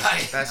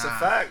website. That's a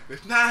fact.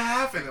 It's not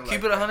happening.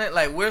 Keep it 100.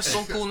 Like, we're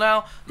so cool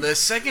now. The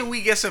second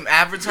we get some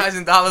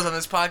advertising dollars on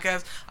this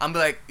podcast, I'm be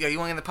like, yo, you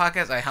want to get in the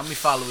podcast? Like, how many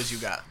followers you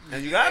got?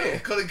 And you got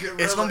it.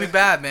 It's gonna be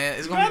bad, man.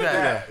 It's gonna be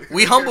bad.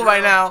 We humble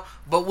right now,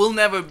 but we'll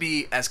never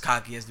be as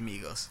cocky as the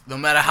Migos, no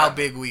matter how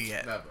big we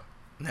get.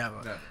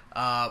 Never.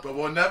 But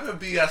we'll never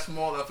be as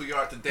small as we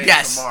are today.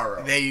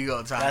 Tomorrow. There you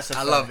go, Todd.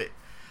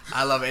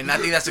 I love it. And I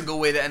think that's a good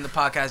way to end the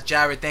podcast.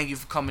 Jared, thank you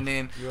for coming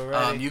in.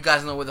 You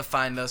guys know where to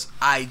find us.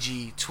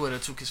 IG, Twitter,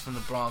 Two Kids from the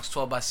Bronx,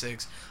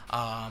 12by6.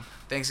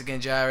 Thanks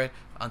again, Jared.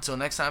 Until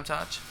next time,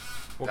 Taj.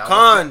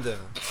 Wakanda.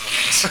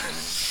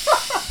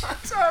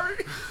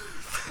 Sorry.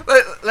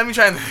 Let me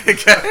try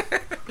again.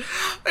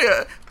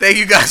 Thank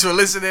you guys for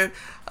listening.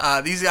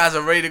 These guys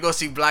are ready to go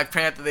see Black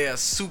Panther. They are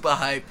super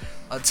hype.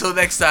 Until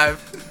next time.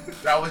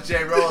 That was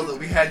Jay Roller.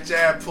 We had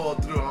Jared pull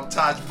through. I'm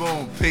Taj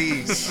Boom.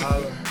 Peace.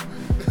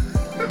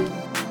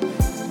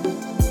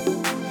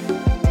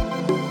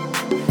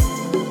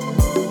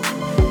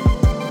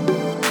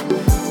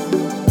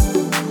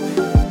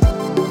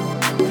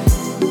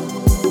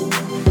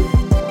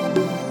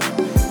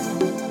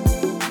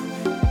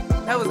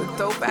 That was a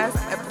dope ass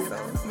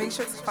episode. Make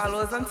sure to follow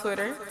us on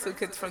Twitter, Two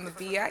Kids from the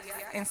BX,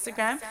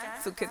 Instagram,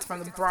 Two Kids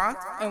from the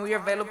Bronx, and we are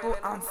available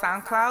on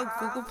SoundCloud,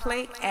 Google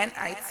Play, and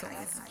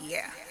iTunes.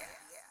 Yeah.